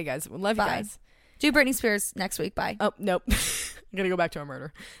here. Okay, guys, love you guys. Do Britney Spears next week. Bye. Oh nope, I'm gonna go back to a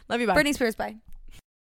murder. Love you. Bye. Britney Spears. Bye.